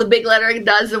Yeah. how well the big letter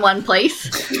does in one place.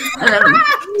 And then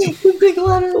The big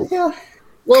letter, yeah.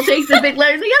 we'll take the big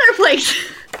letter in the other place.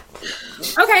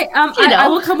 Okay, You know. I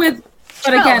will come with...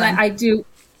 But Well, again, then. I do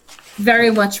very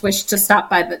much wish to stop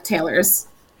by the tailor's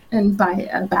and buy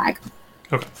a bag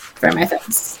Okay. for my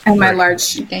things. And my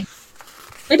large... Okay.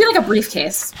 Maybe like a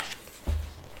briefcase.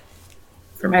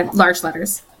 For my large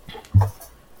letters.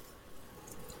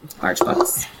 Large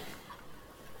books.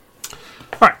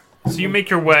 All right. So you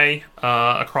make your way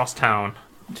across town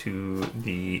to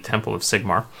the Temple of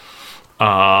Sigmar.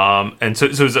 And so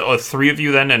is it three of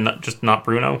you then, and just not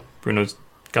Bruno? Bruno's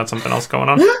got something else going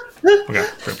on? Okay.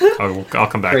 Great. I'll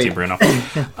come back to you, Bruno.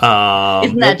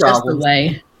 Isn't that just the problem.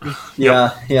 way?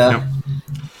 Yeah. Yep.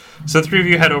 So the three of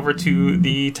you head over to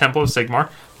the Temple of Sigmar.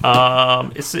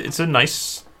 It's a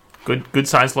nice, good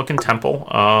sized looking temple.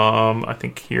 I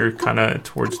think here kind of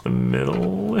towards the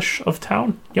middle-ish of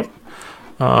town. Yep.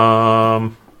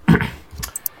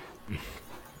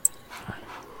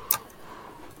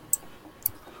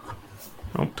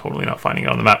 Oh, totally not finding it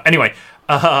on the map. Anyway,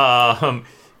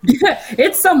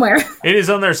 It's somewhere. it is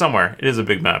on there somewhere. It is a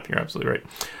big map. You're absolutely right.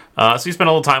 So you spend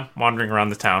a little time wandering around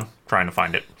the town trying to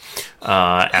find it,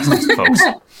 asking some folks.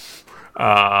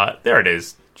 There it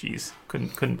is. Jeez,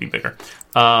 couldn't be bigger.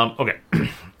 Okay,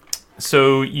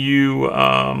 so you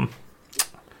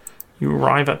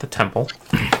arrive at the temple.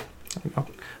 There you go.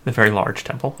 The very large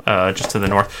temple, just to the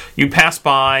north. You pass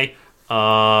by.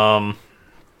 Let's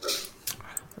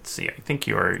see. I think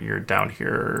you're down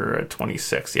here at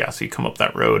 26. Yeah, so you come up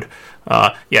that road.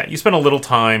 Yeah, you spend a little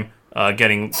time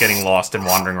getting lost and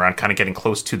wandering around, kind of getting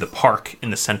close to the park in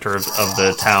the center of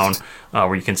the town,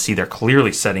 where you can see they're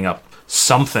clearly setting up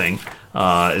something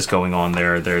is going on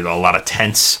there. There's a lot of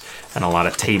tents and a lot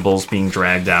of tables being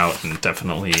dragged out, and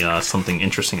definitely something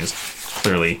interesting is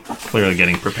clearly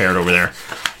getting prepared over there.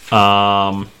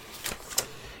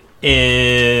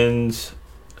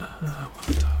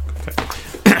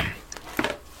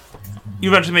 You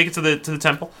eventually make it to the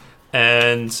temple,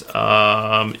 and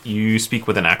you speak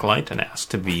with an acolyte and ask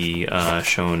to be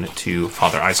shown to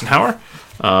Father Eisenhower,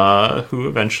 who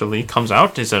eventually comes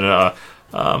out. Is a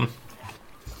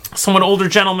somewhat older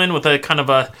gentleman with a kind of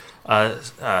a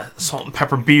salt and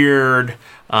pepper beard,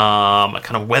 a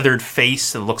kind of weathered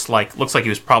face. It looks like he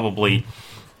was probably,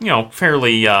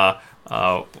 fairly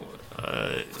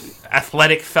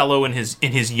athletic fellow in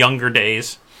his younger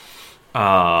days.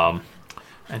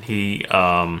 And he,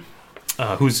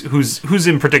 who's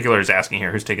in particular is asking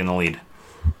here? Who's taking the lead?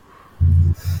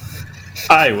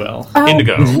 I will.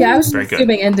 Indigo. Yeah, I was Very just good.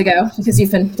 assuming Indigo because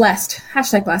you've been blessed.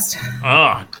 Hashtag blessed.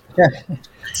 Ah.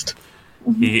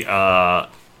 He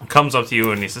comes up to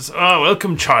you and he says, "Oh,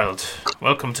 welcome, child.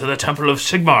 Welcome to the Temple of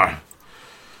Sigmar.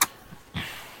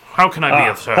 How can I be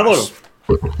of service?"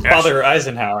 Hello, Yes. Father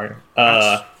Eisenhower.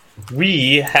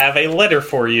 We have a letter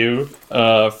for you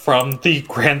from the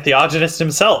Grand Theogenist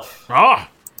himself. Ah,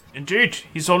 indeed.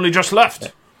 He's only just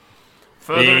left.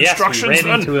 Further Yes, we instructions ran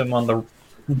then? into him on the...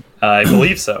 I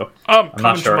believe so. Come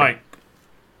not into sure.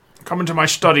 come into my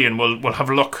study and we'll have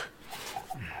a look.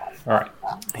 All right.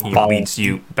 He Follow. leads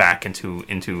you back into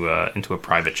a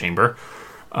private chamber,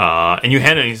 and you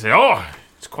hand it. and you say, "Oh,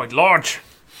 it's quite large."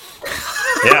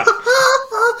 Yeah.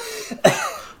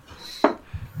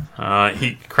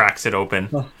 He cracks it open.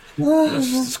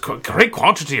 This is a great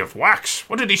quantity of wax.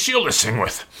 What did he seal this thing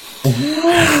with?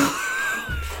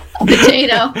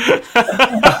 Potato.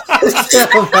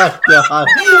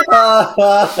 Oh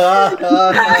my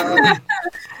god.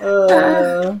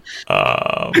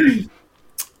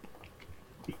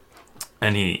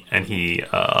 And he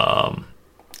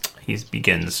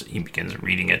begins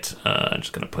reading it. I'm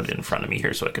just gonna put it in front of me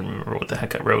here so I can remember what the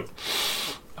heck I wrote.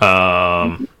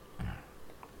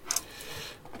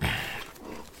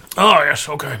 Oh yes,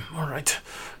 okay, all right,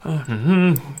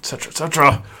 etc.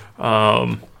 etc.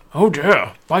 Oh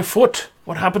dear, my foot.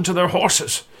 What happened to their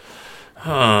horses?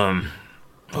 Oh,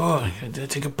 they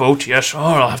take a boat. Yes. Oh,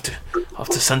 I'll have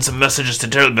to send some messages to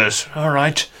Delbert. All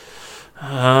right.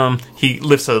 He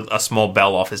lifts a small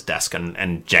bell off his desk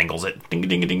and jangles it. Ding,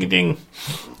 ding, ding, ding.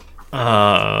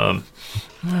 The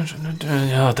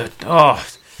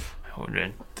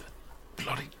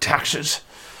bloody taxes.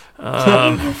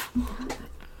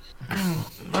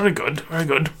 Very good, very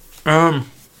good.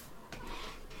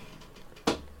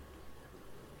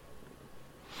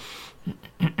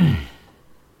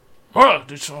 Well,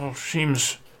 this all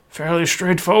seems fairly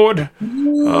straightforward.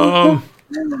 Well,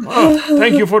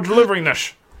 thank you for delivering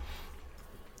this.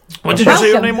 What did you say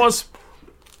your name was?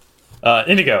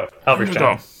 Indigo. Albert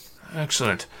Indigo.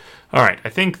 Excellent. All right, I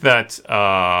think that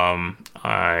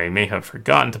I may have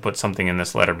forgotten to put something in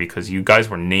this letter because you guys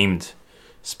were named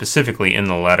specifically in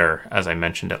the letter, as I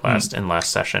mentioned at last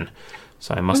session.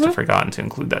 So I must have forgotten to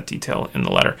include that detail in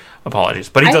the letter. Apologies.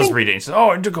 But he does read it. He says,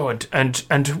 "Oh, Indigo,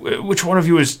 and which one of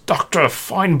you is Dr.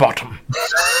 Finebottom?"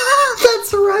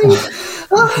 That's right.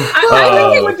 I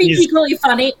think it would be equally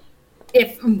funny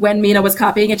if when Mina was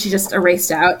copying it, she just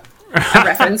erased out a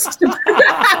reference to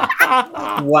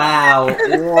Wow.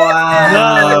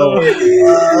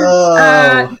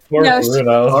 Poor no,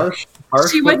 Bruno. Harsh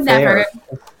she would but never.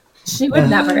 fair. She would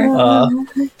never.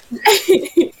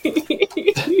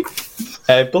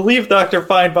 I believe Dr.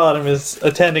 Finebottom is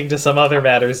attending to some other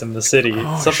matters in the city.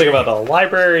 Something about a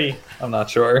library. I'm not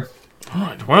sure. All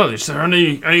right. Well, is there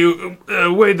any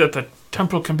way that the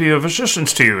temple can be of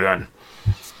assistance to you then?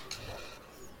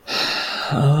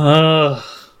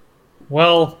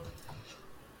 Well,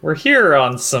 we're here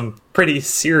on some pretty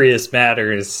serious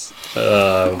matters.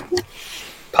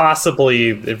 Possibly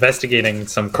investigating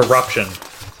some corruption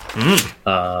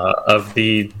of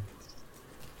the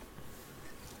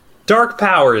dark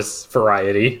powers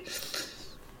variety.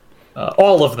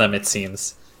 All of them, it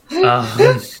seems. We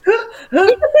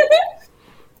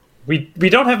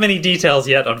don't have many details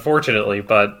yet, unfortunately,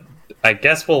 but I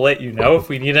guess we'll let you know if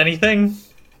we need anything.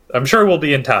 I'm sure we'll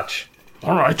be in touch.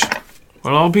 All right.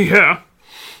 Well, I'll be here.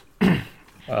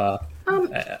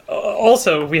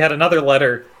 Also, we had another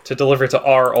letter to deliver to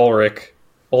R. Ulrich,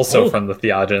 also from the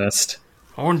Theogenist.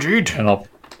 Oh, indeed. And I'll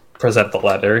present the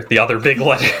letter, the other big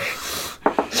letter.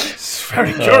 It's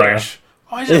very curious.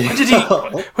 Where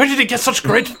did he get such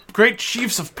great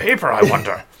sheaves of paper, I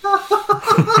wonder?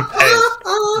 Hey,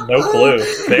 no clue.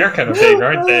 They are kind of big,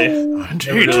 aren't they? Indeed.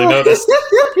 I really noticed.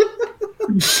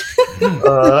 It's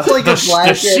like a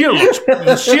blanket.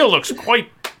 The seal looks quite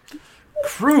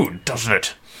crude, doesn't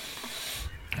it?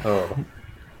 Oh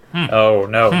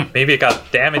no. Maybe it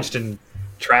got damaged in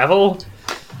travel?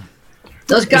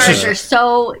 Those guards are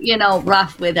so,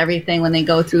 rough with everything when they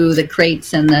go through the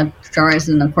crates and the drawers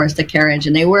and, of course, the carriage.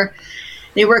 And they were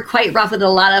quite rough with a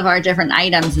lot of our different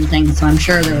items and things. So I'm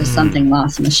sure there was something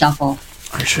lost in the shuffle.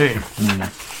 I see.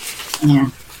 Yeah.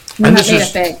 And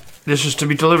this is to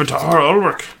be delivered to R.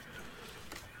 Ulrich.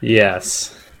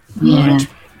 Yes. Yeah.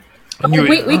 And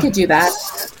we could do that.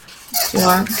 If you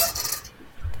want.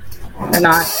 Or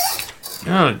not.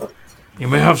 Yeah, you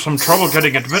may have some trouble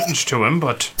getting admittance to him,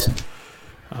 but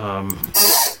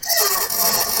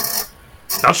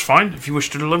that's fine. If you wish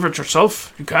to deliver it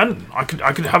yourself, you can. I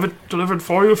could have it delivered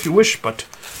for you if you wish, but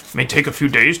it may take a few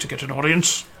days to get an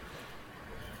audience.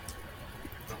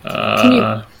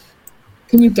 Can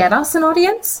you get us an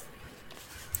audience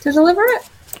to deliver it?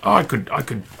 Oh, I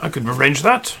could arrange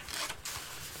that.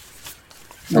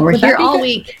 So we're here all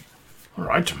week. All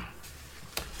right.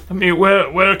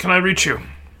 Where can I reach you?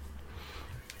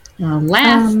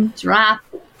 Last drop,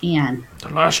 Anne. The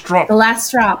last drop. The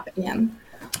last drop, Ian.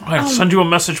 I'll send you a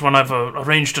message when I've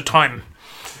arranged a time.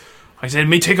 Like I said, it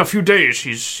may take a few days.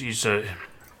 He's a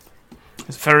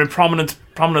very prominent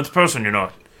person, He's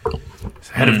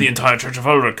the head of the entire Church of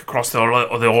Ulrich across all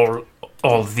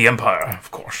of the Empire,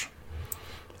 of course.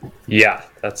 Yeah,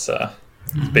 that's a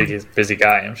busy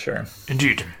guy, I'm sure.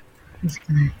 Indeed.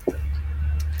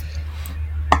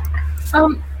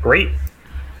 Great.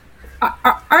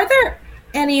 Are there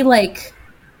any like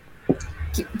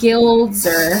guilds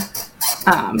or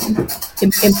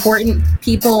important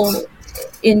people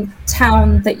in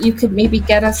town that you could maybe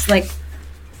get us like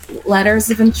letters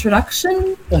of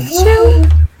introduction to?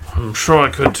 I'm sure I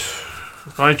could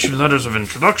write you letters of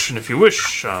introduction if you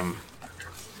wish. I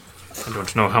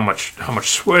don't know how much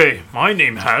sway my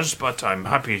name has, but I'm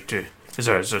happy to. Is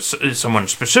there someone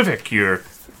specific you're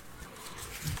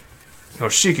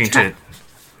seeking to?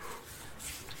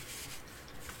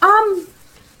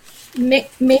 Maybe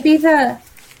maybe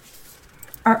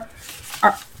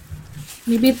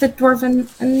the dwarven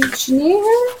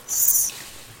engineers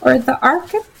or the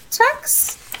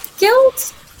architects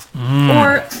guild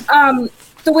or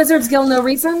the wizards guild. No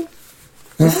reason.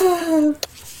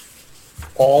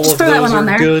 All Just of throw that those one on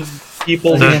are there. good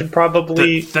people. We should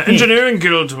probably The engineering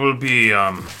guild will be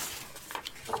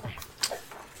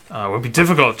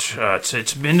difficult.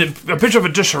 It's been a bit of a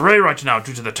disarray right now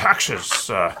due to the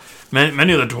taxes.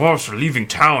 Many of the dwarves are leaving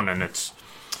town, and it's.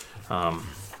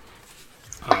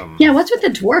 Yeah, what's with the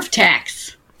dwarf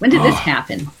tax? When did this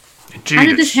happen? Indeed, How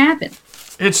did this happen?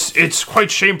 It's quite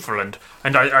shameful, and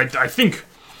I think,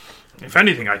 if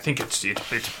anything, I think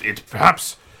it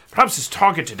perhaps is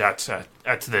targeted at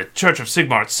the Church of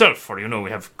Sigmar itself. For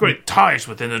we have great ties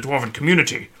within the dwarven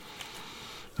community.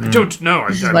 I don't know.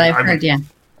 This is what I've heard, yeah.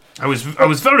 I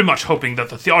was very much hoping that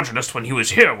the Theogenist, when he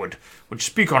was here, would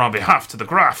speak on our behalf to the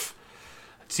Graf.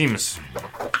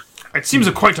 It seems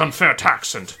a quite unfair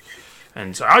tax, and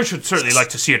I should certainly like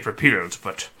to see it repealed,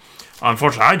 but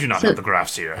unfortunately I do not have the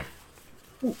Graf's ear.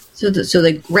 So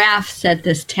the Graf set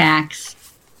this tax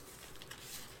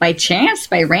by chance,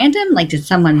 by random? Like, did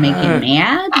someone make him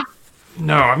mad?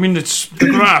 No, I mean, it's the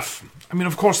Graf. I mean,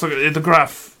 of course, the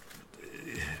Graf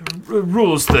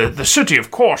rules the city,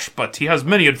 of course, but he has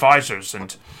many advisors,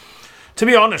 and to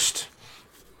be honest,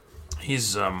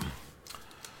 he's not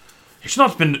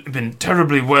been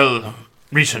terribly well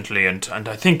recently, and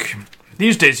I think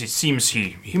these days it seems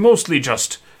he mostly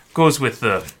just goes with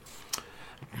the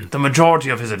majority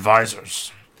of his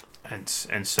advisors,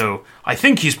 and so I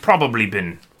think he's probably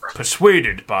been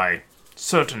persuaded by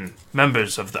certain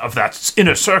members of that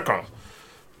inner circle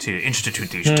to institute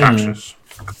these taxes.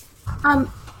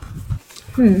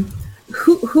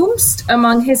 Whomst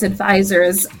among his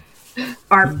advisors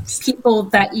are people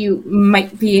that you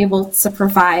might be able to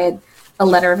provide a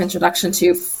letter of introduction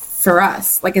to for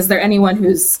us? Like, is there anyone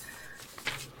who's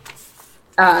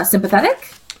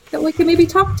sympathetic that we could maybe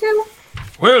talk to?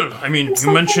 Well, I mean,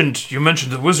 you mentioned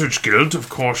the Wizards Guild, of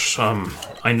course. I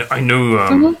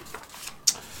know.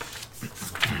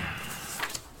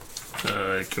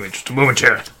 Give me just a moment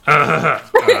here.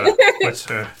 What's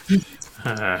her?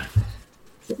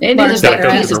 It is a big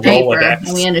piece of paper,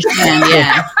 and we understand,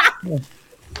 yeah.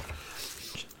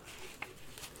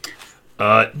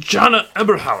 Jana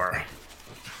Eberhauer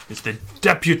is the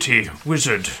deputy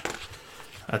wizard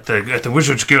at the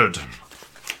Wizards Guild.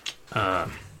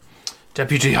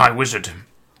 Deputy High Wizard.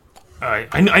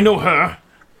 I know her.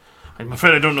 I'm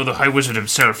afraid I don't know the High Wizard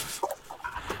himself.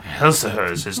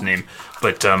 Helseher is his name,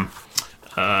 but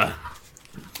I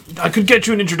could get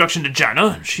you an introduction to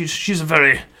Jana. She's a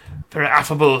very, very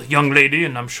affable young lady,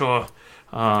 and I'm sure,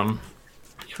 I'm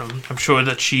sure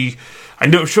that she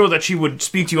would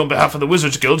speak to you on behalf of the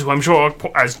Wizards Guild, who I'm sure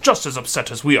are just as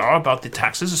upset as we are about the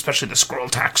taxes, especially the scroll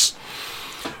tax.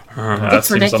 That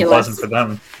seems ridiculous. unpleasant for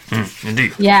them.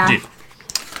 Indeed. Yeah. Indeed.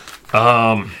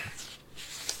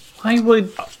 Why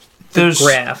would the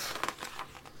Graf?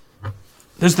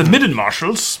 There's the Midden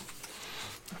Marshals,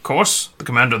 of course, the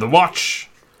commander of the watch,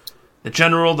 the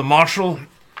general, the marshal.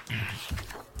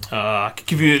 I could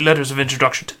give you letters of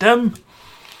introduction to them.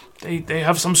 They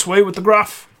have some sway with the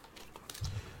Graf.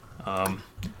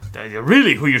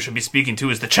 Really, who you should be speaking to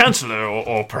is the Chancellor,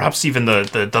 or perhaps even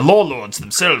the Law Lords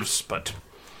themselves, but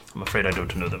I'm afraid I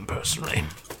don't know them personally.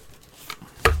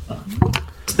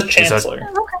 It's the Chancellor.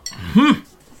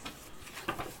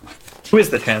 Who is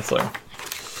the Chancellor?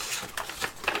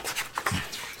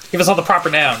 Give us all the proper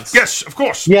nouns. Yes, of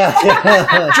course. Yeah.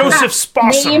 Joseph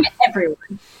Spossum. Name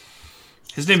everyone.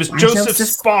 His name is Joseph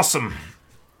Spossum.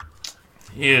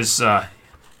 He is the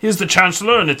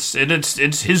Chancellor, and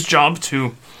it's his job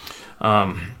to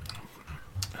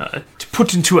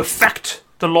put into effect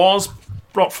the laws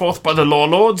brought forth by the Law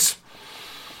Lords.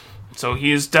 So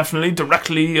he is definitely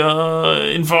directly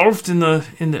involved in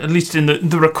at least in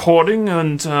the recording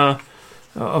and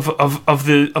of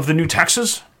the new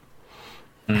taxes.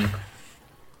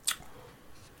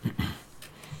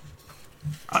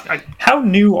 How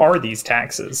new are these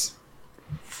taxes?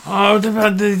 Oh, they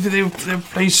were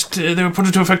put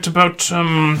into effect about 2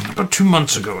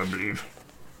 months ago, I believe.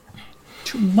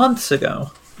 2 months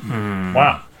ago.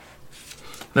 Wow.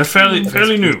 They're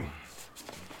fairly new.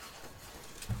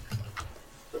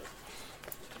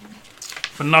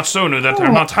 But not so new that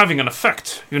they're not having an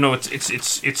effect. You know, it's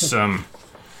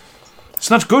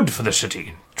not good for the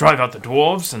city. Drive out the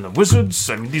dwarves and the wizards.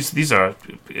 I mean, these are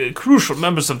crucial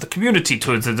members of the community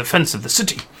to the defense of the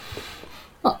city.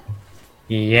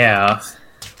 Yeah.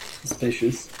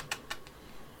 Suspicious.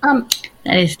 That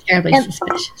is terribly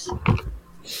suspicious.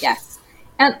 Yes.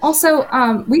 And also,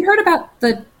 we heard about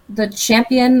the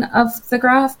champion of the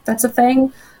Graph. That's a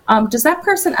thing. Does that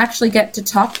person actually get to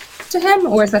talk to him,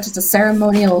 or is that just a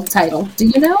ceremonial title? Do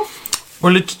you know?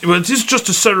 Well, it is just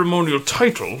a ceremonial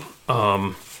title.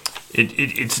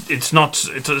 It's not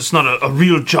a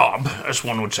real job, as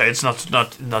one would say. It's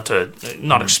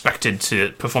not expected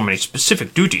to perform any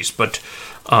specific duties, but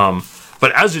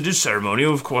as it is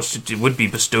ceremonial, of course, it would be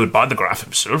bestowed by the Graph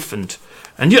himself, and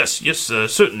yes,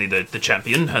 certainly the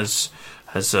champion has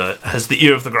the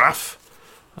ear of the Graph,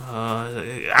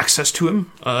 access to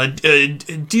him.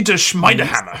 Dieter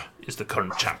Schmeiderhammer is the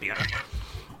current champion.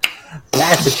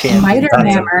 That's a champion.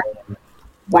 Schmeiderhammer.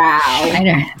 Wow.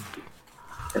 Schneider.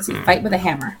 Does he fight with a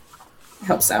hammer? I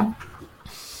hope so.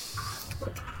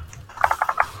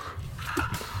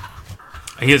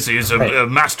 He is a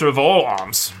master of all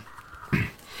arms.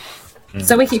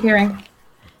 So we keep hearing.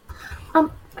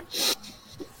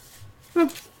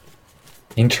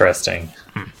 Interesting.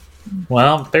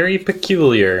 Well, very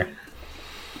peculiar.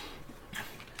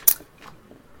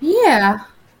 Yeah.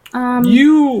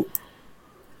 You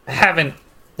haven't...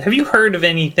 Have you heard of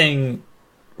anything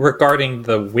regarding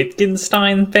the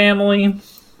Wittgenstein family?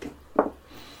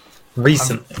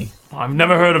 Recently. I've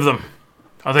never heard of them.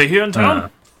 Are they here in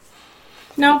town?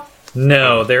 No.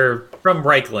 No, they're from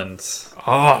Reichland.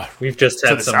 Oh, We've just To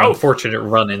had the some south. unfortunate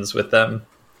run-ins with them.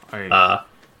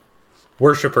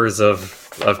 Worshippers of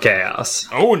chaos.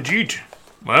 oh, indeed.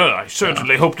 Well, I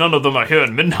certainly hope none of them are here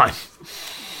in Midnight.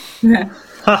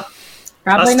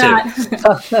 Probably Us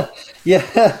not. Yeah.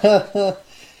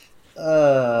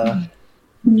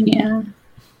 Yeah.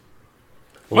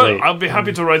 Well, Wait. I'll be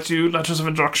happy to write you letters of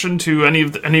introduction to any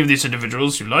of these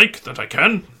individuals you like that I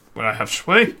can when I have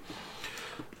sway.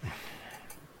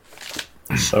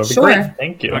 That would be Sure. great.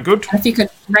 Thank you. Am I good? If you could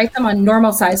write them on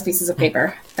normal-sized pieces of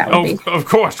paper, that would Oh, be. of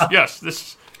course. Yes.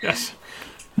 Yes.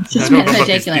 It's just I don't know about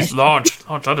ridiculous. these large.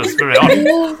 Oh, that is very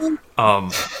odd.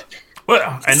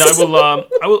 Well, and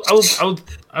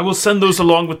I will send those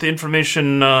along with the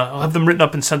information. I'll have them written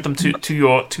up and sent them to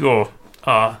your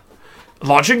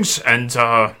lodgings, and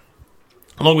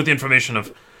along with the information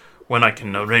of when I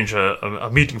can arrange a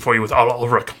meeting for you with Al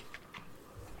Ulrich.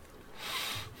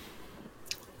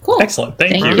 Cool. Excellent.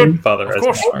 Thank Thank you, you. Father Of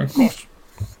course. Esmar.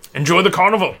 Enjoy the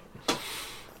carnival.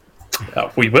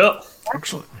 We will.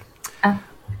 Excellent.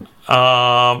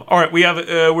 All right,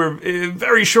 we're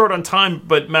very short on time,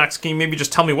 but Max, can you maybe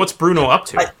just tell me what's Bruno up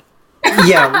to?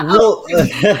 Yeah, we'll,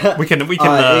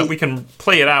 we can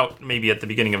play it out maybe at the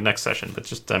beginning of next session, but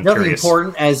just I'm nothing curious.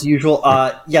 important as usual.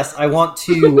 Yes, I want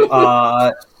to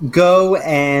go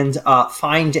and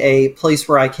find a place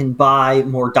where I can buy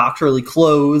more doctorly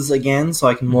clothes again, so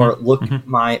I can more look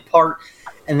my part.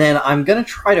 And then I'm going to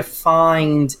try to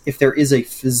find if there is a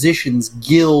physician's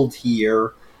guild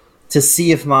here to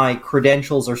see if my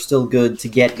credentials are still good to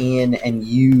get in and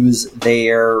use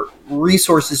their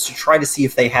resources to try to see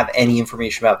if they have any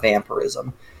information about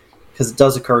vampirism. Because it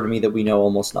does occur to me that we know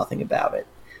almost nothing about it.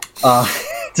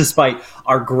 Despite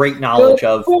our great knowledge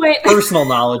of, personal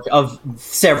knowledge of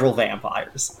several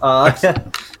vampires.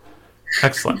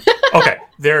 Excellent. Okay,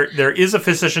 there is a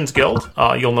physician's guild.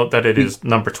 You'll note that it is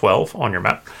number 12 on your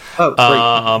map. Oh,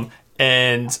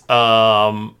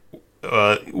 great.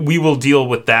 We will deal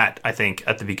with that, I think,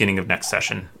 at the beginning of next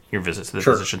session. Your visit to the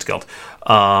Sure. Physicians Guild.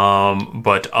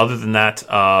 But other than that,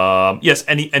 yes,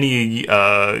 any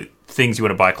things you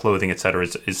want to buy, clothing, etc.,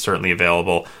 is certainly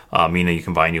available. Mina, you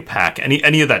can buy a new pack.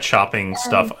 Any of that shopping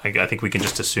stuff, I think we can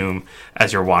just assume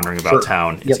as you're wandering about Sure.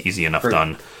 town, it's Yep. easy enough Great.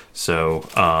 done. So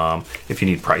if you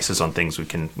need prices on things, I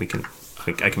can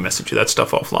message you that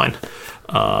stuff offline.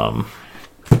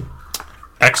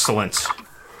 Excellent.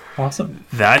 Awesome.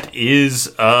 That is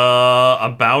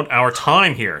about our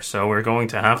time here, so we're going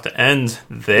to have to end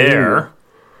there.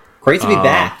 Great to be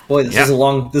back. Boy, this yeah. is a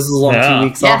long Yeah. 2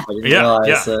 weeks Yeah. off. I didn't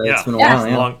realize it's been a while.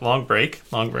 Yeah. Long break.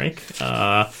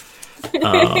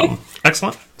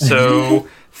 Excellent. So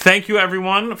thank you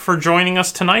everyone for joining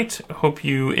us tonight. Hope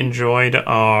you enjoyed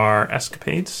our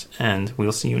escapades, and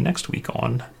we'll see you next week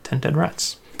on 10 Dead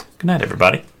Rats. Good night,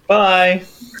 everybody. Bye.